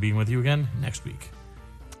look forward to being with you again next week.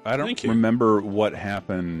 I don't remember what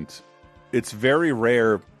happened. It's very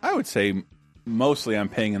rare. I would say mostly I'm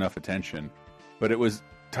paying enough attention. But it was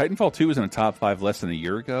Titanfall 2 was in a top 5 less than a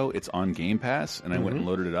year ago. It's on Game Pass, and I went and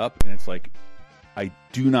loaded it up, and it's like, I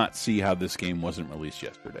do not see how this game wasn't released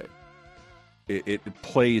yesterday. It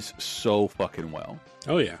plays so fucking well.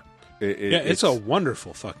 Oh, yeah. It's a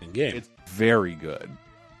wonderful fucking game. It's very good.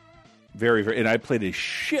 Very, very. And I played a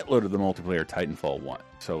shitload of the multiplayer Titanfall 1.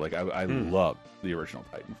 So, like, I love the original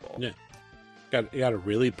Titanfall. Yeah. Got a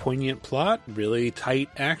really poignant plot, really tight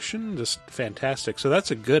action, just fantastic. So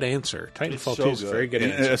that's a good answer. Titanfall 2 is a very good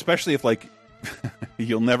answer. Especially if, like,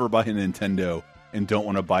 you'll never buy a Nintendo and don't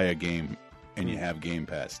want to buy a game and you have Game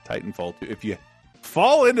Pass. Titanfall 2. If you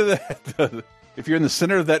fall into that, if you're in the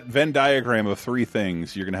center of that Venn diagram of three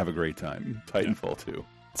things, you're going to have a great time. Titanfall 2.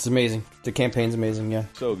 It's amazing. The campaign's amazing, yeah.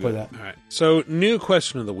 So good. All right. So, new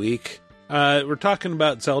question of the week. We're talking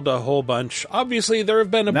about Zelda a whole bunch. Obviously, there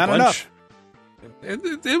have been a bunch. Not enough.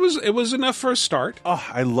 It was enough for a start. Oh,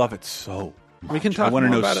 I love it so much. We can talk I want to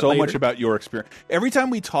more know about it so later. much about your experience. Every time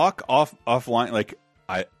we talk offline, like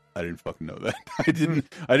I didn't fucking know that. I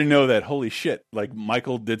didn't know that. Holy shit. Like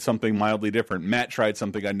Michael did something mildly different. Matt tried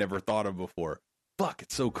something I never thought of before. Fuck,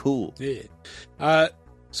 it's so cool. Yeah.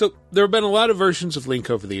 So there have been a lot of versions of Link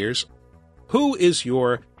over the years. Who is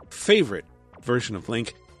your favorite version of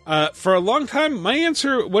Link? For a long time, my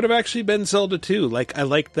answer would have actually been Zelda 2. Like, I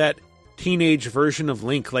liked that teenage version of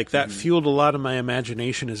Link. Like, that fueled a lot of my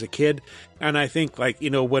imagination as a kid. And I think, like,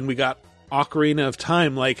 when we got Ocarina of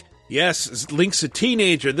Time, like, yes, Link's a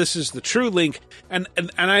teenager. This is the true Link. And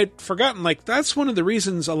I'd forgotten, like, that's one of the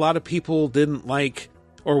reasons a lot of people didn't like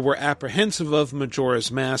or were apprehensive of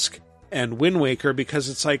Majora's Mask and Wind Waker, because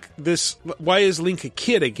it's like this, why is Link a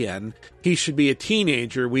kid again? He should be a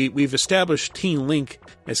teenager. We've established Teen Link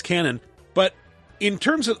as canon. But in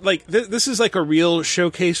terms of, like, this is like a real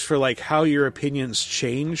showcase for, like, how your opinions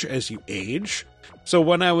change as you age. So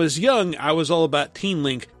when I was young, I was all about Teen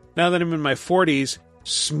Link. Now that I'm in my 40s,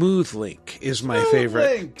 Smooth Link is my favorite.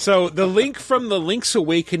 Link. So the Link from the Link's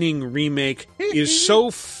Awakening remake is so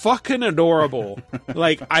fucking adorable.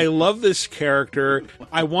 Like, I love this character.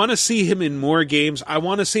 I want to see him in more games. I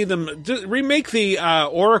want to see them remake the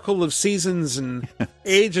Oracle of Seasons and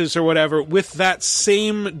Ages or whatever with that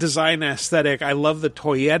same design aesthetic. I love the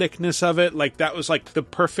toyeticness of it. Like, that was like the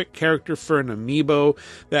perfect character for an amiibo.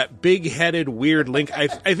 That big-headed weird Link. I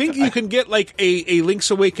think you can get like a Link's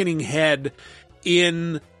Awakening head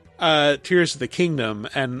in Tears of the Kingdom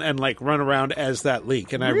and like run around as that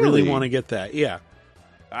Link, and I really want to get that. Yeah,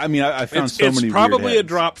 I mean, I found it's so many. It's probably weird a heads.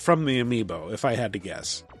 drop from the amiibo, if I had to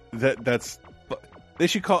guess. That's. They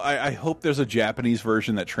should call. I hope there's a Japanese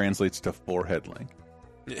version that translates to Forehead Link.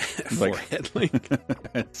 Forehead Link.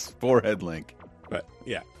 It's Forehead Link. But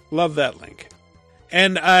yeah, love that Link.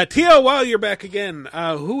 And Tio, while you're back again,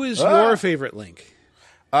 who is your favorite Link?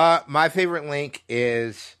 My favorite Link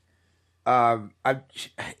is,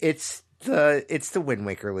 it's the Wind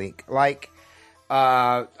Waker Link. Like,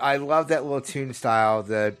 I love that little toon style,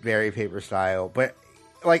 the Mary Paper style. But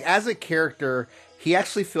like as a character, he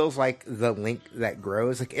actually feels like the Link that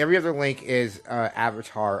grows. Like every other Link is an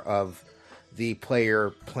avatar of the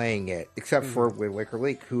player playing it, except for Wind Waker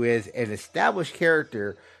Link, who is an established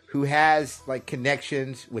character who has like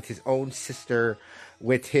connections with his own sister,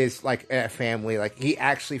 with his like family. Like he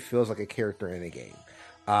actually feels like a character in a game.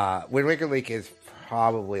 Wind Waker Link is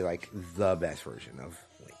probably like the best version of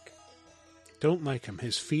Link. Don't like him.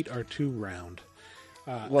 His feet are too round.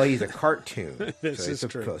 Well, he's a cartoon. This so is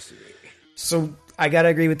it's true. supposed to be. So I gotta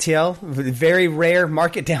agree with TL. Very rare.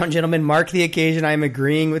 Mark it down, gentlemen. Mark the occasion. I'm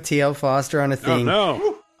agreeing with TL Foster on a thing. Oh,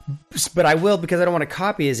 no. But I will, because I don't want to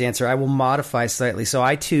copy his answer, I will modify slightly. So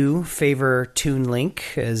I, too, favor Toon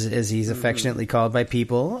Link, as he's affectionately called by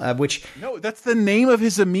people, which... No, that's the name of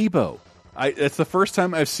his amiibo. It's the first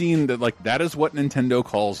time I've seen that, like, that is what Nintendo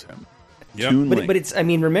calls him. Toon Link. But it's, I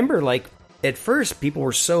mean, remember, like, at first, people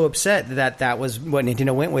were so upset that was what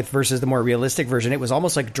Nintendo went with versus the more realistic version. It was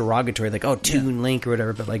almost like derogatory, like, oh, Toon Link or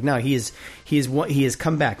whatever. But, like, no, he has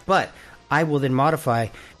come back. But I will then modify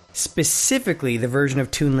specifically the version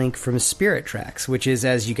of Toon Link from Spirit Tracks, which is,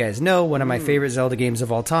 as you guys know, one of my favorite Zelda games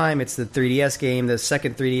of all time. It's the 3DS game, the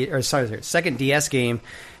second DS game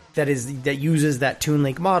that uses that Toon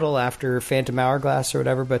Link model after Phantom Hourglass or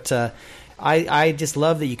whatever. But I just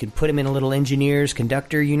love that you can put him in a little engineer's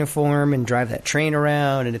conductor uniform and drive that train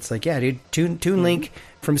around, and it's like, yeah, dude, Toon Link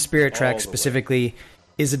from Spirit Tracks specifically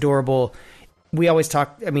is adorable. We always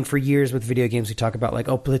talk, I mean, for years with video games, we talk about like,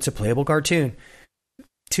 oh, it's a playable cartoon.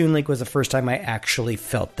 Toon Link was the first time I actually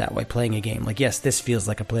felt that way playing a game. Like, yes, this feels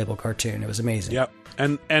like a playable cartoon. It was amazing. Yep.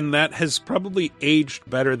 And that has probably aged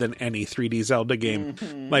better than any 3D Zelda game.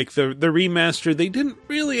 Like the remaster, they didn't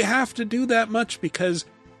really have to do that much because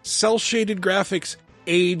cel-shaded graphics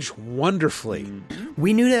age wonderfully.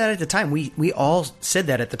 We knew that at the time. We all said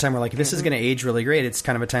that at the time. We're like, this is going to age really great. It's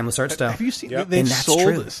kind of a timeless art style. Have you seen they've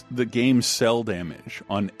sold the game's cell damage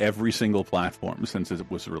on every single platform since it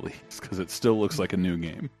was released because it still looks like a new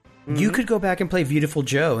game. You could go back and play Beautiful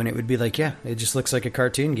Joe, and it would be like, yeah, it just looks like a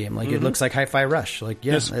cartoon game. Like it looks like Hi-Fi Rush. Like,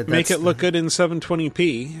 yeah, just make it look good in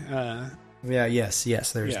 720p.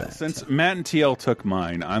 Yes, there's that. Since Matt and TL took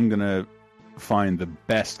mine, I'm gonna find the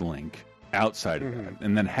best Link outside of that,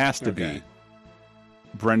 and then has to be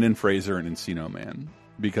Brendan Fraser and Encino Man,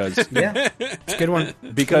 because it's a good one.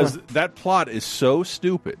 Because that plot is so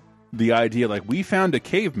stupid. The idea, like, we found a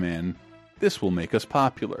caveman, this will make us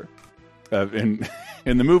popular, and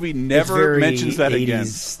the movie never mentions that 80s, again.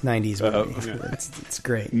 90s movie. It's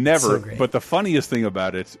great. Never. So great. But the funniest thing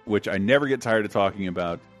about it, which I never get tired of talking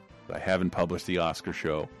about, I haven't published the Oscar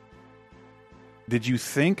show. Did you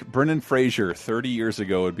think Brendan Fraser 30 years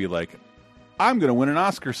ago would be like, I'm going to win an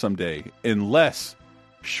Oscar someday, unless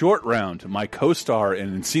Short Round, my co-star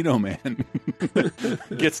in Encino Man,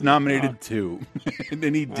 gets nominated too? And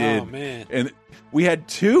then he did. Oh, man. And we had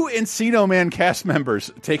 2 Encino Man cast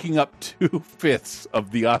members taking up 2/5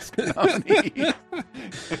 of the Oscar nominees.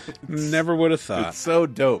 Never would have thought. It's so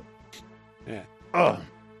dope. Yeah. Oh.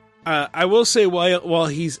 I will say, while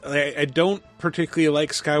I don't particularly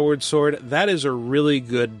like Skyward Sword, that is a really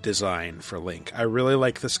good design for Link. I really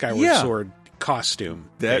like the Skyward Sword costume,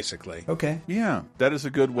 basically. Okay. Yeah, that is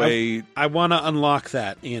a good way. I want to unlock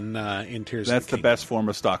that in Tears That's of the the best form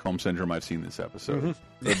of Stockholm Syndrome I've seen this episode.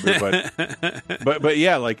 But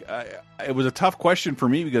yeah, like, it was a tough question for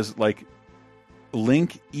me because, like,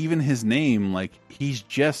 Link, even his name, like, he's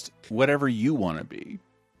just whatever you want to be.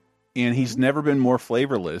 And he's never been more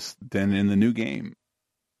flavorless than in the new game.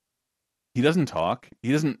 He doesn't talk.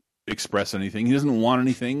 He doesn't express anything. He doesn't want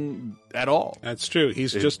anything at all. That's true.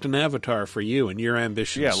 He's just an avatar for you and your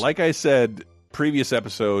ambitions. Yeah, like I said, previous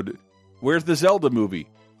episode, where's the Zelda movie?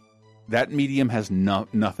 That medium has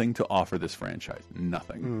nothing to offer this franchise.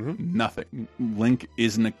 Nothing. Nothing. Link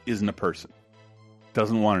isn't a person.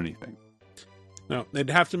 Doesn't want anything. No, they'd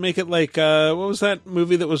have to make it like, what was that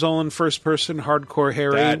movie that was all in first person, Hardcore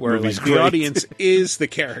Harry, That where movie's like, the great. audience is the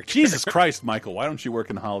character. Jesus Christ, Michael, why don't you work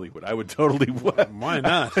in Hollywood? I would totally Why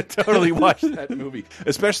not? totally watch that movie.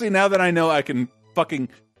 Especially now that I know I can fucking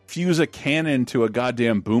fuse a cannon to a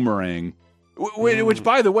goddamn boomerang. Which,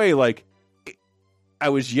 by the way, like, I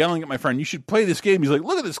was yelling at my friend, you should play this game. He's like,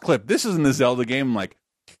 look at this clip. This isn't a Zelda game. I'm like,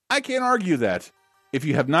 I can't argue that. If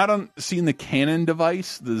you have not seen the cannon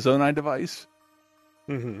device, the Zonai device,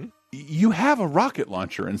 you have a rocket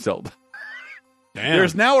launcher in Zelda. Damn.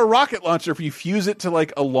 There's now a rocket launcher if you fuse it to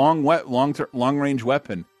like a long-range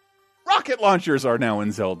weapon. Rocket launchers are now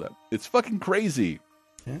in Zelda. It's fucking crazy.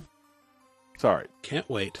 Yeah. Sorry. Can't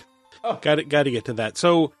wait. Got to get to that.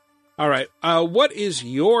 So, all right. What is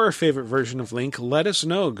your favorite version of Link? Let us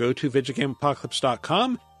know. Go to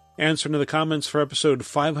videogameapocalypse.com. Answer into the comments for episode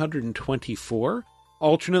 524.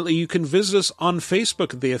 Alternately, you can visit us on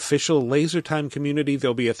Facebook, the official LaserTime community.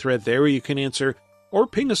 There'll be a thread there where you can answer, or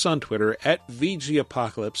ping us on Twitter at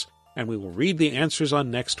VGApocalypse, and we will read the answers on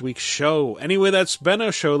next week's show. Anyway, that's been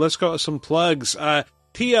our show. Let's go with some plugs.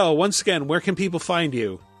 TL, once again, where can people find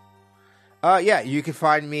you? You can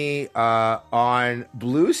find me on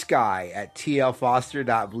Blue Sky at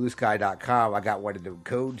tlfoster.bluesky.com. I got one of them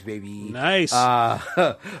codes, baby. Nice. Hook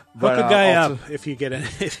a guy up if you get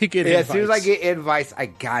invites. As soon as I get invites, I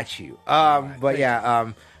got you.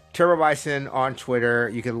 Turbo Bison on Twitter.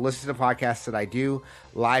 You can listen to podcasts that I do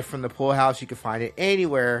live from the pool house. You can find it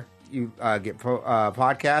anywhere you get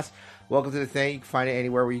podcasts. Welcome to the thing. You can find it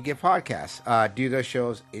anywhere where you get podcasts. Do those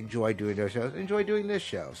shows. Enjoy doing those shows. Enjoy doing this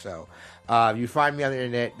show. So you find me on the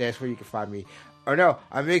internet. That's where you can find me. Or no,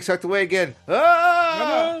 I'm being sucked away again.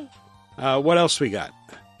 What else we got?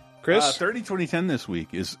 Chris? 30-2010 this week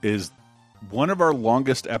is one of our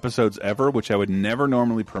longest episodes ever, which I would never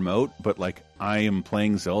normally promote, but like I am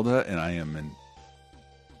playing Zelda and I am in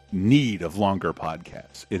need of longer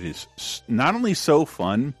podcasts. It is not only so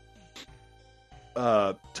fun,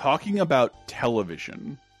 talking about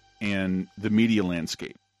television and the media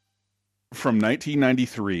landscape. From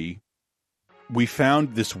 1993, we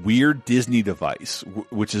found this weird Disney device,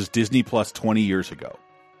 which is Disney Plus 20 years ago.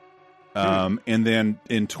 And then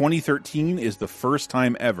in 2013 is the first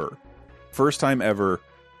time ever,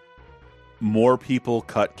 more people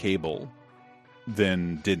cut cable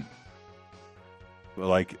than didn't.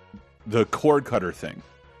 Like the cord cutter thing.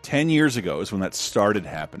 10 years ago is when that started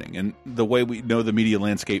happening. And the way we know the media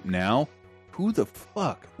landscape now, who the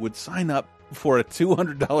fuck would sign up for a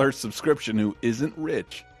 $200 subscription who isn't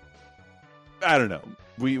rich? I don't know.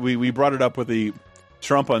 We brought it up with the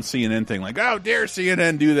Trump on CNN thing, like, how dare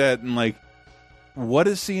CNN do that? And like, what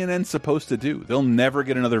is CNN supposed to do? They'll never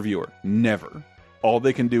get another viewer. Never. All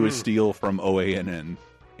they can do is steal from OANN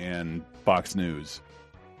and Fox News.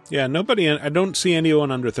 Yeah, nobody. I don't see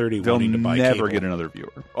anyone under 30 wanting to buy cable. They'll never get another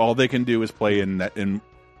viewer. All they can do is play in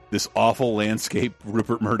this awful landscape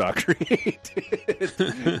Rupert Murdoch created,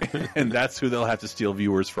 and that's who they'll have to steal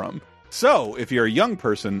viewers from. So, if you're a young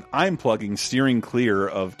person, I'm plugging Steering Clear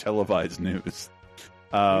of televised news.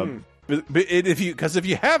 If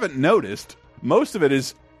you haven't noticed, most of it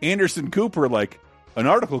is Anderson Cooper. Like, an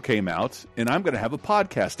article came out, and I'm going to have a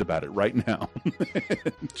podcast about it right now.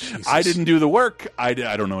 I didn't do the work. I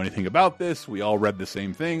don't know anything about this. We all read the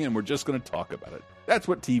same thing, and we're just going to talk about it. That's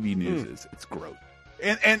what TV news is. It's gross.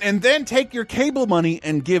 And then take your cable money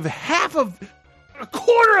and give a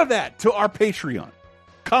quarter of that to our Patreon.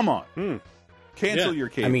 Come on. Cancel your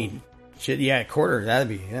cable. I mean, shit, a quarter. That'd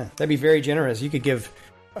be very generous. You could give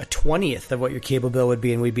a 20th of what your cable bill would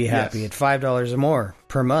be, and we'd be happy. Yes. At $5 or more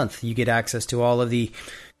per month, you get access to all of the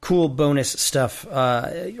cool bonus stuff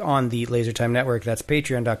on the LaserTime network. That's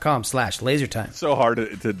patreon.com/lasertime. So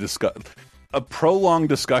hard to discuss. A prolonged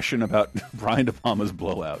discussion about Brian De Palma's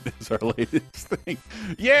blowout is our latest thing.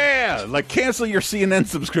 Yeah, like cancel your CNN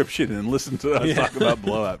subscription and listen to us talk about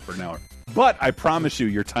blowout for an hour. But I promise you,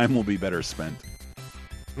 your time will be better spent.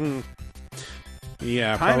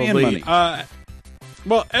 Yeah, time probably. and money.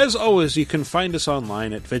 Well, as always, you can find us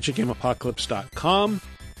online at videogameapocalypse.com.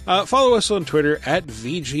 Follow us on Twitter at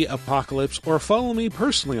VGApocalypse, or follow me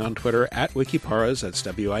personally on Twitter at Wikiparaz. That's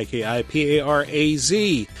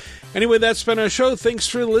WIKIPARAZ. Anyway, that's been our show. Thanks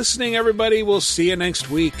for listening, everybody. We'll see you next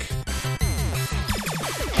week.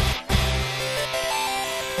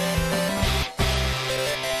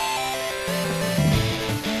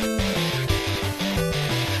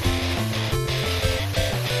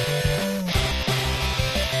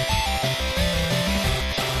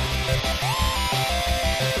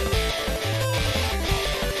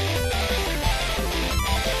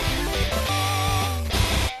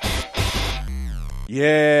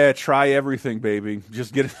 Yeah, try everything, baby.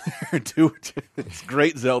 Just get in there and do it. It's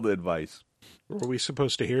great Zelda advice. Were we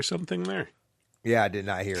supposed to hear something there? Yeah, I did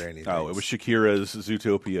not hear anything. Oh, it was Shakira's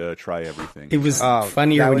Zootopia Try Everything. It was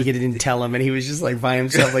funnier when he didn't tell him, and he was just like by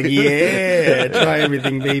himself, like, yeah, try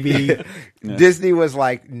everything, baby. Yeah. Disney was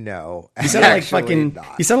like, no. You sounded like fucking.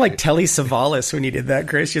 You sound like Telly Savalas when you did that,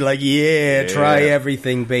 Chris. You're like, yeah, try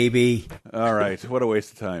everything, baby. All right, what a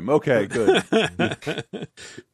waste of time. Okay, good.